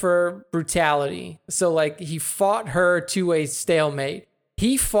known for brutality. So, like, he fought her to a stalemate.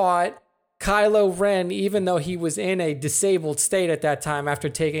 He fought Kylo Ren, even though he was in a disabled state at that time after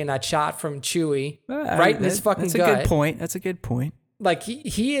taking that shot from Chewie, right in his fucking gut. That's a good point. Like,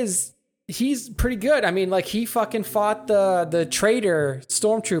 he's pretty good. I mean, like, he fucking fought the traitor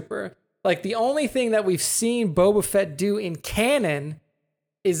stormtrooper. Like, the only thing that we've seen Boba Fett do in canon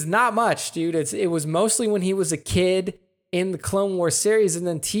is not much, dude. It was mostly when he was a kid in the Clone Wars series, and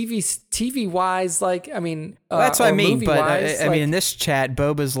then TV wise, like, I mean, that's what I mean. But I mean, in this chat,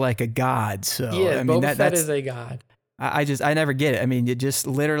 Boba's like a god. So yeah, I mean, Boba Fett is a god. I never get it. I mean, you just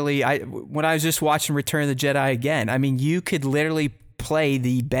literally, when I was just watching Return of the Jedi again, I mean, you could literally play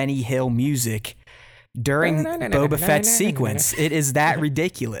the Benny Hill music during Boba Fett's sequence. It is that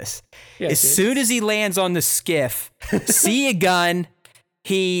ridiculous. As soon as he lands on the skiff, see a gun,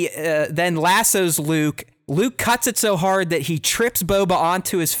 he then lassos Luke. Luke cuts it so hard that he trips Boba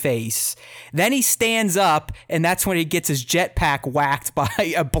onto his face. Then he stands up, and that's when he gets his jetpack whacked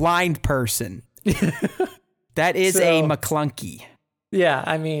by a blind person. That is a McClunky. Yeah,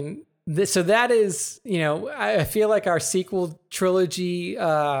 I mean, so that is, you know, I feel like our sequel trilogy,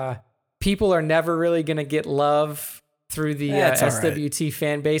 people are never really going to get love through the SWT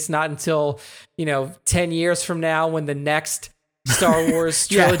fan base, not until, 10 years from now when the next Star Wars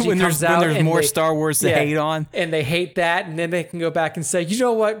trilogy comes out. When there's more Star Wars to hate on. And they hate that, and then they can go back and say, you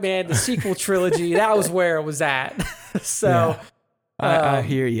know what, man, the sequel trilogy, that was where it was at. So... Yeah. I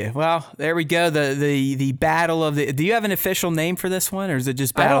hear you. Well, there we go. The battle of the. Do you have an official name for this one, or is it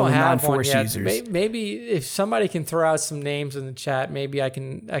just battle of non-Force users? Maybe if somebody can throw out some names in the chat, maybe I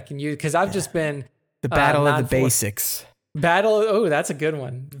can use, because I've just been the battle of the basics. Oh, that's a good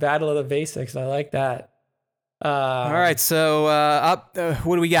one. Battle of the basics. I like that. All right. So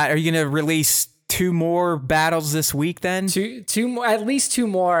what do we got? Are you going to release 2 more battles this week? Then two more, at least 2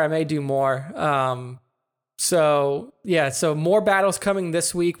 more. I may do more. So more battles coming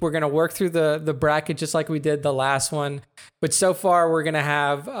this week. We're going to work through the bracket just like we did the last one. But so far, we're going to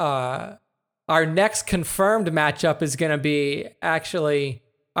have our next confirmed matchup is going to be actually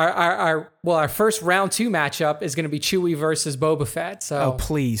our first round 2 matchup is going to be Chewie versus Boba Fett. So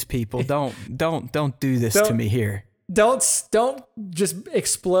please, people, don't do this to me here. Don't just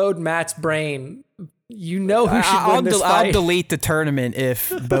explode Matt's brain. You know who should win this fight. I'll delete the tournament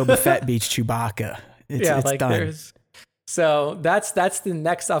if Boba Fett beats Chewbacca. It's done. So that's the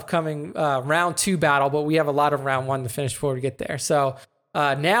next upcoming round 2 battle, but we have a lot of round 1 to finish before we get there. So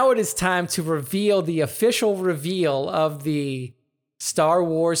now it is time to reveal the official reveal of the Star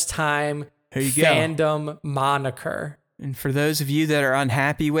Wars Time fandom moniker. And for those of you that are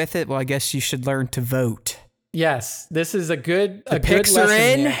unhappy with it, well, I guess you should learn to vote. Yes, this is a good Picks lesson are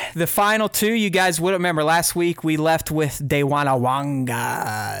in. here. The final two, you guys would remember last week we left with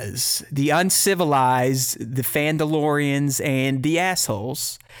Dewanawangas, the uncivilized, the Fandalorians, and the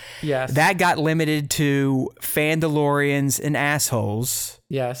assholes. Yes. That got limited to Fandalorians and assholes.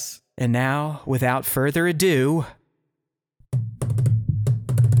 Yes. And now, without further ado,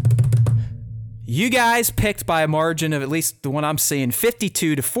 you guys picked by a margin of at least the one I'm seeing,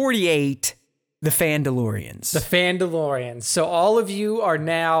 52-48. The Fandalorians. The Fandalorians. So all of you are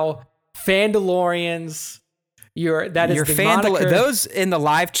now Fandalorians. That is the moniker. Those in the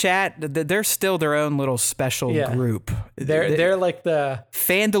live chat, they're still their own little special group. They're like the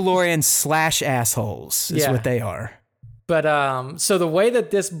Fandalorians / assholes is what they are. But so the way that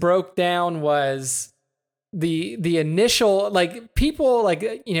this broke down was the initial, like, people,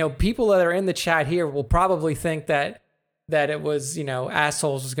 like, you know, people that are in the chat here will probably think that it was, you know,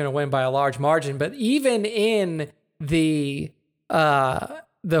 assholes was going to win by a large margin. But even in the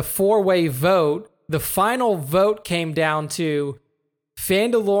four-way vote, the final vote came down to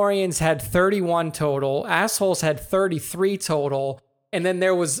Fandalorians had 31 total, assholes had 33 total, and then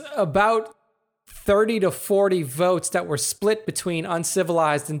there was about 30 to 40 votes that were split between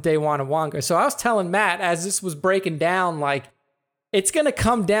Uncivilized and Dewanawangas. So I was telling Matt as this was breaking down, like, it's going to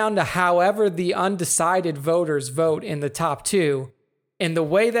come down to however the undecided voters vote in the top two. And the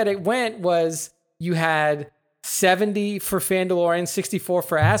way that it went was you had 70 for Fandalorian, 64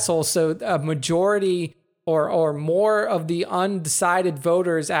 for assholes. So a majority or more of the undecided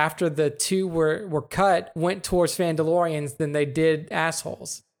voters after the two were cut went towards Fandalorians than they did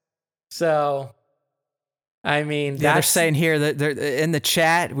assholes. So, I mean, they're saying here that they're in the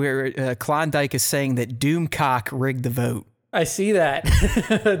chat where Klondike is saying that Doomcock rigged the vote. I see that.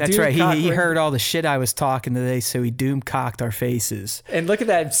 That's right. He heard all the shit I was talking today, so he doom-cocked our faces. And look at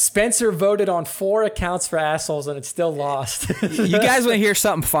that. Spencer voted on 4 accounts for assholes, and it still lost. You guys want to hear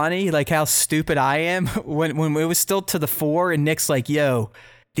something funny? Like how stupid I am? When it was still to the 4, and Nick's like, yo,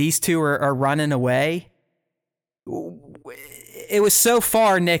 these two are running away. It was so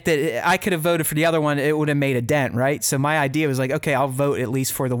far, Nick, that I could have voted for the other one. It would have made a dent, right? So my idea was like, okay, I'll vote at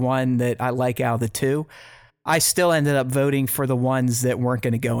least for the one that I like out of the two. I still ended up voting for the ones that weren't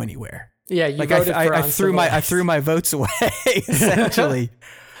going to go anywhere. Yeah, you voted for I threw my votes away, essentially.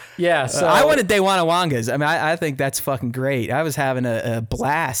 Yeah, so I wanted Dewanawangas. I mean, I think that's fucking great. I was having a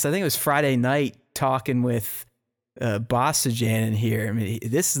blast. I think it was Friday night talking with Bossajan in here. I mean,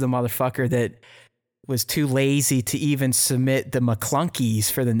 this is the motherfucker that was too lazy to even submit the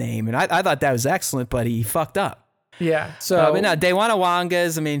McClunkies for the name. And I thought that was excellent, but he fucked up. Yeah. So, but no,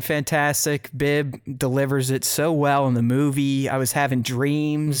 Dewanawangas, I mean, fantastic. Bibb delivers it so well in the movie. I was having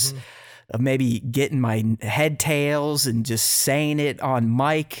dreams of maybe getting my head tails and just saying it on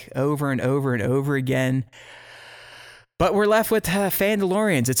mic over and over and over again. But we're left with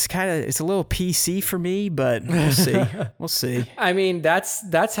Fandalorians. It's a little PC for me, but we'll see. We'll see. I mean,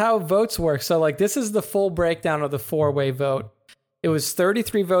 that's how votes work. So, like, this is the full breakdown of the 4-way vote. It was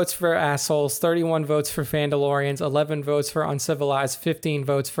 33 votes for assholes, 31 votes for Fandalorians, 11 votes for Uncivilized, 15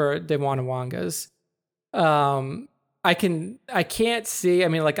 votes for Dewanawangas. I can't see. I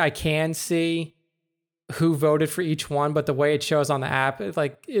mean, like, I can see who voted for each one, but the way it shows on the app,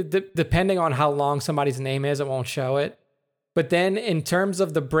 depending on how long somebody's name is, it won't show it. But then in terms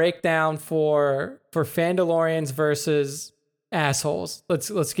of the breakdown for Fandalorians versus assholes,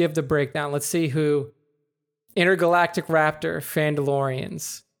 let's give the breakdown. Let's see who. Intergalactic Raptor,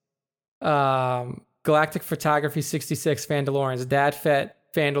 Fandalorians. Galactic Photography 66, Fandalorians. Dad Fett,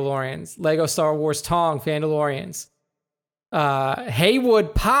 Fandalorians. Lego Star Wars Tong, Fandalorians.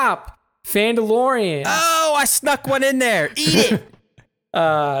 Haywood Pop, Fandalorians. Oh, I snuck one in there. Eat it.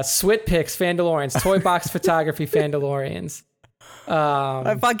 Swit Picks, Fandalorians. Toy Box Photography, Fandalorians.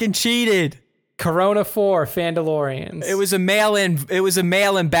 I fucking cheated. Corona 4, Fandalorians. It was a mail-in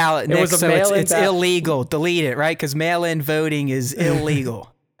ballot, Nick, it's illegal. Delete it, right? Because mail-in voting is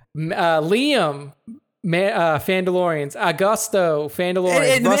illegal. Liam, Fandalorians. Augusto,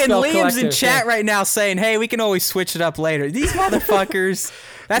 Fandalorians. And Liam's in chat right now saying, hey, we can always switch it up later. These motherfuckers.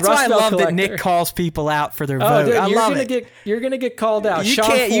 That's why I love that Nick calls people out for their vote. Dude, I love it. You're going to get called out. You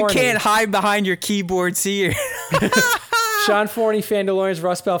can't hide behind your keyboards here. Sean Forney, Fandalorians,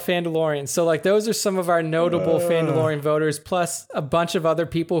 Russ Bell, Fandalorians. So, like, those are some of our notable Fandalorian voters, plus a bunch of other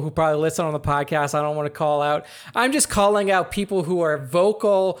people who probably listen on the podcast. I don't want to call out. I'm just calling out people who are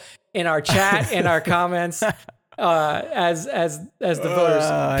vocal in our chat and our comments as the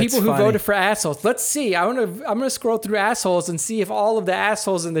voters. People who voted for assholes. Let's see. I'm gonna scroll through assholes and see if all of the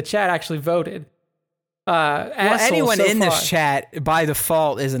assholes in the chat actually voted. Well, Asshole anyone so in this far. chat by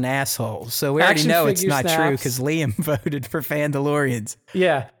default is an asshole. So we already Action know it's figure not true snaps. because Liam voted for Fandalorians.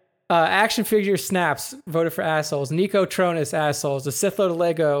 Yeah. Action figure snaps voted for assholes. Nico Tronus assholes. The Sith Lord of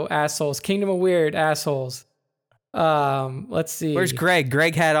Lego assholes. Kingdom of Weird assholes. Let's see. Where's Greg?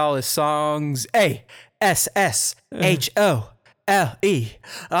 Greg had all his songs. ASSHOLE.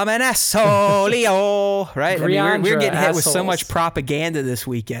 I'm an asshole. Right? I mean, we're Griandra getting hit with so assholes. much propaganda this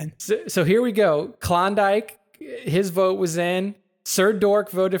weekend. So here we go. Klondike, his vote was in. Sir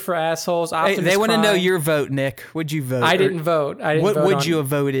Dork voted for assholes. Hey, Optimus they want to know Prime. your vote, Nick. Would you vote? I Or didn't vote. I didn't what vote would on- you have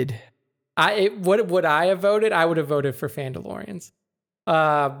voted? What would I have voted? I would have voted for Fandalorians.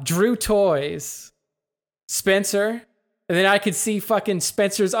 Drew Toys, Spencer, and then I could see fucking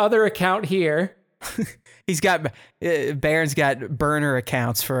Spencer's other account here. He's got Baron's got burner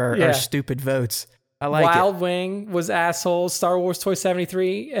accounts for our Yeah. stupid votes. I like Wild Wing was assholes. Star Wars Toy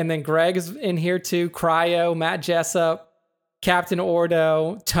 73, and then Greg is in here too. Cryo, Matt Jessup, Captain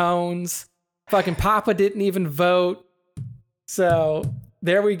Ordo, Tones. Fucking Papa didn't even vote. So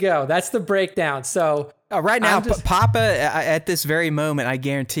there we go. That's the breakdown. So it. Right now, I'm just- Papa, at this very moment, I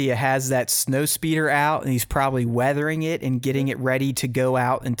guarantee you, has that snow speeder out, and he's probably weathering it and getting it ready to go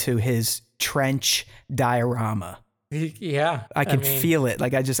out into his trench diorama. yeah, I can mean, feel it.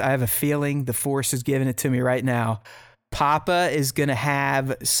 Like I have a feeling the Force is giving it to me right now. Papa is gonna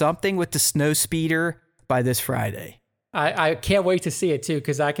have something with the snow speeder by this Friday. I can't wait to see it too,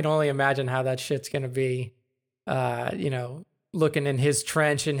 because I can only imagine how that shit's gonna be. Looking in his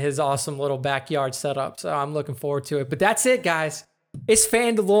trench and his awesome little backyard setup. So I'm looking forward to it. But that's it, guys. It's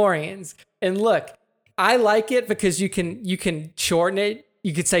Fandalorians. And look, I like it because you can shorten it.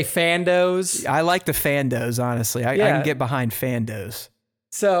 You could say Fandos. I like the Fandos, honestly. I Yeah. can get behind Fandos.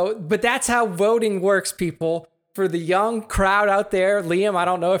 So, but that's how voting works, people. For the young crowd out there, Liam, I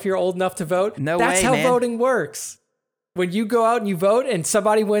don't know if you're old enough to vote. No That's way, how man. voting works. When you go out and you vote and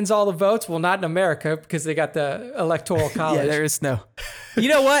somebody wins all the votes, well, not in America because they got the electoral college. Yeah, there is no. You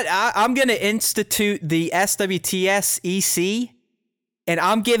know what? I'm going to institute the SWTS EC, and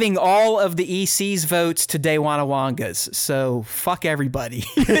I'm giving all of the EC's votes to Dewanawangas. So fuck everybody.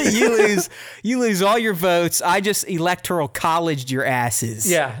 you lose all your votes. I just electoral colleged your asses.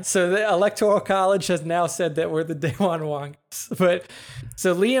 Yeah, so the Electoral College has now said that we're the Daewon Wongs. But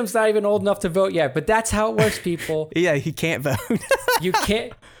so Liam's not even old enough to vote yet. But that's how it works, people. Yeah, he can't vote. You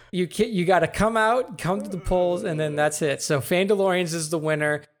got to come out, come to the polls, and then that's it. So Fandalorians is the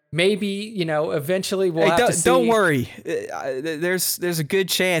winner. Maybe eventually we'll have to see. Don't worry. There's a good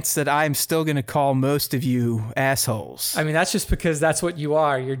chance that I'm still going to call most of you assholes. I mean, that's just because that's what you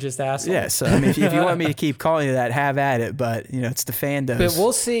are. You're just assholes. Yeah, so I mean, if you want me to keep calling you that, have at it. But it's the Fandos. But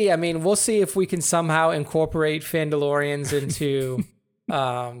we'll see. I mean, we'll see if we can somehow incorporate Fandalorians into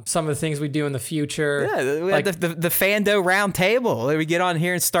some of the things we do in the future. Yeah, we like, had the Fando round table. We get on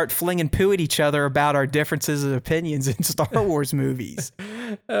here and start flinging poo at each other about our differences of opinions in Star Wars movies.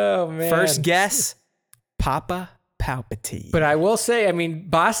 oh man. First guess, Papa Palpatine. But I will say, I mean,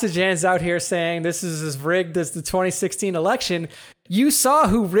 Bastian's out here saying this is as rigged as the 2016 election. You saw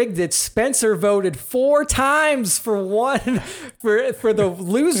who rigged it. Spencer voted 4 times for one for the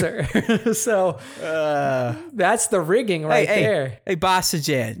loser. So that's the rigging right there. Hey,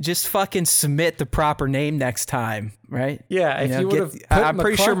 Bastian, just fucking submit the proper name next time, right? Yeah, if you would have put I'm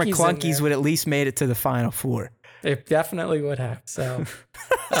pretty sure McClunky's in McClunky's there. would at least made it to the Final Four. It definitely would have. So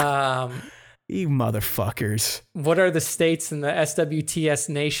You motherfuckers. what are the states in the SWTS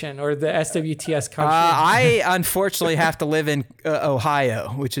nation or the SWTS country? I unfortunately have to live in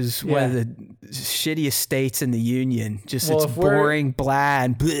Ohio, which is one of Yeah. the shittiest states in the union. Just Well, it's if we're- boring, blah,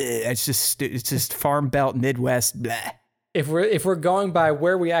 and bleh. It's just Farm Belt Midwest. Blah. If we're going by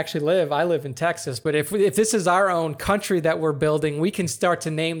where we actually live, I live in Texas. But if this is our own country that we're building, we can start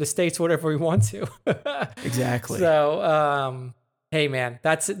to name the states whatever we want to. Exactly. So, hey man,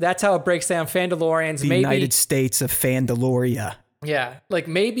 that's how it breaks down. Fandalorians, The maybe United States of Fandaloria. yeah, like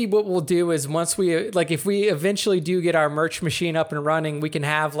maybe what we'll do is once we if we eventually do get our merch machine up and running, we can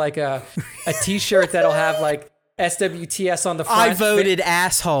have like a T-shirt that'll have like SWTS on the front. I voted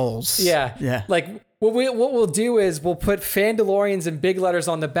assholes. Yeah. Yeah. Like what we'll do is we'll put Fandalorians in big letters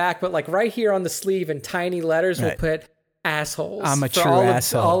on the back, but like right here on the sleeve in tiny letters, Right. we'll put assholes. I'm a for true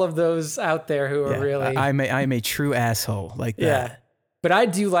asshole. all of those out there who are Yeah. really I'm a true asshole like that. yeah. But I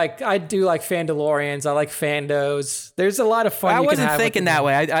do like Fandalorians. I like Fandos. There's a lot of fun. I you can wasn't have with thinking the that name.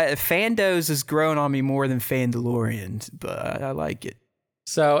 way. Fandos has grown on me more than Fandalorians, but I like it.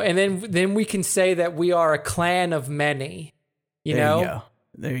 So and then we can say that we are a clan of many. You There know. you go.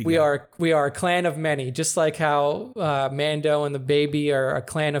 There you We go. are a clan of many, just like how Mando and the baby are a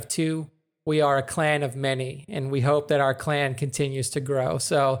clan of 2. we are a clan of many, and we hope that our clan continues to grow.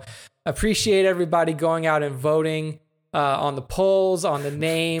 So appreciate everybody going out and voting on the polls, on the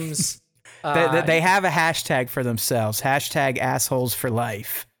names. They have a hashtag for themselves. Hashtag assholes for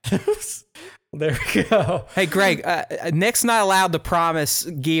life. There we go. Hey, Greg, Nick's not allowed to promise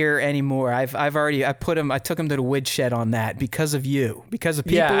gear anymore. I took him to the woodshed on that because of you. Because of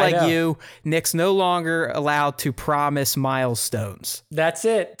people like you, Nick's no longer allowed to promise milestones. That's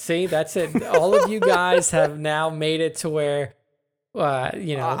it. See, that's it. All of you guys have now made it to where,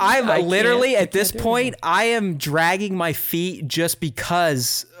 I'm literally at this point, I am dragging my feet just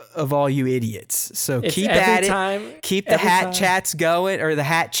because of all you idiots. So keep at it. Keep the hat chats going, or the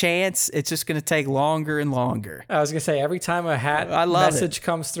hat chants. It's just going to take longer and longer. I was going to say, every time a hat message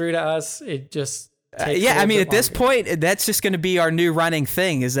comes through to us, it just takes I mean, at this point, that's just going to be our new running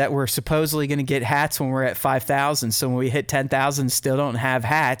thing, is that we're supposedly going to get hats when we're at 5,000. So when we hit 10,000 and still don't have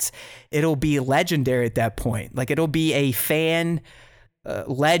hats, it'll be legendary at that point. Like, it'll be a fan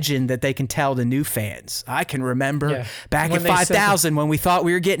legend that they can tell the new fans. I can remember back at 5,000 when we thought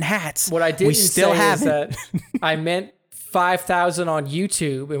we were getting hats. What I didn't say is that I meant 5,000 on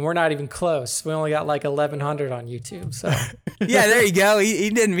YouTube, and we're not even close. We only got like 1,100 on YouTube. So yeah, there you go. He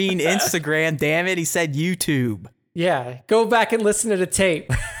didn't mean Instagram. Damn it, he said YouTube. Yeah, go back and listen to the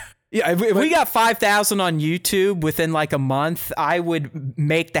tape. Yeah, if we got 5,000 on YouTube within like a month, I would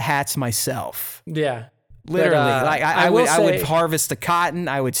make the hats myself. Yeah. Literally, I would harvest the cotton,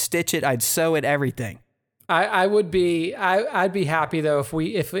 I would stitch it, I'd sew it, everything. I'd be happy though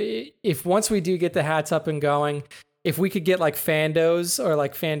if once we do get the hats up and going, if we could get like Fandos or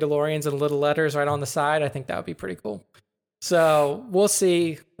like Fandalorians and little letters right on the side, I think that would be pretty cool. So we'll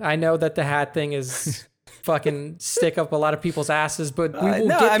see. I know that the hat thing is fucking stick up a lot of people's asses, but we will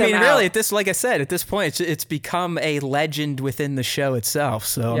get them out. Really, like I said, at this point, it's become a legend within the show itself.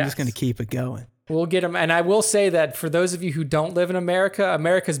 So I'm just going to keep it going. We'll get them. And I will say that for those of you who don't live in America,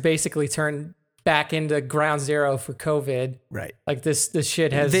 America's basically turned back into ground zero for COVID. Right. Like this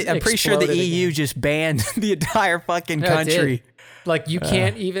shit has I'm pretty sure the EU just banned the entire fucking country. Like you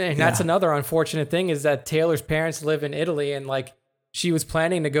can't even, and that's another unfortunate thing, is that Taylor's parents live in Italy, and like she was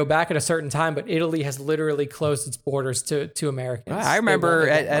planning to go back at a certain time, but Italy has literally closed its borders to Americans. I remember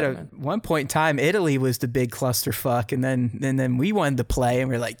at one point in time, Italy was the big clusterfuck, and then we wanted to play, and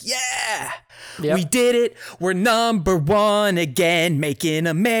we're like, we did it. We're number one again, making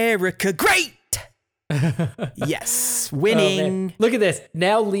America great. Yes, winning. Look at this.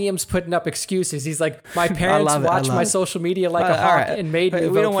 Now Liam's putting up excuses. He's like, my parents watch my social media like a hawk and made me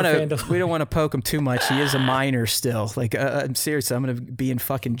vote for Fandalorian. We don't want to poke him too much. He is a minor still. Like, I'm serious. I'm going to be in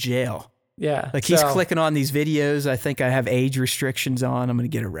fucking jail. Yeah. Like, he's clicking on these videos. I think I have age restrictions on. I'm going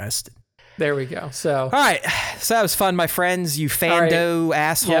to get arrested. There we go. So, all right. So that was fun, my friends, you Fando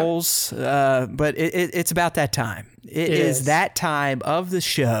assholes. Yep. But it's about that time. It is that time of the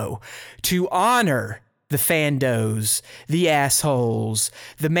show to honor the Fandos, the assholes,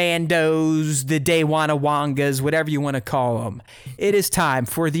 the Mandos, the Daywana-Wangas, whatever you want to call them. It is time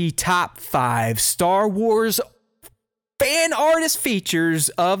for the top 5 Star Wars fan artist features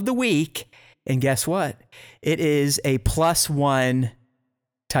of the week. And guess what? It is a +1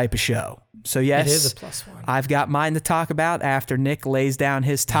 type of show. So yes, it is a +1. I've got mine to talk about after Nick lays down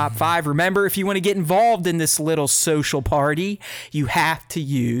his top 5. Remember, if you want to get involved in this little social party, you have to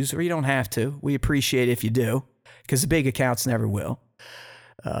use, or you don't have to. We appreciate it if you do, because the big accounts never will.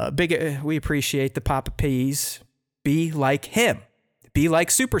 We appreciate the Papa P's. Be like him. Be like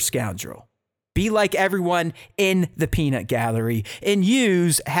Super Scoundrel. Be like everyone in the peanut gallery, and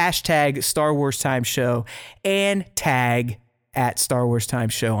use hashtag Star Wars Time Show and tag at Star Wars Time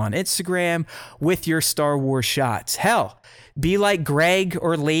Show on Instagram with your Star Wars shots. Hell, be like Greg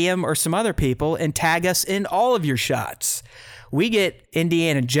or Liam or some other people and tag us in all of your shots. We get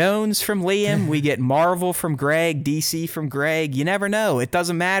Indiana Jones from Liam. We get Marvel from Greg, DC from Greg. You never know. It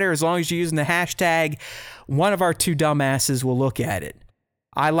doesn't matter as long as you're using the hashtag. One of our 2 dumbasses will look at it.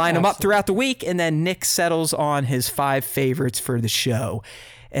 I line them up throughout the week, and then Nick settles on his 5 favorites for the show.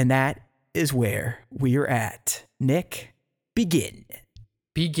 And that is where we are at. Nick, begin.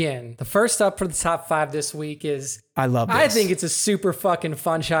 The first up for the top 5 this week is, I love this. I think it's a super fucking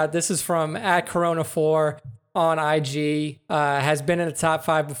fun shot. This is from @Corona4 on IG. Has been in the top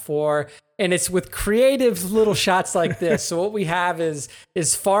 5 before, and it's with creative little shots like this. So what we have is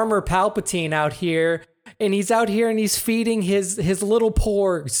Farmer Palpatine out here, and he's out here and he's feeding his little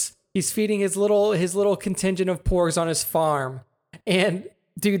porgs. He's feeding his little contingent of porgs on his farm. And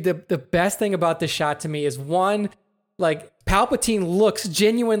dude, the best thing about this shot to me is, one, like, Palpatine looks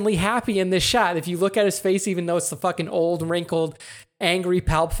genuinely happy in this shot. If you look at his face, even though it's the fucking old, wrinkled, angry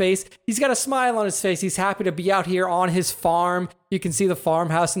Palp face, he's got a smile on his face. He's happy to be out here on his farm. You can see the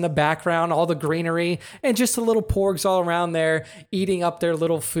farmhouse in the background, all the greenery, and just the little porgs all around there eating up their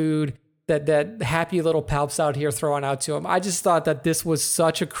little food that happy little Palps out here throwing out to him. I just thought that this was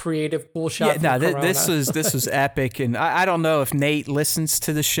such a creative, cool shot. Yeah, no, this was epic, and I don't know if Nate listens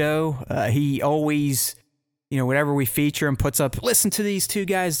to the show. He always, whenever we feature him, puts up, listen to these two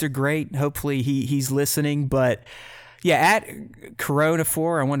guys, they're great. Hopefully he's listening, but yeah, at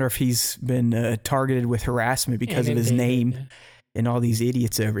Corona4, I wonder if he's been targeted with harassment because of his name and all these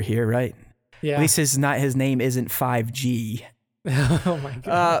idiots over here, right? Yeah. At least his name isn't 5G. Oh my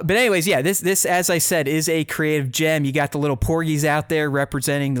god! But anyways, yeah, this as I said is a creative gem. You got the little porgies out there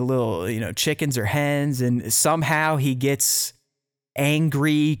representing the little chickens or hens, and somehow he gets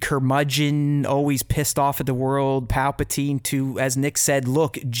angry, curmudgeon, always pissed off at the world. Palpatine to, as Nick said,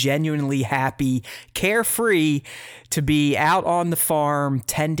 look genuinely happy, carefree, to be out on the farm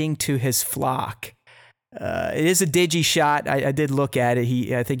tending to his flock. It is a digi shot. I did look at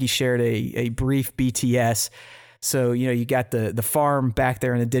it. I think he shared a brief BTS. So, you got the farm back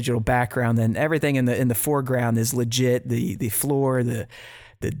there in the digital background, then everything in the foreground is legit. The floor, the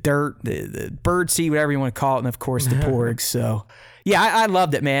dirt, the bird seed, whatever you want to call it, and of course the porgs. So, yeah, I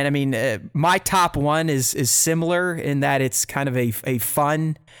loved it, man. I mean, my top one is similar in that it's kind of a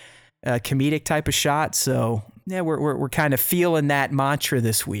fun, comedic type of shot. So, yeah, we're kind of feeling that mantra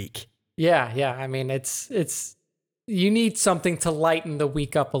this week. Yeah. I mean, it's you need something to lighten the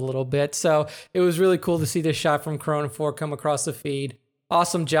week up a little bit. So it was really cool to see this shot from Corona4 come across the feed.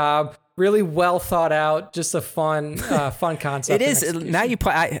 Awesome job. Really well thought out. Just a fun concept. It is. Now you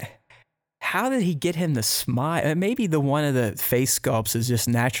play. How did he get him to smile? Maybe one of the face sculpts is just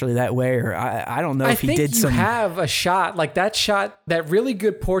naturally that way, or I don't know if he did some. I think you have a shot like that shot, that really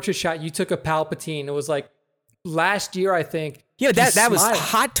good portrait shot you took of Palpatine. It was like last year, I think. Yeah, that was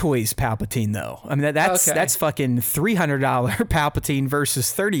Hot Toys Palpatine, though. I mean, that's fucking $300 Palpatine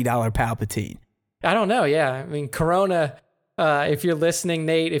versus $30 Palpatine. I don't know. Yeah, I mean, Corona. If you're listening,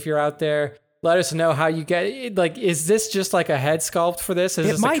 Nate, if you're out there, let us know how you get it. Like, is this just like a head sculpt for this? Is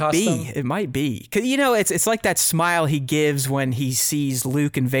this a custom? It might be. Cause it's like that smile he gives when he sees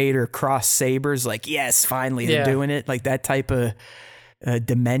Luke and Vader cross sabers. Like, yes, finally they're doing it. Like that type of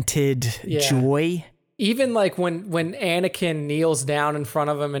demented joy. Even like when Anakin kneels down in front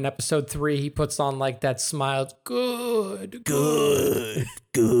of him in episode 3, he puts on like that smile. Good.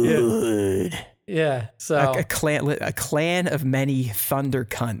 Yeah. So a clan of many thunder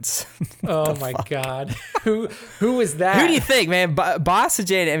cunts. Oh my God. Who is that? Who do you think, man?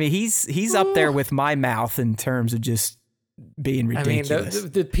 Bossajay, I mean, he's up there with my mouth in terms of just being ridiculous. I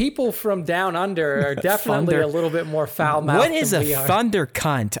mean, the people from down under are definitely a little bit more foul-mouthed. What is a thunder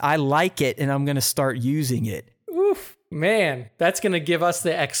cunt? I like it, and I'm going to start using it. Oof, man, that's going to give us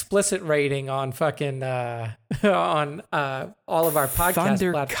the explicit rating on fucking on all of our podcast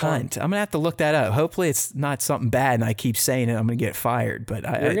thunder platforms. Cunt. I'm going to have to look that up. Hopefully, it's not something bad, and I keep saying it. I'm going to get fired, but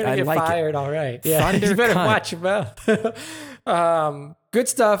You're going to get like fired, all right. Yeah, thunder you better cunt. watch your mouth. Good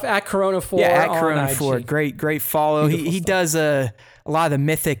stuff at Corona4. Yeah, at Corona4. Great follow. He does a lot of the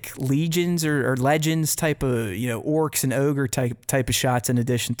mythic legions or legends type of, orcs and ogre type of shots in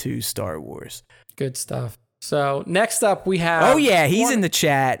addition to Star Wars. Good stuff. So next up we have... Oh yeah, he's in the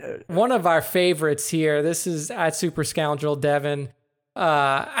chat. One of our favorites here. This is at Super Scoundrel Devin.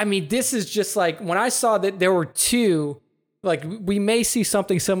 I mean, this is just like, when I saw that there were two, like we may see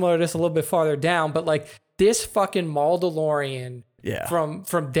something similar to this a little bit farther down, but like this fucking Mandalorian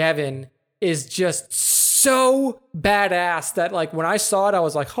from Devin is just so badass that like when I saw it, I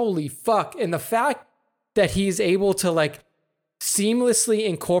was like, holy fuck. And the fact that he's able to like seamlessly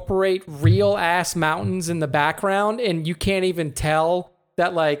incorporate real ass mountains in the background and you can't even tell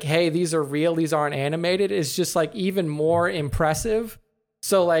that like, hey, these are real, these aren't animated, is just like even more impressive.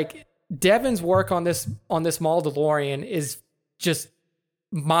 So like Devin's work on this Mandalorian is just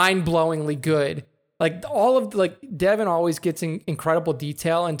mind-blowingly good. Like all of Devin always gets incredible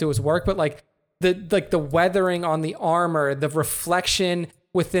detail into his work, but like the weathering on the armor, the reflection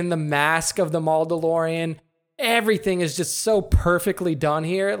within the mask of the Mandalorian, everything is just so perfectly done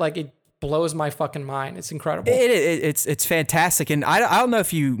here. Like it blows my fucking mind. It's incredible. It's fantastic. And I don't know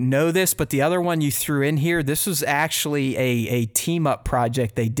if you know this, but the other one you threw in here, this was actually a team up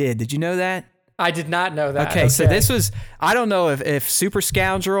project they did. Did you know that? I did not know that. Okay, so this was, I don't know if Super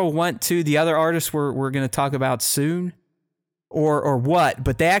Scoundrel went to the other artist we're going to talk about soon. or what,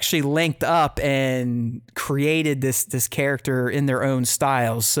 but they actually linked up and created this character in their own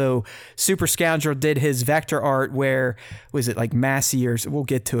styles. So Super Scoundrel did his vector art where, was it like Massey, or we'll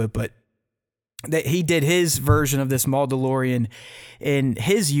get to it, but he did his version of this Mandalorian in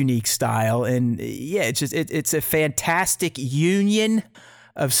his unique style. And yeah, it's a fantastic union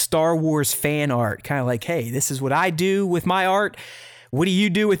of Star Wars fan art. Kind of like, hey, this is what I do with my art. What do you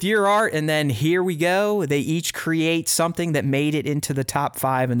do with your art? And then here we go. They each create something that made it into the top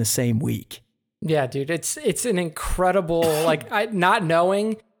 5 in the same week. Yeah, dude, it's an incredible, like, not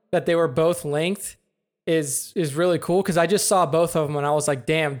knowing that they were both linked is really cool, because I just saw both of them and I was like,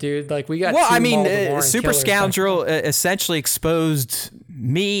 damn, dude, like, we got Super Scoundrel essentially exposed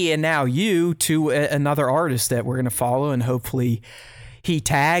me and now you to another artist that we're going to follow, and hopefully he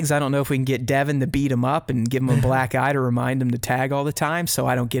tags. I don't know if we can get Devin to beat him up and give him a black eye to remind him to tag all the time, so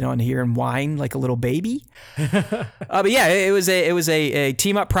I don't get on here and whine like a little baby. But yeah, it was a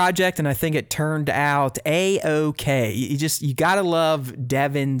team up project, and I think it turned out A-okay. You gotta love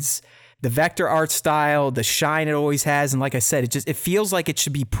Devin's the vector art style, the shine it always has, and like I said, it feels like it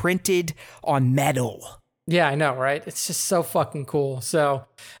should be printed on metal. Yeah, I know, right? It's just so fucking cool. So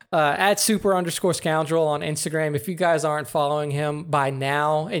at super_scoundrel on Instagram, if you guys aren't following him by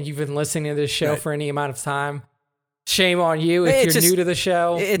now and you've been listening to this show for any amount of time, shame on you. If you're new to the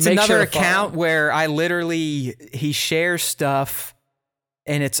show, it's another account where he shares stuff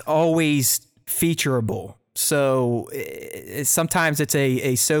and it's always featureable. So sometimes it's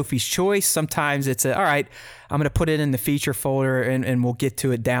a Sophie's choice. Sometimes it's all right, I'm going to put it in the feature folder and we'll get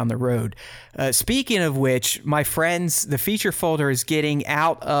to it down the road. Speaking of which, my friends, the feature folder is getting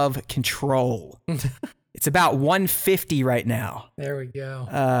out of control. It's about 150 right now. There we go.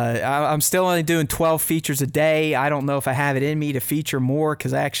 I'm still only doing 12 features a day. I don't know if I have it in me to feature more,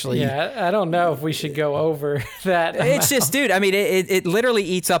 because actually... Yeah, I don't know if we should go over that amount. It's just, dude, I mean, it literally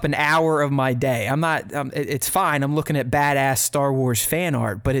eats up an hour of my day. It's fine. I'm looking at badass Star Wars fan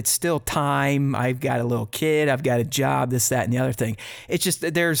art, but it's still time. I've got a little kid. I've got a job, this, that, and the other thing. It's just,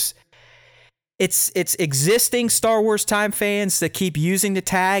 It's existing Star Wars time fans that keep using the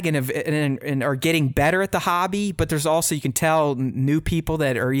tag and are getting better at the hobby, but there's also, you can tell, new people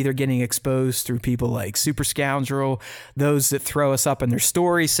that are either getting exposed through people like Super Scoundrel, those that throw us up in their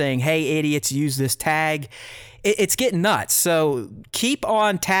stories saying, hey, idiots, use this tag. It's getting nuts. So keep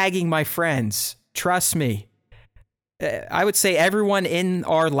on tagging my friends. Trust me. I would say everyone in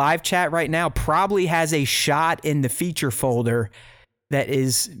our live chat right now probably has a shot in the feature folder that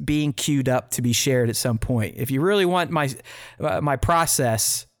is being queued up to be shared at some point. If you really want my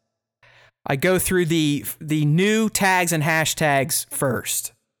process, I go through the new tags and hashtags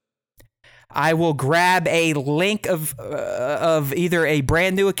first. I will grab a link of either a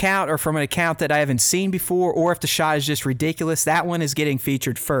brand new account or from an account that I haven't seen before, or if the shot is just ridiculous, that one is getting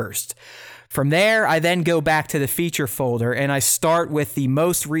featured first. From there, I then go back to the feature folder and I start with the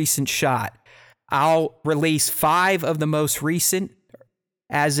most recent shot. I'll release 5 of the most recent,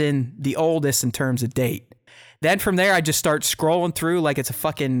 as in the oldest in terms of date. Then from there, I just start scrolling through like it's a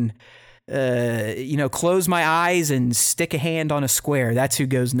fucking, close my eyes and stick a hand on a square. That's who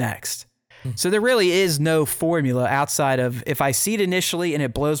goes next. So there really is no formula outside of, if I see it initially and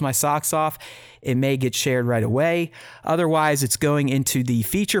it blows my socks off, it may get shared right away. Otherwise, it's going into the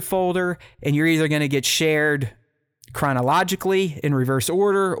feature folder, and you're either going to get shared chronologically in reverse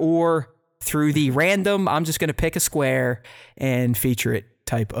order, or through the random, I'm just going to pick a square and feature it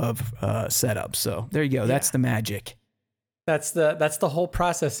type of setup. So there you go. Yeah. That's the magic. That's the whole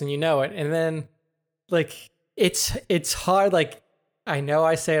process, and you know it. And then, like, it's hard. Like, I know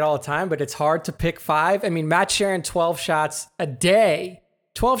I say it all the time, but it's hard to pick 5. I mean, Matt's sharing 12 shots a day,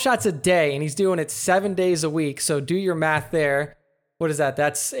 and he's doing it 7 days a week. So do your math there. What is that?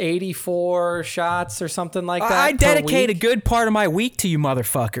 That's 84 shots or something like that. I dedicate a good part of my week to you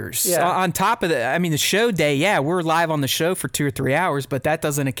motherfuckers. Yeah. On top of the show day, yeah, we're live on the show for 2 or 3 hours, but that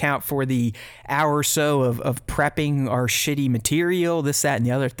doesn't account for the hour or so of prepping our shitty material, this, that, and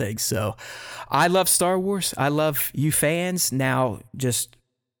the other thing. So I love Star Wars. I love you fans. Now just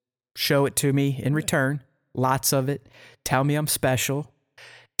show it to me in return. Lots of it. Tell me I'm special.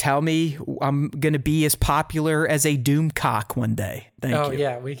 Tell me I'm going to be as popular as a Doomcock one day. Thank you. Oh,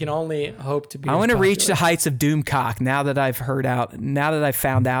 yeah. We can only hope to be. I want to reach the heights of Doomcock now that I've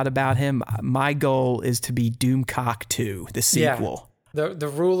found out about him. My goal is to be Doomcock 2, the sequel. Yeah. The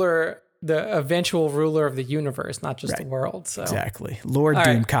ruler, the eventual ruler of the universe, not just the world. So. Exactly. Lord all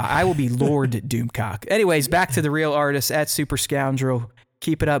Doomcock. Right. I will be Lord Doomcock. Anyways, back to the real artist at Super Scoundrel.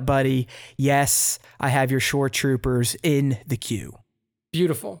 Keep it up, buddy. Yes, I have your shore troopers in the queue.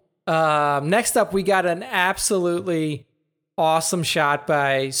 Beautiful. Next up, we got an absolutely awesome shot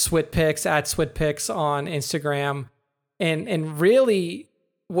by Switpix at Switpix on Instagram. And really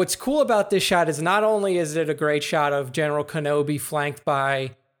what's cool about this shot is not only is it a great shot of General Kenobi flanked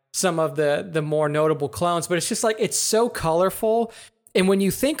by some of the more notable clones, but it's just like, it's so colorful. And when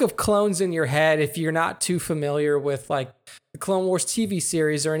you think of clones in your head, if you're not too familiar with like the Clone Wars TV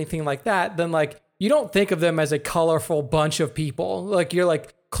series or anything like that, then like you don't think of them as a colorful bunch of people. Like you're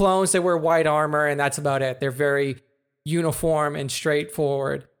like clones that wear white armor and that's about it. They're very uniform and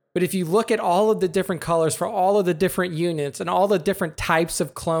straightforward. But if you look at all of the different colors for all of the different units and all the different types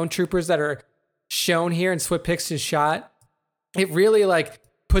of clone troopers that are shown here in Switpix's shot, it really like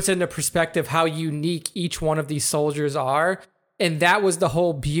puts into perspective how unique each one of these soldiers are. And that was the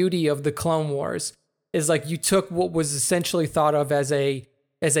whole beauty of the Clone Wars, is like you took what was essentially thought of as a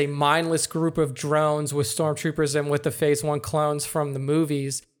mindless group of drones with stormtroopers and with the Phase 1 clones from the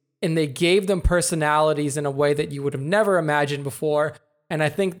movies, and they gave them personalities in a way that you would have never imagined before. And I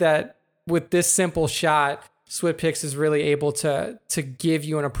think that with this simple shot, Switpix is really able to give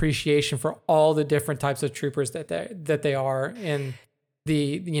you an appreciation for all the different types of troopers that they are in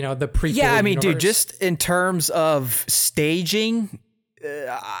the prequel. Yeah, I mean, universe. dude, just in terms of staging,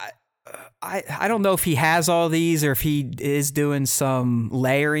 I don't know if he has all these or if he is doing some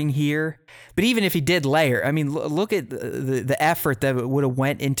layering here. But even if he did layer, I mean, look at the effort that would have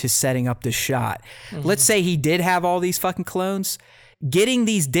went into setting up this shot. Mm-hmm. Let's say he did have all these fucking clones. Getting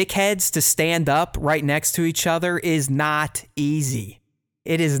these dickheads to stand up right next to each other is not easy.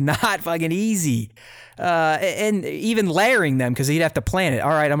 It is not fucking easy. And even layering them, because he'd have to plan it. All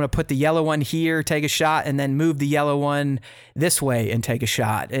right, I'm going to put the yellow one here, take a shot, and then move the yellow one this way and take a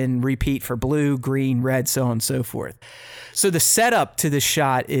shot, and repeat for blue, green, red, so on and so forth. So the setup to this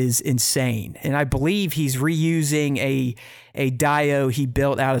shot is insane. And I believe he's reusing a Dio he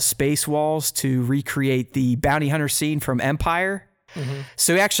built out of Space Walls to recreate the bounty hunter scene from Empire. Mm-hmm.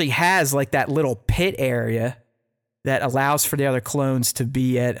 So he actually has like that little pit area that allows for the other clones to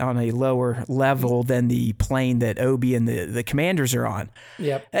be on a lower level than the plane that Obi and the commanders are on.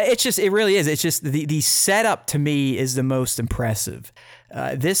 Yep. It really is. It's just the setup to me is the most impressive.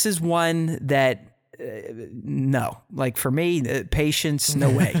 This is one that, no, like for me, patience, no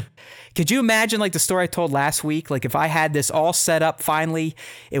way. Could you imagine like the story I told last week? Like if I had this all set up finally,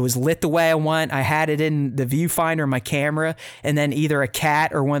 it was lit the way I want, I had it in the viewfinder of my camera, and then either a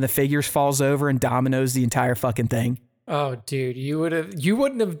cat or one of the figures falls over and dominoes the entire fucking thing. Oh, dude, you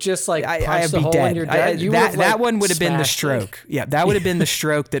wouldn't have just like punched I'd the be hole dead. in your dead. That one would have been the stroke. Yeah, that would have been the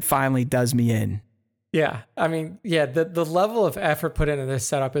stroke that finally does me in. Yeah, I mean, yeah, the level of effort put into this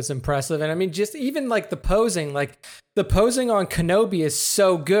setup is impressive. And I mean, just even like the posing on Kenobi is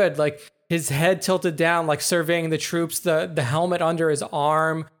so good. Like his head tilted down, like surveying the troops, the helmet under his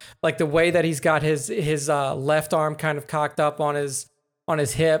arm, like the way that he's got his left arm kind of cocked up on his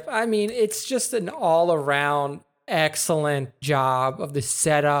hip. I mean, it's just an all around excellent job of the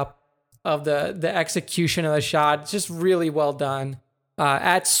setup, of the execution of the shot. It's just really well done.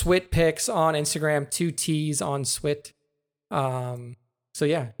 At Switpix on Instagram, 2 T's on Swit. So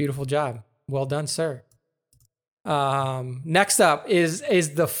yeah, beautiful job. Well done, sir. Next up is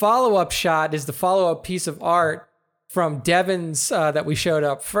the follow-up shot, is the follow-up piece of art from Devin's that we showed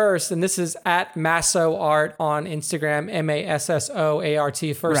up first. And this is at Masso Art on Instagram,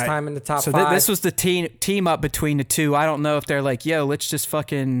 MASSOART, first time in the top 5. So this was the team up between the two. I don't know if they're like, yo, let's just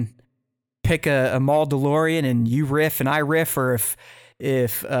fucking pick a Mandalorian and you riff and I riff, or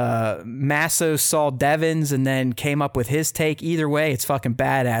if Masso saw Devin's and then came up with his take. Either way, it's fucking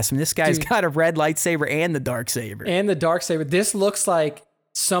badass. I mean, this guy's got a red lightsaber and the dark saber. This looks like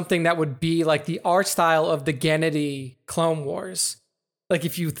something that would be like the art style of the Gennady Clone Wars. Like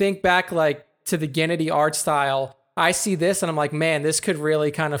if you think back like to the Gennady art style, I see this and I'm like, man, this could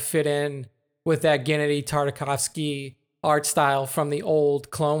really kind of fit in with that Gennady Tartakovsky art style from the old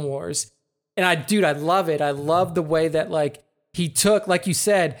Clone Wars. And I love it. I love the way that like he took, like you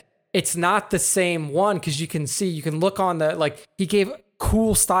said, it's not the same one, because you can look on the, like he gave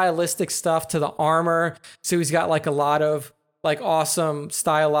cool stylistic stuff to the armor. So he's got like a lot of like awesome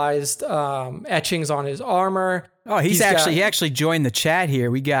stylized etchings on his armor. Oh, he actually joined the chat here.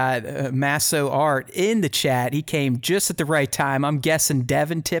 We got Masso Art in the chat. He came just at the right time. I'm guessing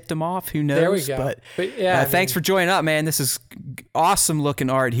Devin tipped him off. Who knows? There we go. But yeah, thanks for joining up, man. This is awesome looking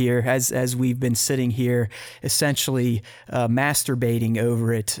art here as we've been sitting here essentially masturbating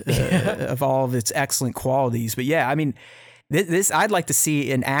over it of all of its excellent qualities. But yeah, I mean, this I'd like to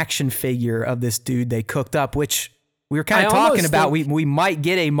see an action figure of this dude they cooked up, which we were kind of talking about. We might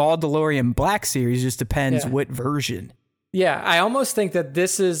get a Mandalorian Black Series. Just depends what version. Yeah, I almost think that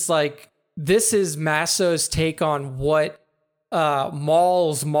this is Masso's take on what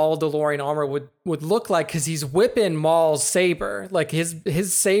Maul's DeLorean armor would look like, because he's whipping Maul's saber. Like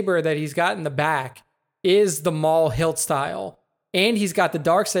his saber that he's got in the back is the Maul hilt style. And he's got the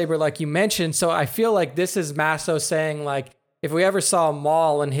dark saber like you mentioned. So I feel like this is Masso saying, like, if we ever saw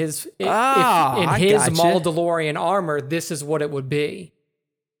Maul in his Maul DeLorean armor, this is what it would be.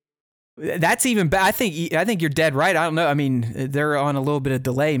 That's even better. I think you're dead right. I don't know. I mean, they're on a little bit of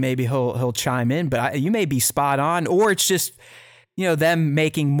delay. Maybe he'll chime in, but you may be spot on, or it's just, them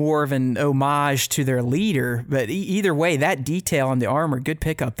making more of an homage to their leader. But either way, that detail on the armor, good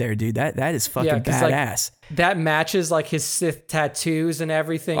pickup there, dude. That is fucking badass. Like, that matches like his Sith tattoos and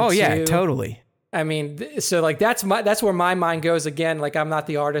everything. Oh too. Yeah, totally. I mean, so like that's where my mind goes again. Like, I'm not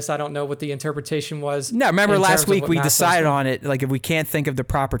the artist. I don't know what the interpretation was. No, remember last week we decided on it. Like, if we can't think of the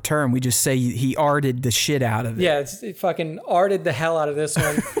proper term, we just say he arted the shit out of it. Yeah, it fucking arted the hell out of this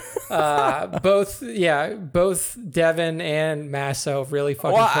one. Both Devin and Masso really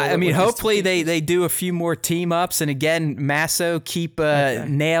fucking. Well, I mean, hopefully they do a few more team ups. And again, Masso, keep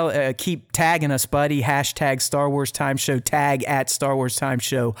keep tagging us, buddy. # Star Wars Time Show. Tag @ Star Wars Time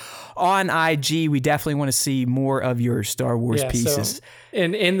Show on IG. We definitely want to see more of your Star Wars pieces. So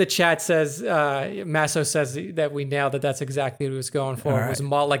in the chat says Masso says that we nailed it. That's exactly what he was going for. Right. It was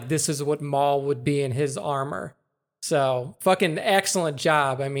Maul. Like, this is what Maul would be in his armor. So fucking excellent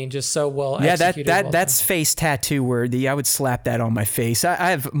job. I mean, just so well executed. Yeah, that's face tattoo worthy. I would slap that on my face. I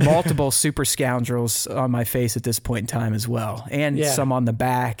have multiple super scoundrels on my face at this point in time as well, and some on the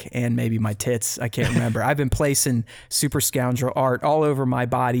back and maybe my tits. I can't remember. I've been placing super scoundrel art all over my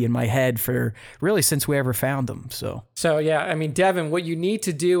body and my head for really since we ever found them. So yeah, I mean, Devin, what you need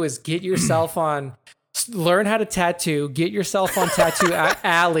to do is get yourself on. Learn how to tattoo. Get yourself on Tattoo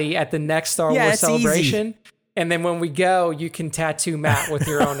Alley at the next Star Wars Celebration. Easy. And then when we go, you can tattoo Matt with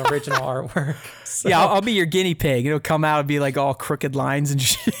your own original artwork. So. Yeah, I'll be your guinea pig. It'll come out and be like all crooked lines and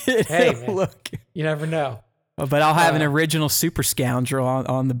shit. Hey, man, look. You never know. But I'll have an original super scoundrel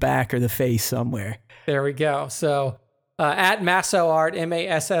on the back or the face somewhere. There we go. So at Masso Art,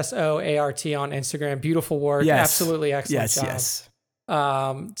 MASSOART on Instagram. Beautiful work. Yes. Absolutely excellent job. Yes.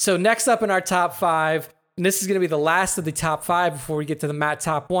 So next up in our top 5, and this is going to be the last of the top 5 before we get to the Matt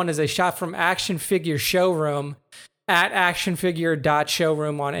top 1, is a shot from Action Figure Showroom at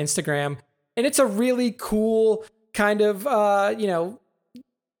actionfigure.showroom on Instagram. And it's a really cool kind of,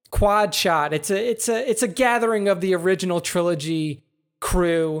 quad shot. It's a gathering of the original trilogy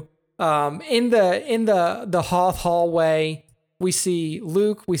crew. In the Hoth hallway, we see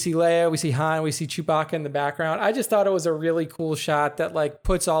Luke, we see Leia, we see Han, we see Chewbacca in the background. I just thought it was a really cool shot that like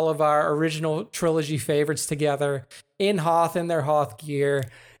puts all of our original trilogy favorites together in Hoth, in their Hoth gear.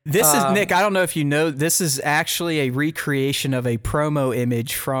 This is, Nick, I don't know if you know, this is actually a recreation of a promo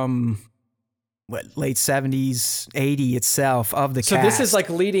image from late 70s, 80 itself of the cast. So this is like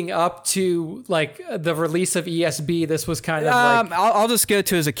leading up to like the release of ESB. This was kind of like... I'll just go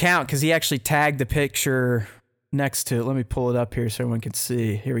to his account because he actually tagged the picture next to it. Let me pull it up here so everyone can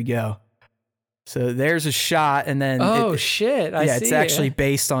see. Here we go. So there's a shot, and then shit! It's actually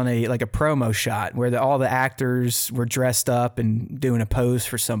based on a promo shot where all the actors were dressed up and doing a pose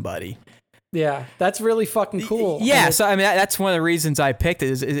for somebody. Yeah, that's really fucking cool. Yeah, so I mean that's one of the reasons I picked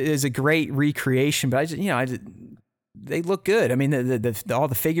it. Is a great recreation, but they look good. I mean all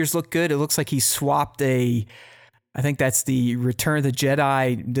the figures look good. It looks like he swapped I think that's the Return of the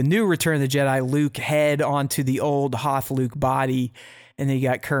Jedi, the new Return of the Jedi Luke head onto the old Hoth Luke body, and then you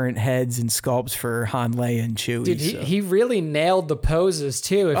got current heads and sculpts for Han, Leia, and Chewie. Dude, he really nailed the poses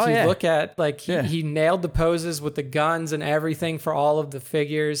too. If you look at he nailed the poses with the guns and everything for all of the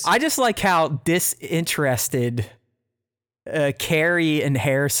figures. I just like how disinterested Carrie and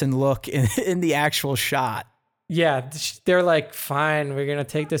Harrison look in the actual shot. Yeah, they're like, fine, we're going to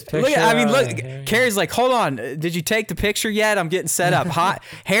take this picture. Look, Carrie's like, hold on, did you take the picture yet? I'm getting set up.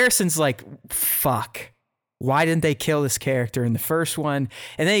 Harrison's like, fuck, why didn't they kill this character in the first one?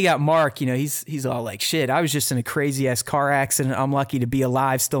 And then you got Mark, he's all like, shit, I was just in a crazy-ass car accident. I'm lucky to be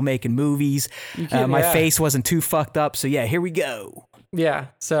alive, still making movies. My face wasn't too fucked up, so yeah, here we go. Yeah,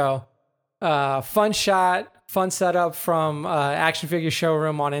 so fun shot, fun setup from Action Figure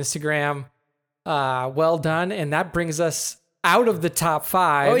Showroom on Instagram. Well done, and that brings us out of the top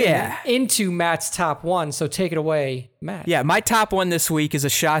 5 into Matt's top 1. So take it away, Matt. Yeah, my top 1 this week is a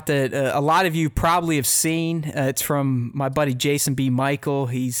shot that a lot of you probably have seen. It's from my buddy Jason B. Michael.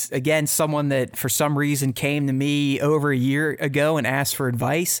 He's, again, someone that for some reason came to me over a year ago and asked for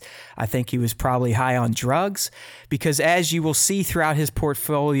advice. I think he was probably high on drugs because as you will see throughout his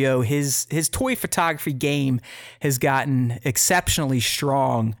portfolio, his toy photography game has gotten exceptionally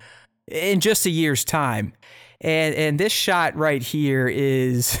strong in just a year's time. And this shot right here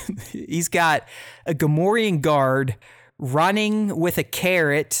is he's got a Gamorrean guard running with a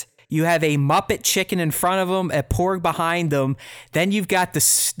carrot. You have a Muppet chicken in front of him, a porg behind them. Then you've got the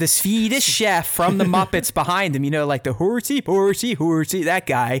Swedish chef from the Muppets behind him, like the horsey, that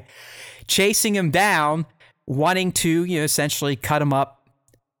guy, chasing him down, wanting to, essentially cut him up,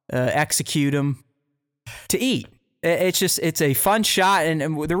 execute him to eat. It's a fun shot.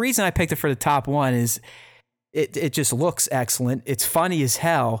 And the reason I picked it for the top one is it just looks excellent. It's funny as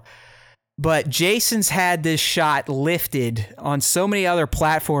hell. But Jason's had this shot lifted on so many other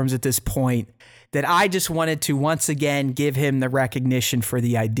platforms at this point that I just wanted to once again give him the recognition for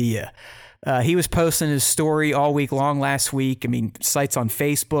the idea. He was posting his story all week long last week. I mean, sites on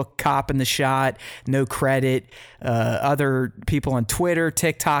Facebook copping the shot, no credit. Other people on Twitter,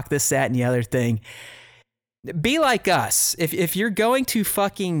 TikTok, this, that, and the other thing. Be like us. If you're going to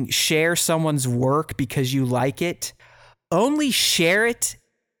fucking share someone's work because you like it, only share it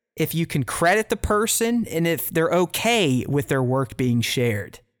if you can credit the person and if they're okay with their work being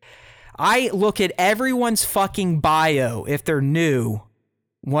shared. I look at everyone's fucking bio if they're new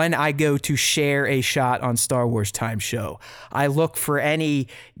when I go to share a shot on Star Wars Time Show. I look for any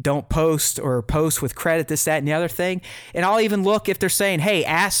don't post or post with credit, this, that, and the other thing. And I'll even look if they're saying, hey,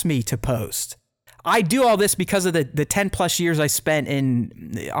 ask me to post. I do all this because of the 10 plus years I spent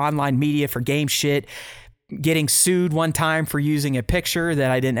in online media for game shit, getting sued one time for using a picture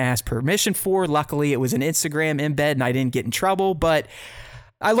that I didn't ask permission for. Luckily, it was an Instagram embed and I didn't get in trouble, but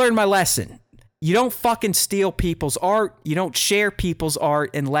I learned my lesson. You don't fucking steal people's art. You don't share people's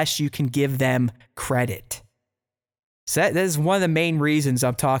art unless you can give them credit. So that is one of the main reasons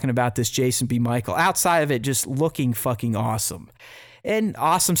I'm talking about this Jason B. Michael. Outside of it just looking fucking awesome. And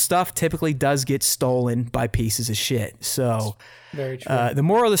awesome stuff typically does get stolen by pieces of shit. So very true. The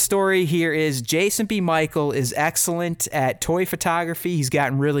moral of the story here is Jason B. Michael is excellent at toy photography. He's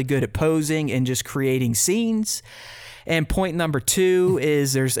gotten really good at posing and just creating scenes. And point number 2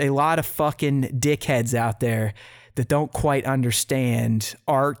 is there's a lot of fucking dickheads out there that don't quite understand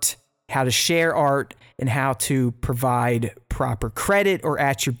art, how to share art, and how to provide proper credit or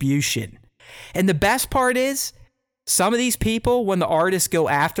attribution. And the best part is, some of these people, when the artists go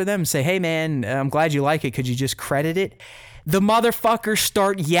after them and say, hey, man, I'm glad you like it. Could you just credit it? The motherfuckers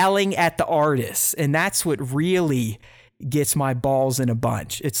start yelling at the artists. And that's what really gets my balls in a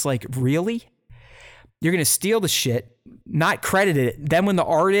bunch. It's like, really? You're going to steal the shit, not credit it. Then when the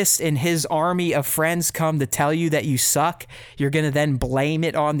artist and his army of friends come to tell you that you suck, you're going to then blame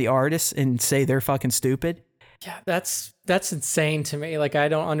it on the artist and say they're fucking stupid? Yeah, that's insane to me. Like, I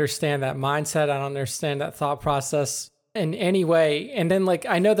don't understand that mindset. I don't understand that thought process in any way. And then, like,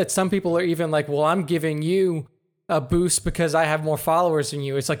 I know that some people are even like, well, I'm giving you a boost because I have more followers than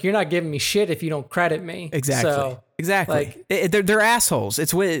you. It's like, you're not giving me shit if you don't credit me. Exactly. So, exactly. Like, they're assholes.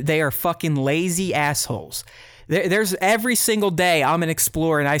 They are fucking lazy assholes. There's every single day I'm an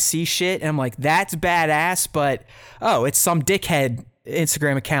explorer and I see shit and I'm like, that's badass, but it's some dickhead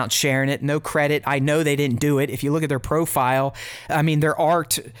Instagram account sharing it, no credit. I know they didn't do it. If you look at their profile, I mean, their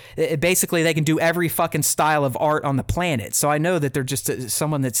art, basically they can do every fucking style of art on the planet. So I know that they're just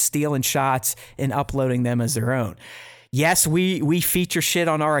someone that's stealing shots and uploading them as their own. Yes, we feature shit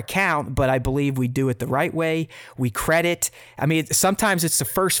on our account, but I believe we do it the right way. We credit. I mean, sometimes it's the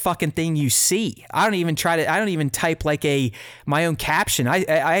first fucking thing you see. I don't even type like my own caption.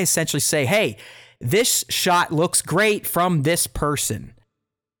 I essentially say, hey, this shot looks great from this person.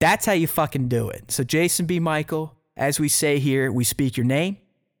 That's how you fucking do it. So Jason B. Michael, as we say here, we speak your name.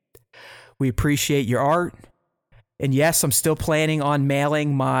 We appreciate your art. And yes, I'm still planning on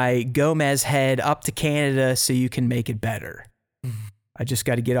mailing my Gomez head up to Canada so you can make it better. I just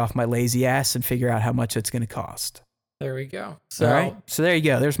got to get off my lazy ass and figure out how much it's going to cost. There we go. So, all right. So there you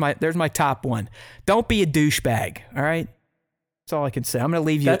go. There's my top one. Don't be a douchebag. All right. That's all I can say. I'm going to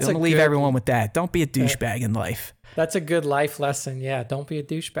leave you. I'm going to leave everyone with that. Don't be a douchebag in life. That's a good life lesson. Yeah. Don't be a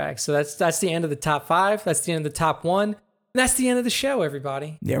douchebag. So that's the end of the top 5. That's the end of the top 1. And that's the end of the show,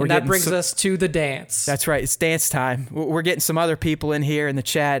 everybody. Yeah, and that brings us to the dance. That's right. It's dance time. We're getting some other people in here in the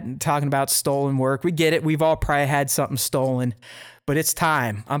chat and talking about stolen work. We get it. We've all probably had something stolen. But it's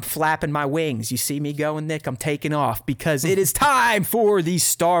time. I'm flapping my wings. You see me going, Nick? I'm taking off because it is time for the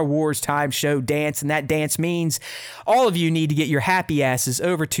Star Wars Time Show dance. And that dance means all of you need to get your happy asses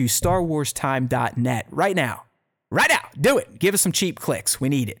over to StarWarsTime.net right now. Right now. Do it. Give us some cheap clicks. We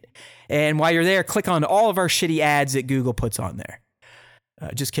need it. And while you're there, click on all of our shitty ads that Google puts on there.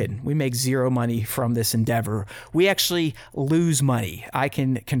 Just kidding. We make zero money from this endeavor. We actually lose money. I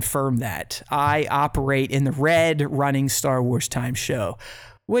can confirm that. I operate in the red running Star Wars Time Show.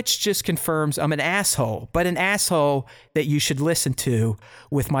 which just confirms I'm an asshole, but an asshole that you should listen to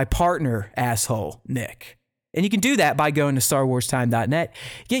with my partner, asshole, Nick. And you can do that by going to StarWarsTime.net.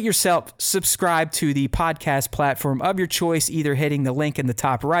 Get yourself subscribed to the podcast platform of your choice, either hitting the link in the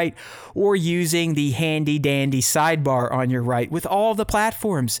top right or using the handy dandy sidebar on your right. With all the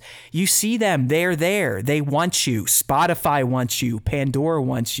platforms, you see them. They're there. They want you. Spotify wants you. Pandora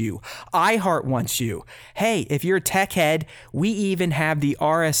wants you. iHeart wants you. Hey, if you're a tech head, we even have the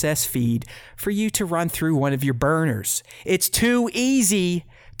RSS feed for you to run through one of your burners. It's too easy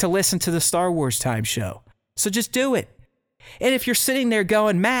to listen to the Star Wars Time Show. So just do it. And if you're sitting there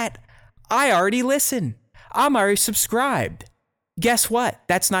going, Matt, I already listen. I'm already subscribed. Guess what?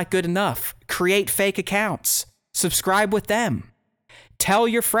 That's not good enough. Create fake accounts. Subscribe with them. Tell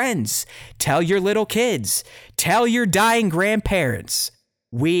your friends. Tell your little kids. Tell your dying grandparents.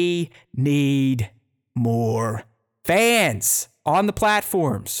 We need more fans on the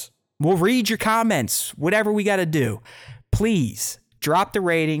platforms. We'll read your comments, whatever we got to do. Please drop the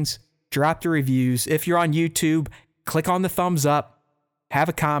ratings. Drop the reviews. If you're on YouTube, click on the thumbs up, have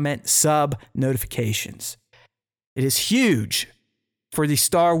a comment, sub, notifications. It is huge for the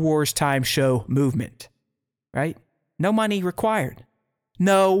Star Wars Time Show movement, right? No money required.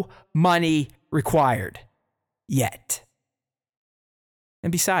 No money required yet.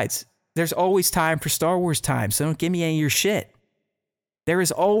 And besides, there's always time for Star Wars Time, so don't give me any of your shit. There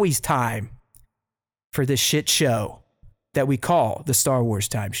is always time for this shit show that we call the Star Wars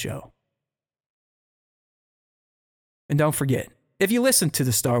Time Show. And don't forget, if you listen to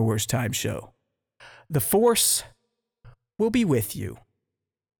the Star Wars Time Show, the Force will be with you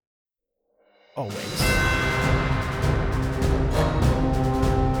always.